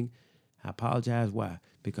saying, I apologize. Why?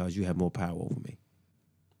 Because you have more power over me.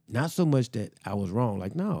 Not so much that I was wrong.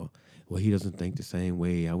 Like, no, well, he doesn't think the same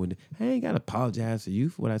way. I ain't got to apologize to you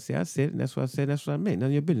for what I said. I said it, and that's what I said. That's what I meant. None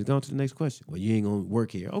of your business. Go on to the next question. Well, you ain't going to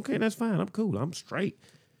work here. Okay, that's fine. I'm cool. I'm straight.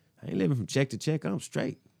 I ain't living from check to check. I'm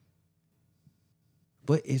straight.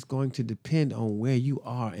 But it's going to depend on where you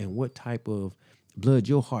are and what type of blood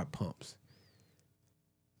your heart pumps.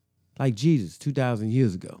 Like Jesus, 2,000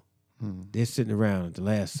 years ago, they're sitting around at the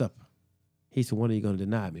Last Supper. He said, when are you going to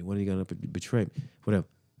deny me? When are you going to betray me? Whatever.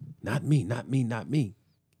 Not me, not me, not me.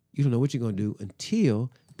 You don't know what you're going to do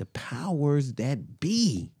until the powers that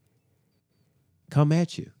be come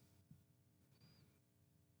at you.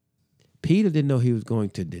 Peter didn't know he was going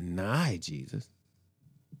to deny Jesus.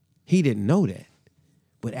 He didn't know that.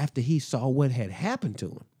 But after he saw what had happened to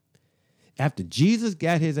him, after Jesus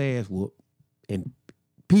got his ass whooped and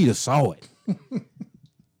Peter saw it,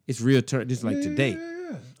 it's real turn. Just like today.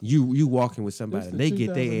 You walking with somebody, This and the they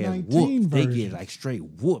get their ass 2019 whooped. They version. get like straight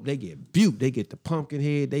whooped. They get buked. They get the pumpkin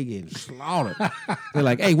head. They get slaughtered. They're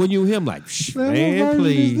like, hey, when you him, like, shh, Man, what man, version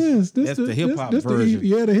please. is this? That's This the hip hop this the- version.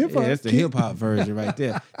 yeah, the hip hop. Yeah, that's the hip hop version right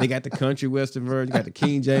there. They got the country western version, got the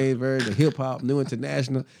King James version, the hip hop, New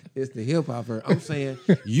International. It's the hip hop version. I'm saying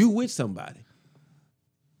you with somebody.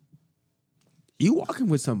 You walking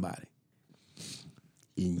with somebody.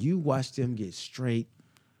 And you watch them get straight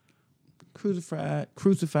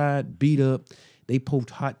crucified, beat up. They poked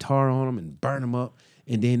hot tar on them and burn them up.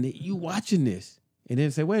 And then you watching this. And then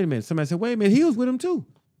say, wait a minute. Somebody said, wait a minute, he was with him too.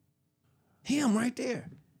 Him right there.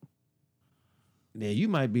 Now you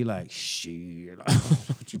might be like, shit,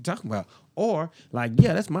 what you talking about? Or like,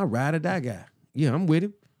 yeah, that's my ride or die guy. Yeah, I'm with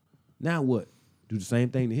him. Now what? Do the same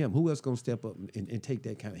thing to him. Who else gonna step up and take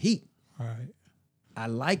that kind of heat? All right. I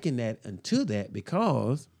liken that unto that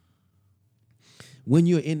because when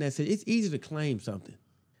you're in that situation, it's easy to claim something.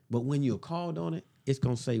 But when you're called on it, it's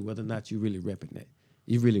going to say whether or not you're really repping that.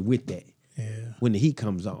 You're really with that. Yeah. When the heat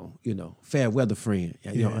comes on, fair weather friend.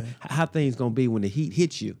 You know, how things going to be when the heat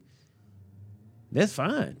hits you. That's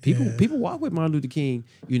fine. People walk with Martin Luther King,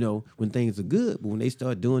 when things are good. But when they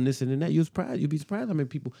start doing this and that, you'd be surprised how many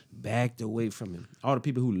people backed away from him. All the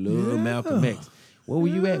people who love Malcolm X. Where were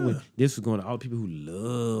you at when this was going on? All the people who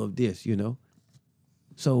love this,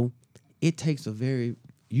 So it takes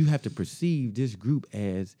you have to perceive this group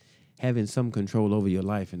as having some control over your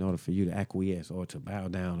life in order for you to acquiesce or to bow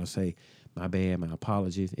down or say, my bad, my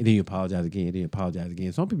apologies. And then you apologize again, then you apologize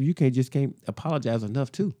again. Some people you can't apologize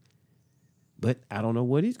enough to. But I don't know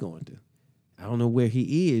what he's going through. I don't know where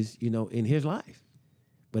he is, in his life.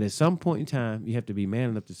 But at some point in time, you have to be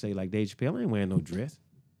man enough to say, like Dave Chappelle, I ain't wearing no dress.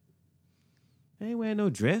 I ain't wearing no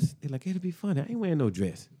dress. They're like, it'll be funny. I ain't wearing no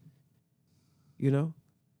dress.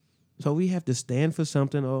 So we have to stand for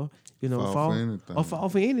something or, fall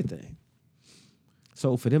for anything.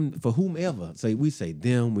 So for whomever, we say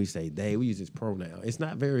them, we say they, we use this pronoun. It's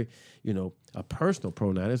not very, a personal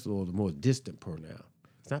pronoun. It's a little more distant pronoun.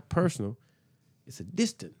 It's not personal. It's a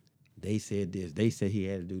distant. They said this. They said he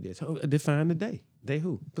had to do this. Oh, define the they. They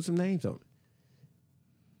who? Put some names on it.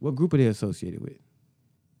 What group are they associated with?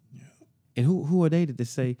 And who are they to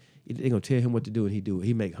say they're gonna tell him what to do and he do it?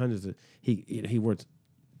 He make hundreds of he works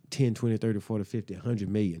 10, 20, 30, 40, 50, 100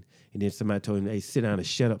 million. And then somebody told him, hey, sit down and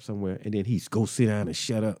shut up somewhere. And then he's go sit down and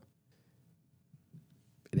shut up.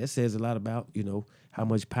 And that says a lot about, how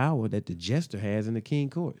much power that the jester has in the king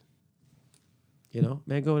court.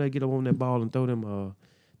 Man, go there, get up on that ball and throw them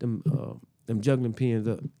juggling pins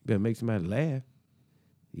up. Better make somebody laugh.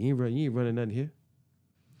 You ain't running nothing here.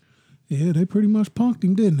 Yeah, they pretty much punked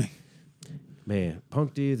him, didn't they? Man,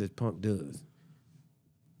 punk is as punk does.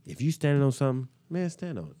 If you standing on something, man,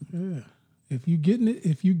 stand on it. Yeah. If you getting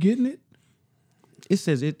it. It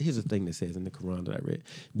says, here's a thing that says in the Quran that I read.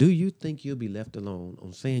 Do you think you'll be left alone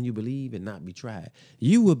on saying you believe and not be tried?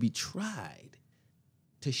 You will be tried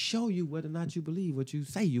to show you whether or not you believe what you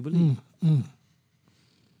say you believe.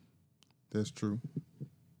 That's true.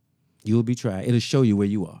 You'll be tried. It'll show you where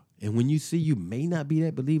you are. And when you see you may not be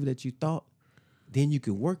that believer that you thought, then you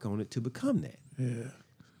can work on it to become that. Yeah.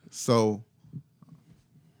 So,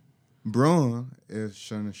 Braun, as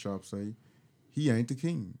Shannon Sharp say, he ain't the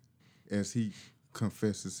king, as he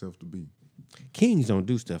confessed himself to be. Kings don't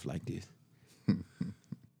do stuff like this.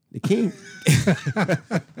 The king...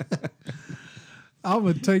 I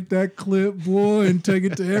would take that clip, boy, and take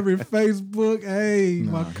it to every Facebook. Hey,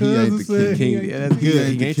 Nah, my he ain't cousin the said king. he ain't Yeah, that's He good.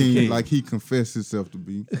 ain't the ain't king like he confessed himself to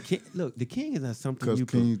be, Look, the king is not something because you...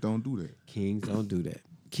 kings don't do that. Kings don't do that.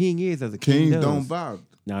 King is as a king Kings does. don't bow.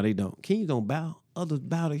 No, they don't. Kings don't bow. Others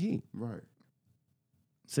bow to king. Right.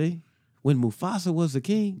 See? When Mufasa was the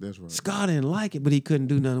king, That's right. Scar didn't like it, but he couldn't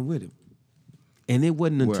do nothing with him. And it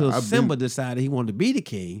wasn't Well, until I've Simba been- decided he wanted to be the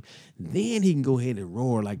king, then he can go ahead and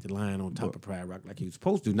roar like the lion on top of Pride Rock like he was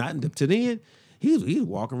supposed to. Not to then, he was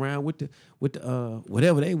walking around with the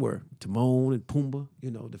whatever they were, Timon and Pumbaa,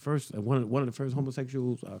 the first one of the first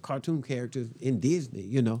homosexual cartoon characters in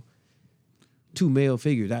Disney, two male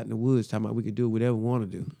figures out in the woods talking about we could do whatever we want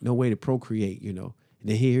to do. No way to procreate, And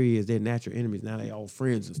then here he is, they're natural enemies. Now they all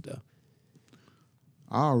friends and stuff.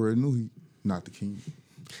 I already knew he not the king.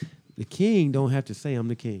 The king don't have to say, I'm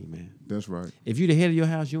the king, man. That's right. If you're the head of your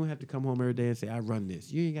house, you don't have to come home every day and say, I run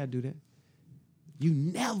this. You ain't got to do that. You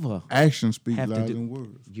never Actions speak have to louder do. than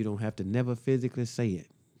words. You don't have to never physically say it.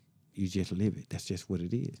 You just live it. That's just what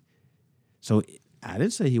it is. So I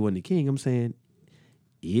didn't say he wasn't the king. I'm saying,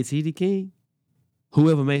 is he the king?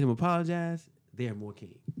 Whoever made him apologize, they're more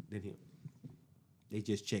king than him. They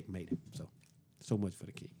just checkmate him. So much for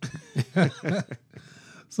the king.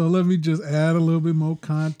 So let me just add a little bit more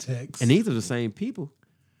context. And these are the same people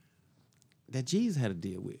that Jesus had to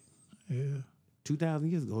deal with. Yeah. 2,000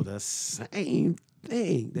 years ago, the same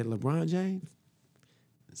thing that LeBron James,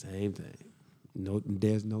 same thing. No,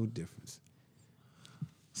 there's no difference.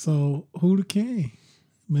 So who the king?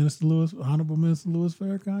 Honorable Minister Louis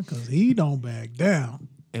Farrakhan? Because he don't back down.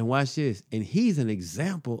 And watch this. And he's an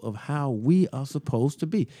example of how we are supposed to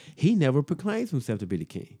be. He never proclaims himself to be the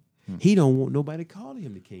king. He don't want nobody calling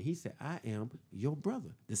him the king. He said, I am your brother.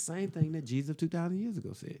 The same thing that Jesus 2,000 years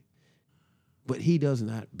ago said. But he does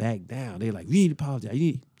not back down. They're like, you need to apologize. You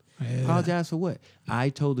need apologize for what? I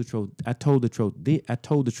told the truth. I told the truth. I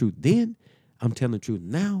told the truth then. I'm telling the truth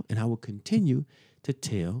now, and I will continue to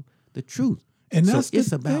tell the truth. And so that's the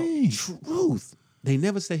it's about thing. truth. They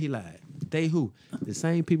never say he lied. They who? The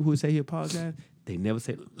same people who say he apologized, they never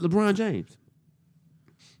say LeBron James.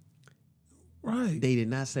 Right. They did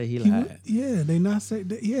not say he He lied. they not say.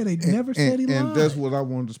 They never said he lied. And that's what I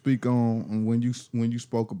wanted to speak on when you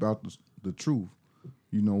spoke about the truth.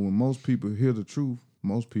 When most people hear the truth,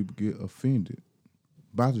 most people get offended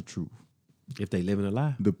by the truth, If they live in a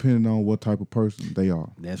lie. depending on what type of person they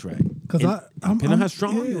are. That's right. Because Depending on how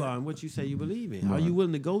strong you are and what you say you believe in. Are Right. you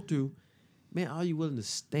willing to go through, man, are you willing to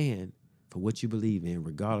stand for what you believe in,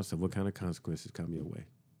 regardless of what kind of consequences come your way?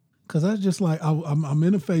 Because that's just like I'm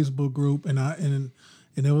in a Facebook group and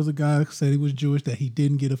there was a guy that said he was Jewish that he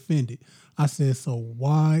didn't get offended. I said, so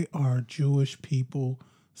why are Jewish people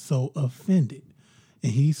so offended?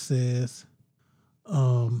 And he says,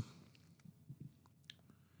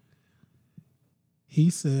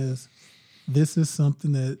 this is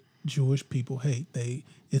something that Jewish people hate.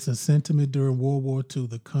 It's a sentiment during World War II.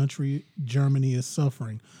 The country, Germany, is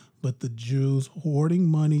suffering, but the Jews hoarding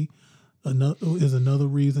money is another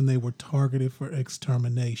reason they were targeted for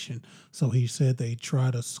extermination. So he said they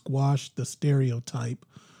try to squash the stereotype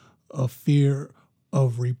of fear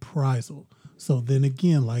of reprisal. So then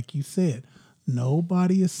again, like you said,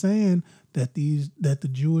 nobody is saying that the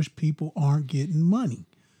Jewish people aren't getting money.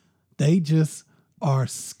 They just are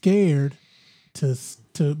scared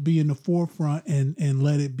to be in the forefront and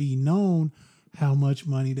let it be known how much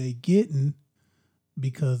money they getting,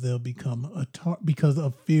 because they'll become because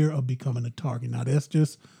of fear of becoming a target. Now that's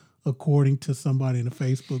just according to somebody in a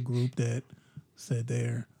Facebook group that said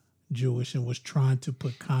they're Jewish and was trying to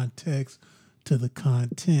put context to the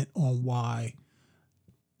content on why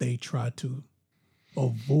they tried to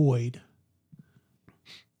avoid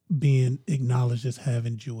being acknowledged as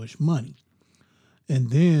having Jewish money. And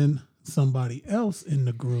then somebody else in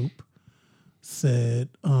the group said,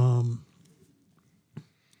 of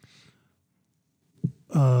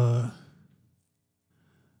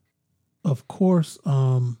course,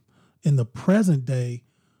 in the present day,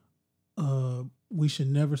 we should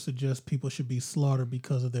never suggest people should be slaughtered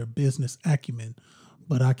because of their business acumen.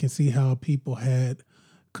 But I can see how people had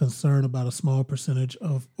concern about a small percentage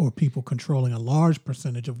of, or people controlling a large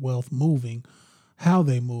percentage of wealth moving, how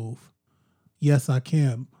they move. Yes, I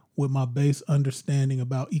can, with my base understanding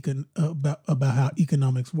about how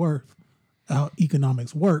economics work. Our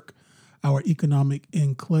economics work. Our economic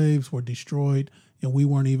enclaves were destroyed, and we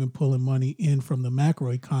weren't even pulling money in from the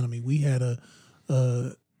macro economy. We had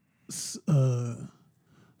a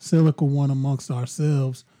cyclical one amongst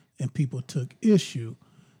ourselves, and people took issue.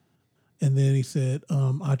 And then he said,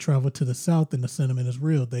 I traveled to the South and the sentiment is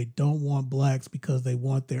real. They don't want blacks because they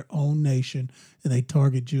want their own nation, and they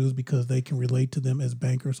target Jews because they can relate to them as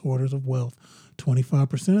bankers, hoarders of wealth.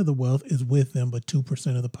 25% of the wealth is with them, but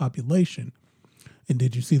 2% of the population. And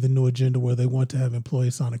did you see the new agenda where they want to have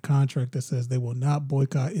employees sign a contract that says they will not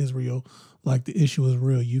boycott Israel like the issue is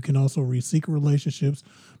real? You can also read secret relationships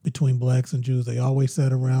between blacks and Jews. They always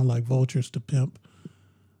sat around like vultures to pimp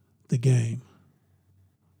the game.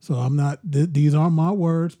 So I'm not, these aren't my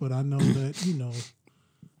words, but I know that, you know,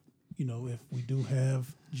 if we do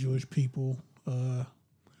have Jewish people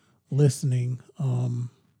listening,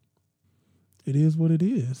 it is what it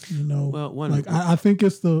is, you know. Well, I think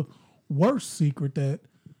it's the worst secret that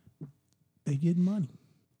they get money.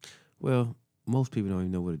 Well, most people don't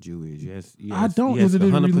even know what a Jew is. Yes, I don't. Is it a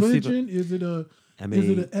religion? Is it a? Is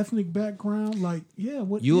it an ethnic background? Like, yeah,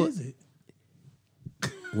 what is it?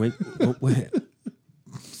 When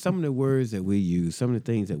some of the words that we use, some of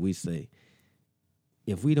the things that we say,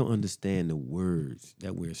 if we don't understand the words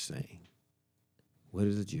that we're saying, what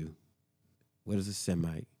is a Jew? What is a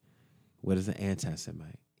Semite? What is an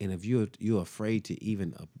anti-Semite? And if you're afraid to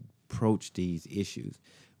even approach these issues,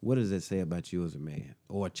 what does that say about you as a man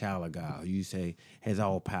or a child of God? You say has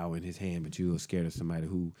all power in his hand, but you are scared of somebody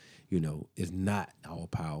who, you know, is not all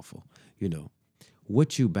powerful. You know,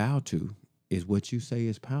 what you bow to is what you say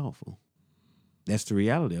is powerful. That's the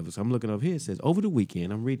reality of it. So I'm looking over here. It says, over the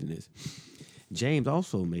weekend, I'm reading this. James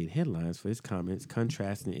also made headlines for his comments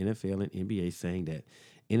contrasting the NFL and NBA, saying that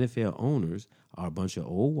NFL owners are a bunch of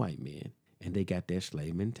old white men and they got their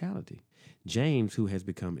slave mentality. James, who has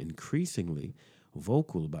become increasingly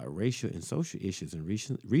vocal about racial and social issues in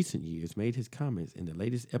recent years, made his comments in the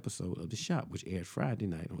latest episode of The Shop, which aired Friday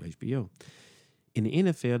night on HBO. In the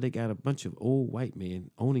NFL, they got a bunch of old white men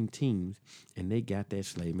owning teams, and they got that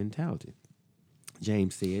slave mentality.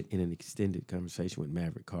 James said in an extended conversation with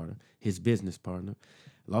Maverick Carter, his business partner,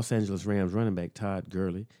 Los Angeles Rams running back Todd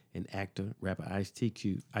Gurley, and actor, rapper Ice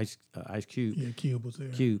Cube. Yeah, Cube was there.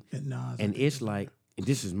 Cube. And Nas. And it's like,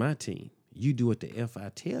 this is my team. You do what the F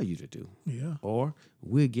I tell you to do. Yeah. Or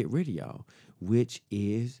we'll get rid of y'all, which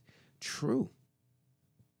is true.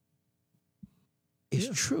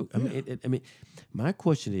 It's true. I mean, my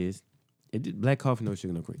question is, Black Coffee, No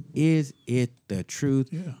Sugar, No Cream. Is it the truth?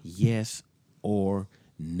 Yeah. Yes or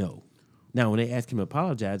no? Now, when they ask him to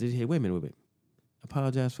apologize, they say, wait a minute.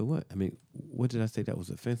 Apologize for what? I mean, what did I say that was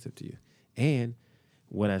offensive to you? And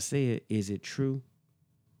what I said, is it true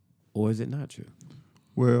or is it not true?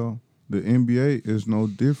 Well, the NBA is no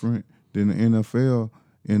different than the NFL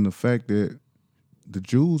in the fact that the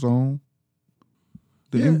Jews own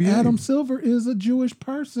the NBA. Adam Silver is a Jewish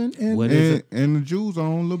person, and and the Jews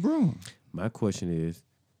own LeBron. My question is,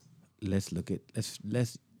 let's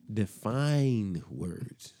define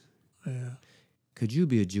words. Yeah. Could you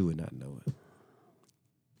be a Jew and not know it?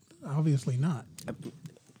 Obviously not.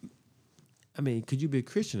 I mean, could you be a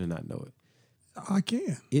Christian and not know it? I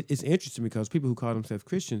can. It's interesting because people who call themselves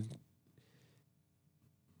Christians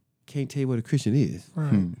can't tell you what a Christian is.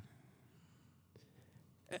 Right.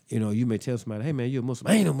 You know, you may tell somebody, hey, man, you're a Muslim.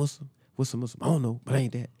 I ain't no Muslim. What's a Muslim? I don't know, but I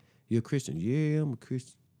ain't that. You're a Christian. Yeah, I'm a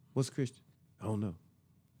Christian. What's a Christian? I don't know.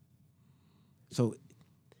 So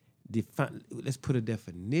let's put a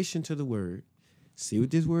definition to the word, see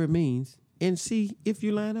what this word means, and see if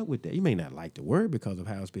you line up with that. You may not like the word because of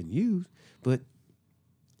how it's been used, but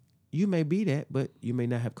you may be that, but you may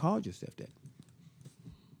not have called yourself that.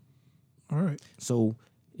 All right. So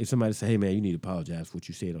if somebody say, hey, man, you need to apologize for what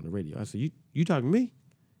you said on the radio. I say, you talking to me?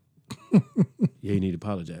 Yeah, you need to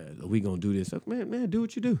apologize. Are we going to do this? Man, do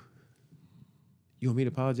what you do. You want me to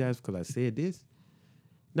apologize because I said this?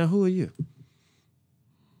 Now, who are you?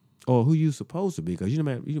 Or who you supposed to be? Because you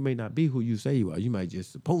may not be who you say you are. You might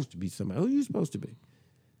just supposed to be somebody. Who you supposed to be?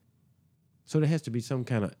 So there has to be some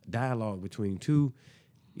kind of dialogue between two,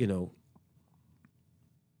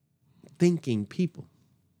 thinking people.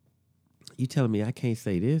 You telling me I can't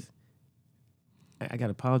say this? I got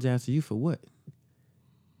to apologize to you for what?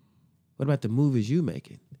 What about the movies you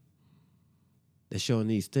making? They're showing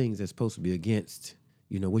these things that's supposed to be against,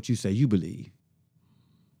 what you say you believe.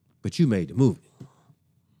 But you made the movie.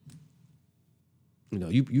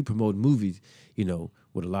 You promote movies,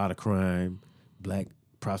 with a lot of crime, black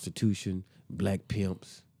prostitution, black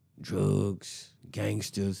pimps, drugs,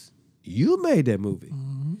 gangsters. You made that movie.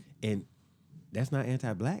 Mm-hmm. And that's not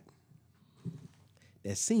anti-black.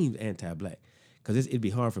 That seems anti-black. Because it'd be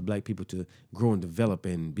hard for black people to grow and develop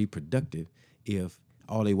and be productive if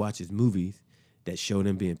all they watch is movies that show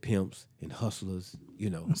them being pimps and hustlers,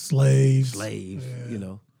 Slaves.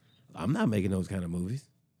 Yeah. I'm not making those kind of movies.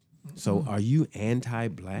 So are you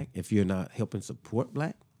anti-black if you're not helping support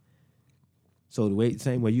black? So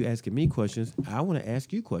same way you asking me questions, I want to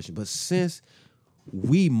ask you questions. But since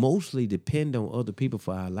we mostly depend on other people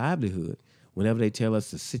for our livelihood, whenever they tell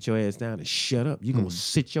us to sit your ass down and shut up, you're going to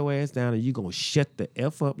sit your ass down and you're going to shut the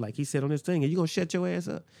F up like he said on this thing, and you're going to shut your ass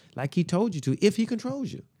up like he told you to if he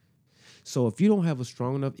controls you. So if you don't have a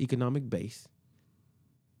strong enough economic base,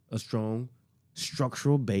 a strong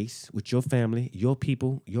structural base with your family, your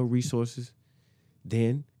people, your resources,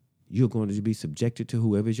 then you're going to be subjected to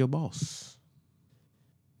whoever is your boss.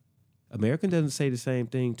 America doesn't say the same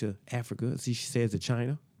thing to Africa as she says to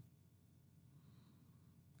China.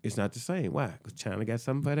 It's not the same. Why? Because China got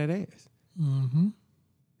something for that ass. Mm-hmm.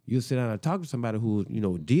 You'll sit down and talk to somebody who,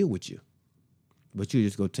 deal with you. But you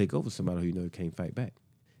just go take over somebody who can't fight back.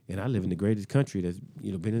 And I live in the greatest country that's,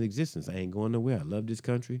 been in existence. I ain't going nowhere. I love this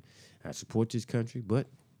country. I support this country. But,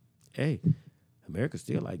 hey, America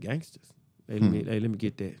still like gangsters. Hey, let me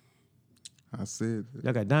get that. I said that.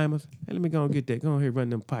 Y'all got diamonds? Hey, let me go and get that. Go ahead and run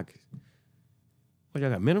them pockets. What, y'all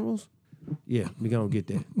got minerals? Yeah, let me go and get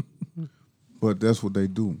that. But that's what they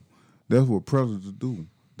do. That's what predators do.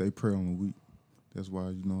 They prey on the weak. That's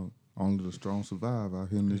why, only the strong survive out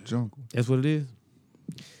here in this jungle. That's what it is?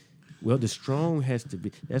 Well, the strong has to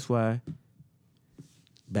be. That's why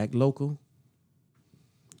back local,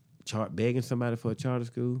 begging somebody for a charter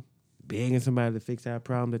school, begging somebody to fix our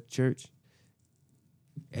problem at the church.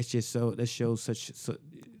 That's just that shows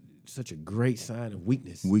such a great sign of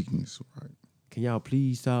weakness. Weakness, right. Can y'all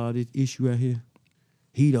please solve this issue out here?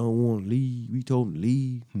 He don't want to leave. We told him to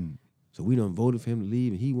leave. So we done voted for him to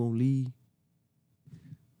leave and he won't leave.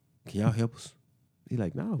 Can y'all help us? He's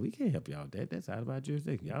like, no, we can't help y'all with that. That's out of our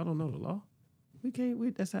jurisdiction. Y'all don't know the law. We can't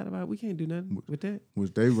do nothing with that.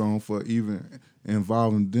 Which they wrong for even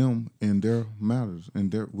involving them in their matters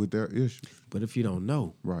and with their issues. But if you don't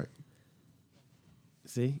know. Right.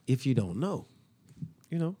 See, if you don't know,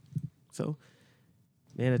 So,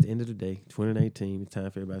 man, at the end of the day, 2019, it's time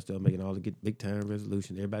for everybody to start making all the big time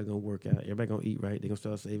resolutions. Everybody's going to work out. Everybody going to eat right. They're going to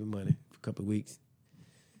start saving money for a couple of weeks.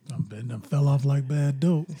 I'm betting them fell off like bad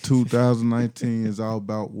dope. 2019 is all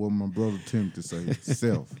about what my brother Timothy said,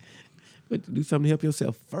 self. But do something to help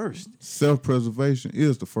yourself first. Self-preservation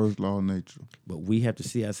is the first law of nature. But we have to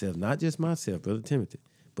see ourselves, not just myself, Brother Timothy,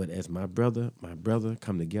 but as my brother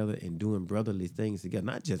come together and doing brotherly things together.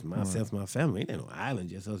 Not just myself, my family. Ain't no island,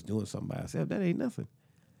 just us doing something by ourselves. That ain't nothing.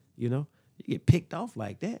 You get picked off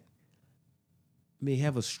like that.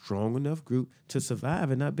 Have a strong enough group to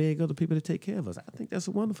survive and not beg other people to take care of us. I think that's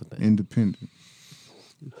a wonderful thing. Independent.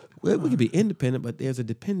 Well, we can be independent, but there's a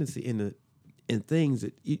dependency in things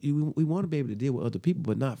that we want to be able to deal with other people,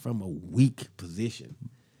 but not from a weak position,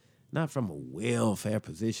 not from a welfare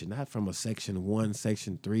position, not from a Section 1,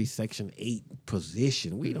 Section 3, Section 8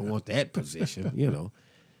 position. We don't want that position,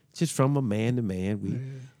 Just from a man to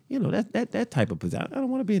man. That type of position. I don't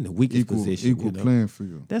want to be in the weakest position. Equal playing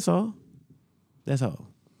field. That's all.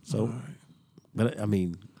 So, right. But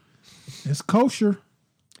it's kosher.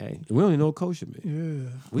 Hey, we only know kosher, man.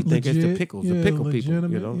 Yeah, we think it's the pickles, the pickle people.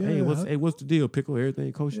 Yeah. Hey, what's the deal? Pickle,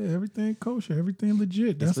 everything kosher. Yeah, everything kosher, everything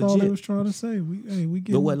legit. That's all they was trying to say. We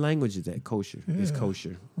get. But what language is that? Kosher. Yeah. It's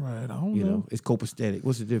kosher. Right. I don't know. It's copacetic.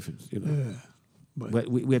 What's the difference? Yeah. But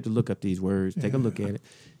we have to look up these words, take a look at it,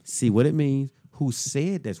 see what it means, who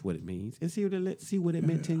said that's what it means, and see what it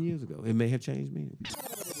meant 10 years ago. It may have changed meaning.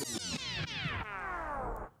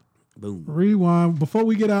 Boom. Rewind. Before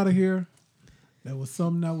we get out of here, there was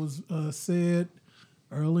something that was said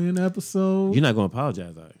early in the episode. You're not going to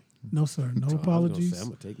apologize, are you? No, sir. No apologies. I'm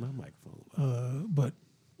going to take my microphone. But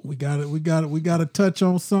we got to touch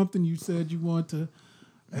on something. You said you want to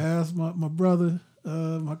ask my brother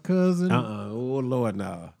my cousin. Oh Lord,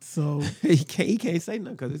 no. So He can't say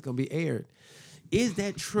nothing because it's gonna be aired. Is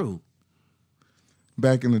that true?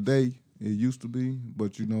 Back in the day, it used to be,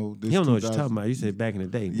 but you know, this You don't know what you're 2000 talking about. You said back in the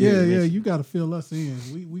day. yeah, you got to fill us in.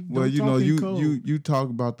 We Well, don't you talk know, in code. you talk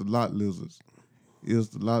about the lot lizards. Is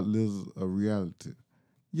the lot lizards a reality?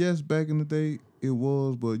 Yes, back in the day it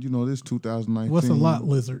was, but you know, this 2019. What's a lot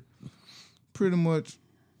lizard? Pretty much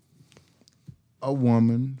a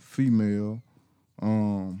woman, female,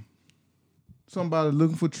 somebody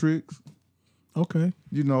looking for tricks. Okay,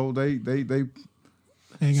 You know, they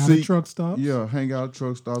hang out seek- at truck stops. Yeah, hang out at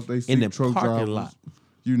truck stops. They see In the truck parking drivers. lot.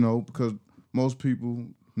 You know, because most people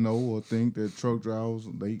know or think that truck drivers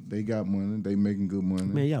they got money, they making good money.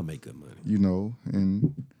 Man, y'all make good money. You know,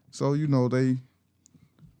 and so you know they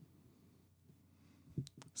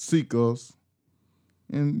seek us,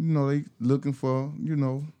 and you know they looking for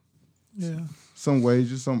Yeah, some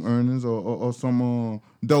wages, some earnings, or some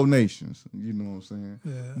donations. You know what I'm saying?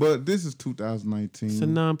 yeah. But this is 2019. It's a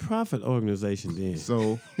nonprofit organization then.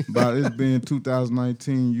 So by it being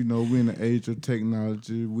 2019, you know, we're in the age of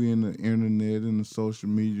technology, we're in the internet and the social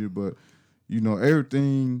media, but you know,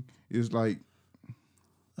 everything is like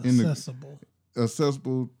in the- Accessible.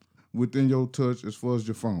 accessible within your touch as far as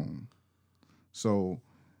your phone. So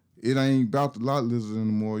it ain't about the lot lizard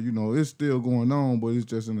anymore. You know, it's still going on, but it's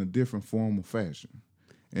just in a different form of fashion.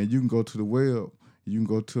 And you can go to the web, you can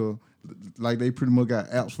go to, like they pretty much got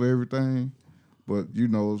apps for everything. But you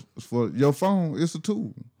know, for your phone, it's a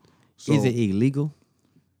tool. So Is it illegal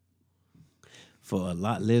for a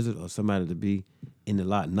lot lizard or somebody to be in the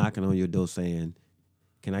lot knocking on your door saying,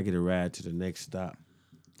 "Can I get a ride to the next stop?"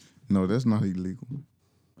 no, that's not illegal.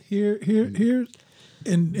 Here's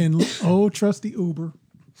in old trusty Uber.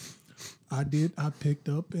 I picked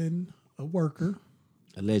up a worker.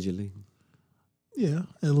 Allegedly. Yeah,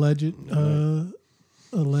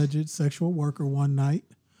 alleged sexual worker one night,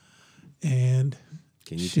 and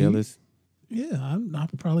Can you she- tell us? yeah, I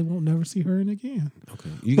probably won't never see her in again. Okay.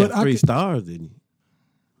 You But got I 3 could- stars, didn't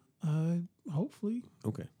you? Hopefully,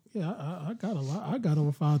 Okay. yeah, I got a lot. I got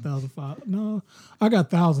over 5,000. No, I got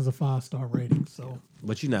thousands of 5-star ratings. So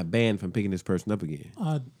But you're not banned from picking this person up again.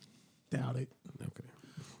 I doubt it. Okay.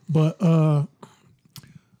 But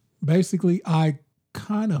basically, I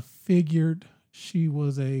kind of figured she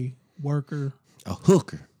was a worker. A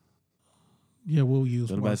hooker. Yeah, we'll use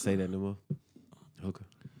Don't nobody worker. say that no more. Hooker.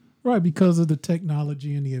 Right, because of the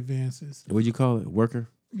technology and the advances. What'd you call it? Worker?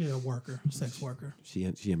 Yeah, worker, sex worker. She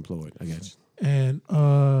employed. I got you. And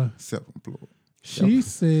Self-employed. she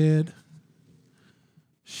said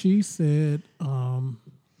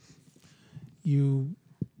you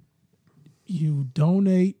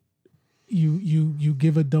donate you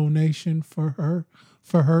give a donation for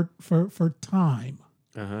time.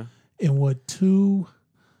 Uh-huh. And what 2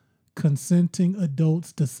 consenting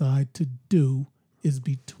adults decide to do is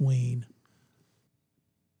between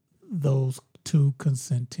those 2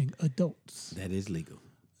 consenting adults. That is legal.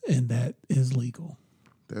 And that is legal.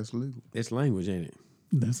 That's legal. It's language, ain't it?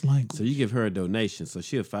 That's language. So you give her a donation. So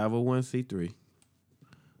she a 501c3,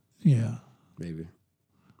 Yeah. maybe.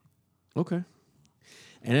 Okay.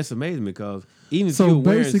 And it's amazing because even if So you were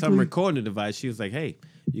wearing some basically- recording device, she was like, "Hey,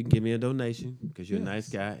 you can give me a donation because you're a nice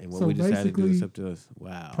guy, and what So we decided to do is basically, up to us."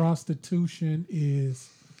 Wow. Prostitution is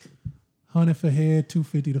 100 for head,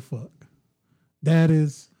 250 to fuck. That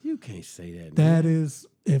is You can't say that. that man. is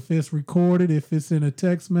if it's recorded, if it's in a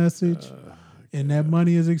text message, and that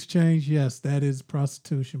money is exchanged. Yes, that is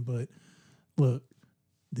prostitution. But look,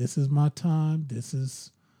 this is my time. This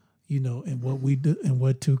is, and what we do and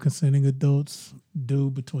what 2 consenting adults do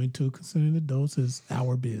between 2 consenting adults is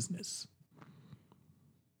our business.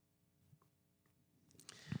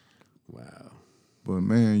 Wow. But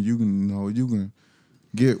man, you can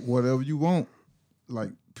get whatever you want.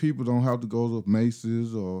 Like people don't have to go to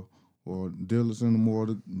Macy's or dealers anymore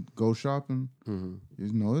to go shopping.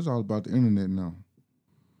 Mm-hmm. It's all about the internet now.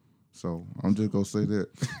 So I'm just gonna say that.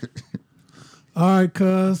 All right,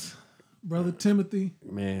 cuz brother Timothy,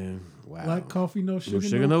 Man, wow. black coffee, no sugar, No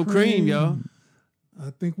sugar, no cream, y'all.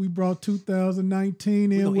 I think we brought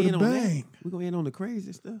 2019 in with a bang. We're going to end on the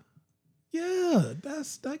crazy stuff. Yeah,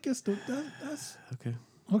 that's Okay.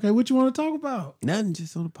 okay. What you want to talk about? Nothing,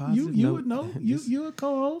 just on a positive You note. would know. Just- You a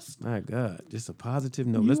co-host. My God, just a positive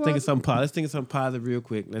note. You Let's think are- of something positive. Let's think of something positive real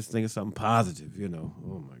quick. Let's think of something positive,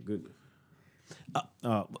 Oh, my goodness.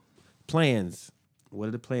 Plans. What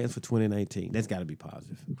are the plans for 2019? That's got to be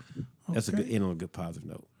positive. That's a Okay. good end on a good positive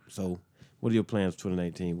note. So, what are your plans for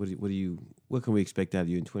 2019? What can we expect out of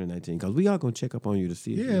you in 2019? Because we are going to check up on you to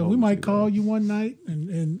see if you're Yeah, we holding might to, call you one night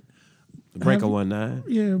and Breaker 19.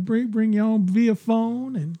 Yeah, bring your own via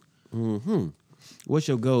phone and What's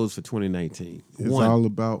your goals for 2019? It's One. all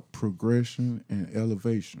about progression and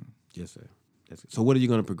elevation. Yes, sir. So what are you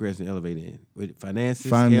going to progress and elevate in? With finances,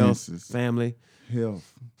 Finances. health, family?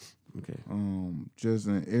 Health, Okay. just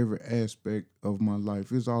in every aspect of my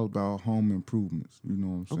life. It's all about home improvements. You know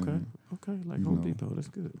what I'm Okay. saying? Okay. Like You Home know. Depot. That's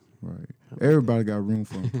good. Right. Everybody got room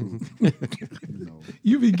for improvement. you know.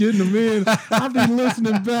 you be getting them in. I be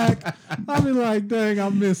listening back. I be like, dang, I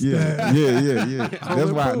missed Yeah, that. yeah.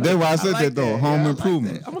 That's why I said that though. Home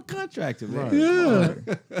improvement. I'm a contractor, man. Right.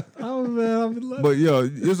 Yeah. I be like, But yeah,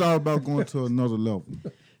 it's all about going to another level.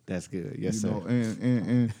 That's good. Yes, You sir. know,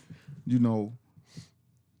 and you know,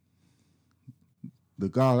 the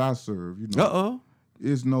God I serve, you know, Uh-oh.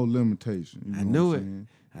 it's no limitation. You know I knew what it. I'm saying?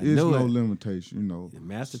 I It's knew no it. limitation, you know. The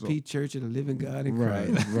Master So- P Church of the Living God in Right,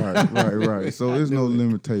 Christ. right. So it's no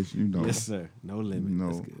limitation, you know. Yes, sir. No limit. You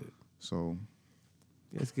know. That's good. So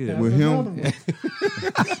That's good. That's with another him,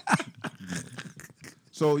 one.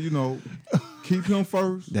 so you know, keep him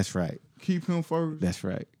first. That's right. Keep him first. That's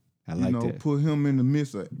right. I You like know, that. put him in the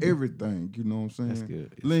midst of everything. You know what I'm saying? That's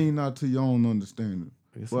good. Yes, Lean not to your own understanding,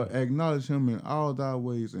 Yes, but sir. acknowledge him in all thy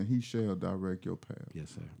ways, and he shall direct your path.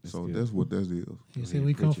 Yes, sir. That's So good. that's what that is. You see,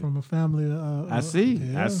 we come from a family. I see.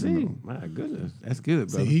 yeah. I see. My goodness. That's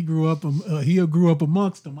good, See, brother. he grew up. He grew up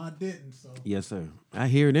amongst them. I didn't. So Yes, sir. I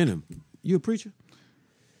hear it in him. You a preacher?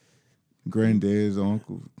 Granddad's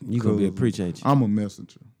uncle. You gonna be a cousin. preacher, ain't you? I'm a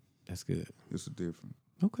messenger. That's good. It's a different.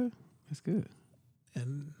 Okay. That's good.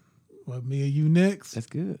 and what me and you next? That's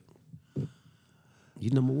good. You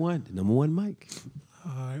number one. The number one mic.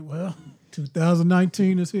 All right. Well,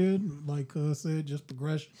 2019 is here. Like I said, just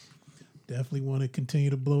progression. Definitely want to continue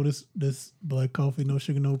to blow this black coffee, no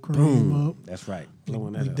sugar, no cream up. That's right. We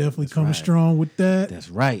Blowing that up. definitely That's coming right. strong with that. That's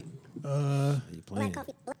right. You playing?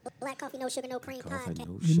 Black coffee, no sugar, no cream Coffee, podcast.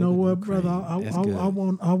 no You sugar, know no what, brother? cream. That's I good.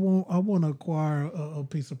 want to acquire a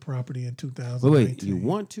piece of property in 2019. Wait. You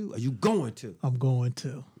want to? Are you going to? I'm going to.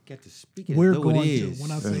 You got to speak it We're as though going it to. is.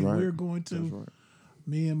 When I That's say right. we're going to, That's right.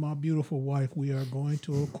 me and my beautiful wife, we are going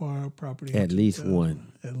to acquire property. At in least 2000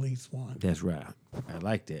 one. At least one. That's right. I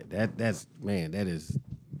like that. That's man. That is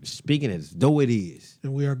speaking as though it is.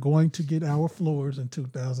 And we are going to get our floors in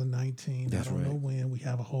 2019. That's I don't know right. when. We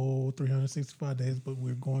have a whole 365 days, but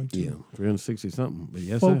we're going to Yeah, 360 something. But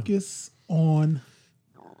yes, sir. focus on,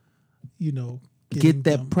 getting Get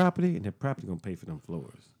that them- property, and that property gonna pay for them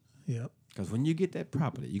floors. Yep. Because when you get that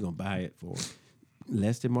property, you're gonna buy it for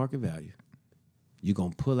less than market value. You're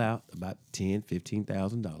gonna pull out about $10,000,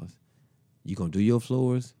 $15,000. You're gonna do your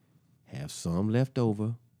floors, have some left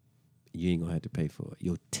over. You ain't gonna have to pay for it.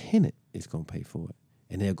 Your tenant is gonna pay for it,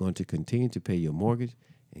 and they're going to continue to pay your mortgage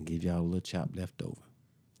and give y'all a little chop left over.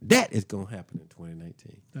 That is gonna happen in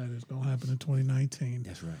 2019. That is going to happen in 2019.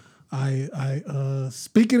 That's right. I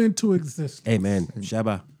speak it into existence. Amen.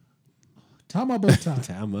 Shabbat. Tamabota.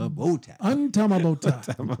 Time up. Oh, time. Untamabota.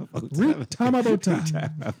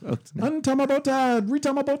 Retamabota. Untamabota.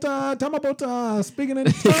 Retamabota. Tamabota. Speaking in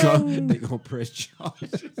They tongues. gonna press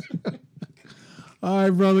charges. All right,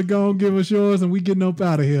 brother, go on, give us yours, and we getting up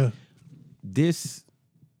out of here. This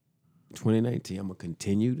 2019, I'm gonna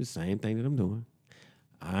continue the same thing that I'm doing.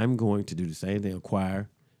 I'm going to do the same thing, acquire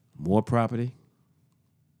more property.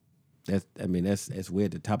 That's way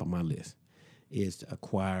at the top of my list. Is to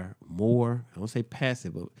acquire more, I don't say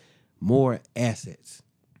passive, but more assets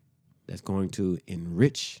that's going to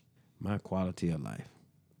enrich my quality of life.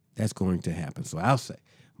 That's going to happen. So I'll say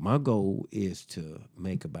my goal is to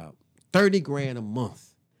make about 30 grand a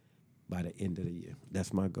month by the end of the year.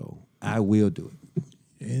 That's my goal. I will do it.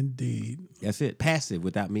 Indeed. That's it. Passive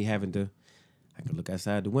without me having to. I can look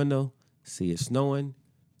outside the window, see it snowing,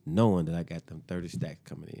 knowing that I got them 30 stacks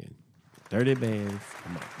coming in. 30 bands a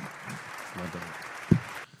month. That's my goal.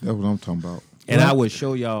 That's what I'm talking about. And I will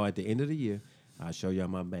show y'all at the end of the year, I'll show y'all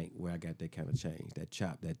my bank where I got that kind of change. That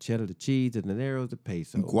chop, that cheddar, the cheese, and the narrows, the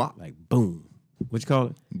peso. Guap. Like boom. What you call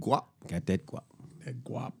it? Guap. Got that guap. That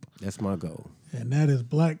guap. That's my goal. And that is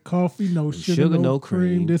Black Coffee, no sugar, no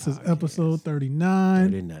cream. This is podcast. episode 39.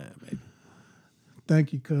 39, baby.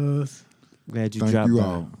 Thank you, cuz. Glad you Thank dropped you by.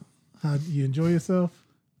 all. How you enjoy yourself?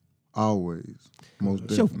 Always. Most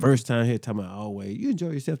It's your definitely. first time here talking about always. You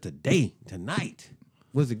enjoy yourself today, tonight.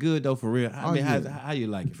 Was it good though, for real? I mean, yeah. how you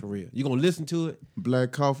like it for real? You gonna listen to it?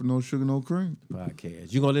 Black coffee, no sugar, no cream.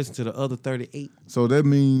 Podcast. You gonna listen to the other 38? So that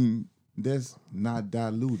means that's not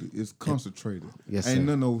diluted. It's concentrated. Yes, Ain't sir.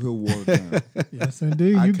 nothing over here watered down. Yes,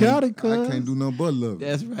 indeed. I You can't- got it, cuz. I can't do nothing but love it.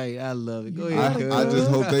 That's right. I love it. Go I, ahead, cuz. I just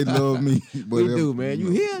hope they love me. But we if- do, man. You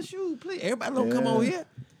here? Shoot, please. Everybody don't come on here.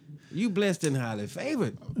 You blessed and highly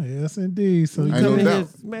favored. Yes, indeed. So You Ain't come no in here,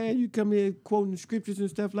 doubt. man. You come here quoting scriptures and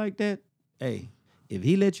stuff like that. Hey, if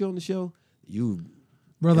he let you on the show, you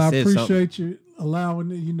brother, it I says appreciate you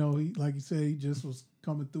allowing it. You know, like you said, he just was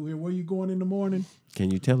coming through here. Where you going in the morning? Can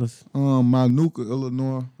you tell us? Manuka,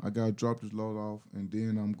 Illinois. I gotta drop this load off, and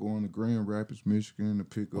then I'm going to Grand Rapids, Michigan, to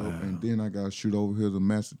pick up, and then I gotta shoot over here to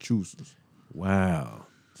Massachusetts. Wow.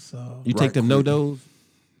 So You Right take them quick. no-dos?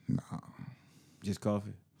 Nah, Just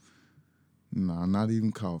coffee? nah, not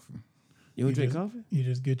even coffee. You don't you drink just, coffee? You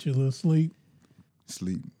just get your little sleep.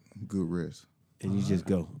 Sleep, good rest. And you just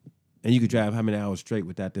go. And you could drive how many hours straight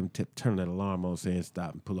without them turning that alarm on saying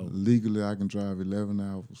stop and pull over? Legally, I can drive 11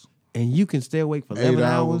 hours. And you can stay awake for 11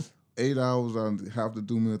 hours? 8 hours, I have to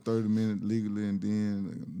do me a 30-minute legally, and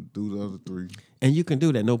then do the other 3. And you can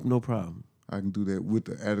do that, no problem. I can do that with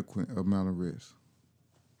the adequate amount of rest.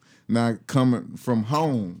 Now, coming from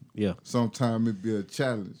home, Yeah. sometimes it be a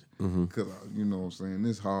challenge. Because, you know what I'm saying,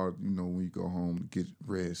 it's hard, you know, when you go home to get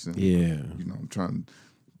rest. And, Yeah. you know, I'm trying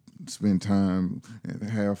to spend time and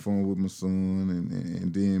have fun with my son.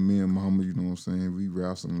 And then me and mama, you know what I'm saying, we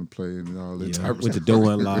wrestle and play and all that Yeah. type of With the stuff.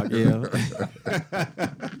 door unlocked, yeah.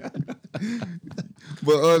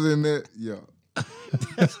 But other than that, yeah.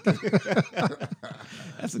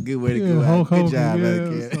 That's a good way to Yeah, go Hulk out. Good Hogan, job, yeah.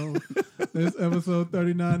 kid. So this episode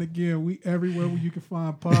 39 again. We everywhere where you can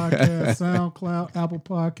find podcasts, SoundCloud, Apple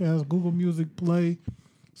Podcasts, Google Music Play,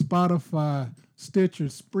 Spotify, Stitcher,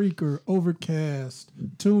 Spreaker, Overcast,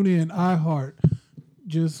 TuneIn, iHeart.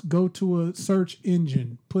 Just go to a search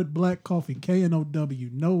engine, put Black Coffee, KNOW,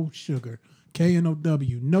 no sugar,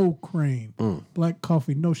 KNOW, no cream. Black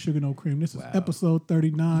Coffee, no sugar, no cream. This is episode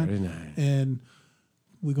 39. 39. And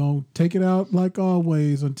we're going to take it out like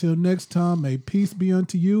always. Until next time, may peace be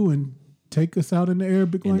unto you, and take us out in the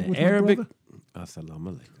Arabic In language, the my Arabic, brother.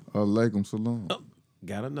 assalamu alaikum. Alaikum salam.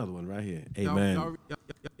 Got another one right here. Y'all, Amen.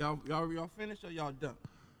 y'all finished or y'all done?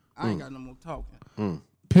 I ain't got no more talking.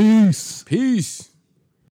 Peace. Peace.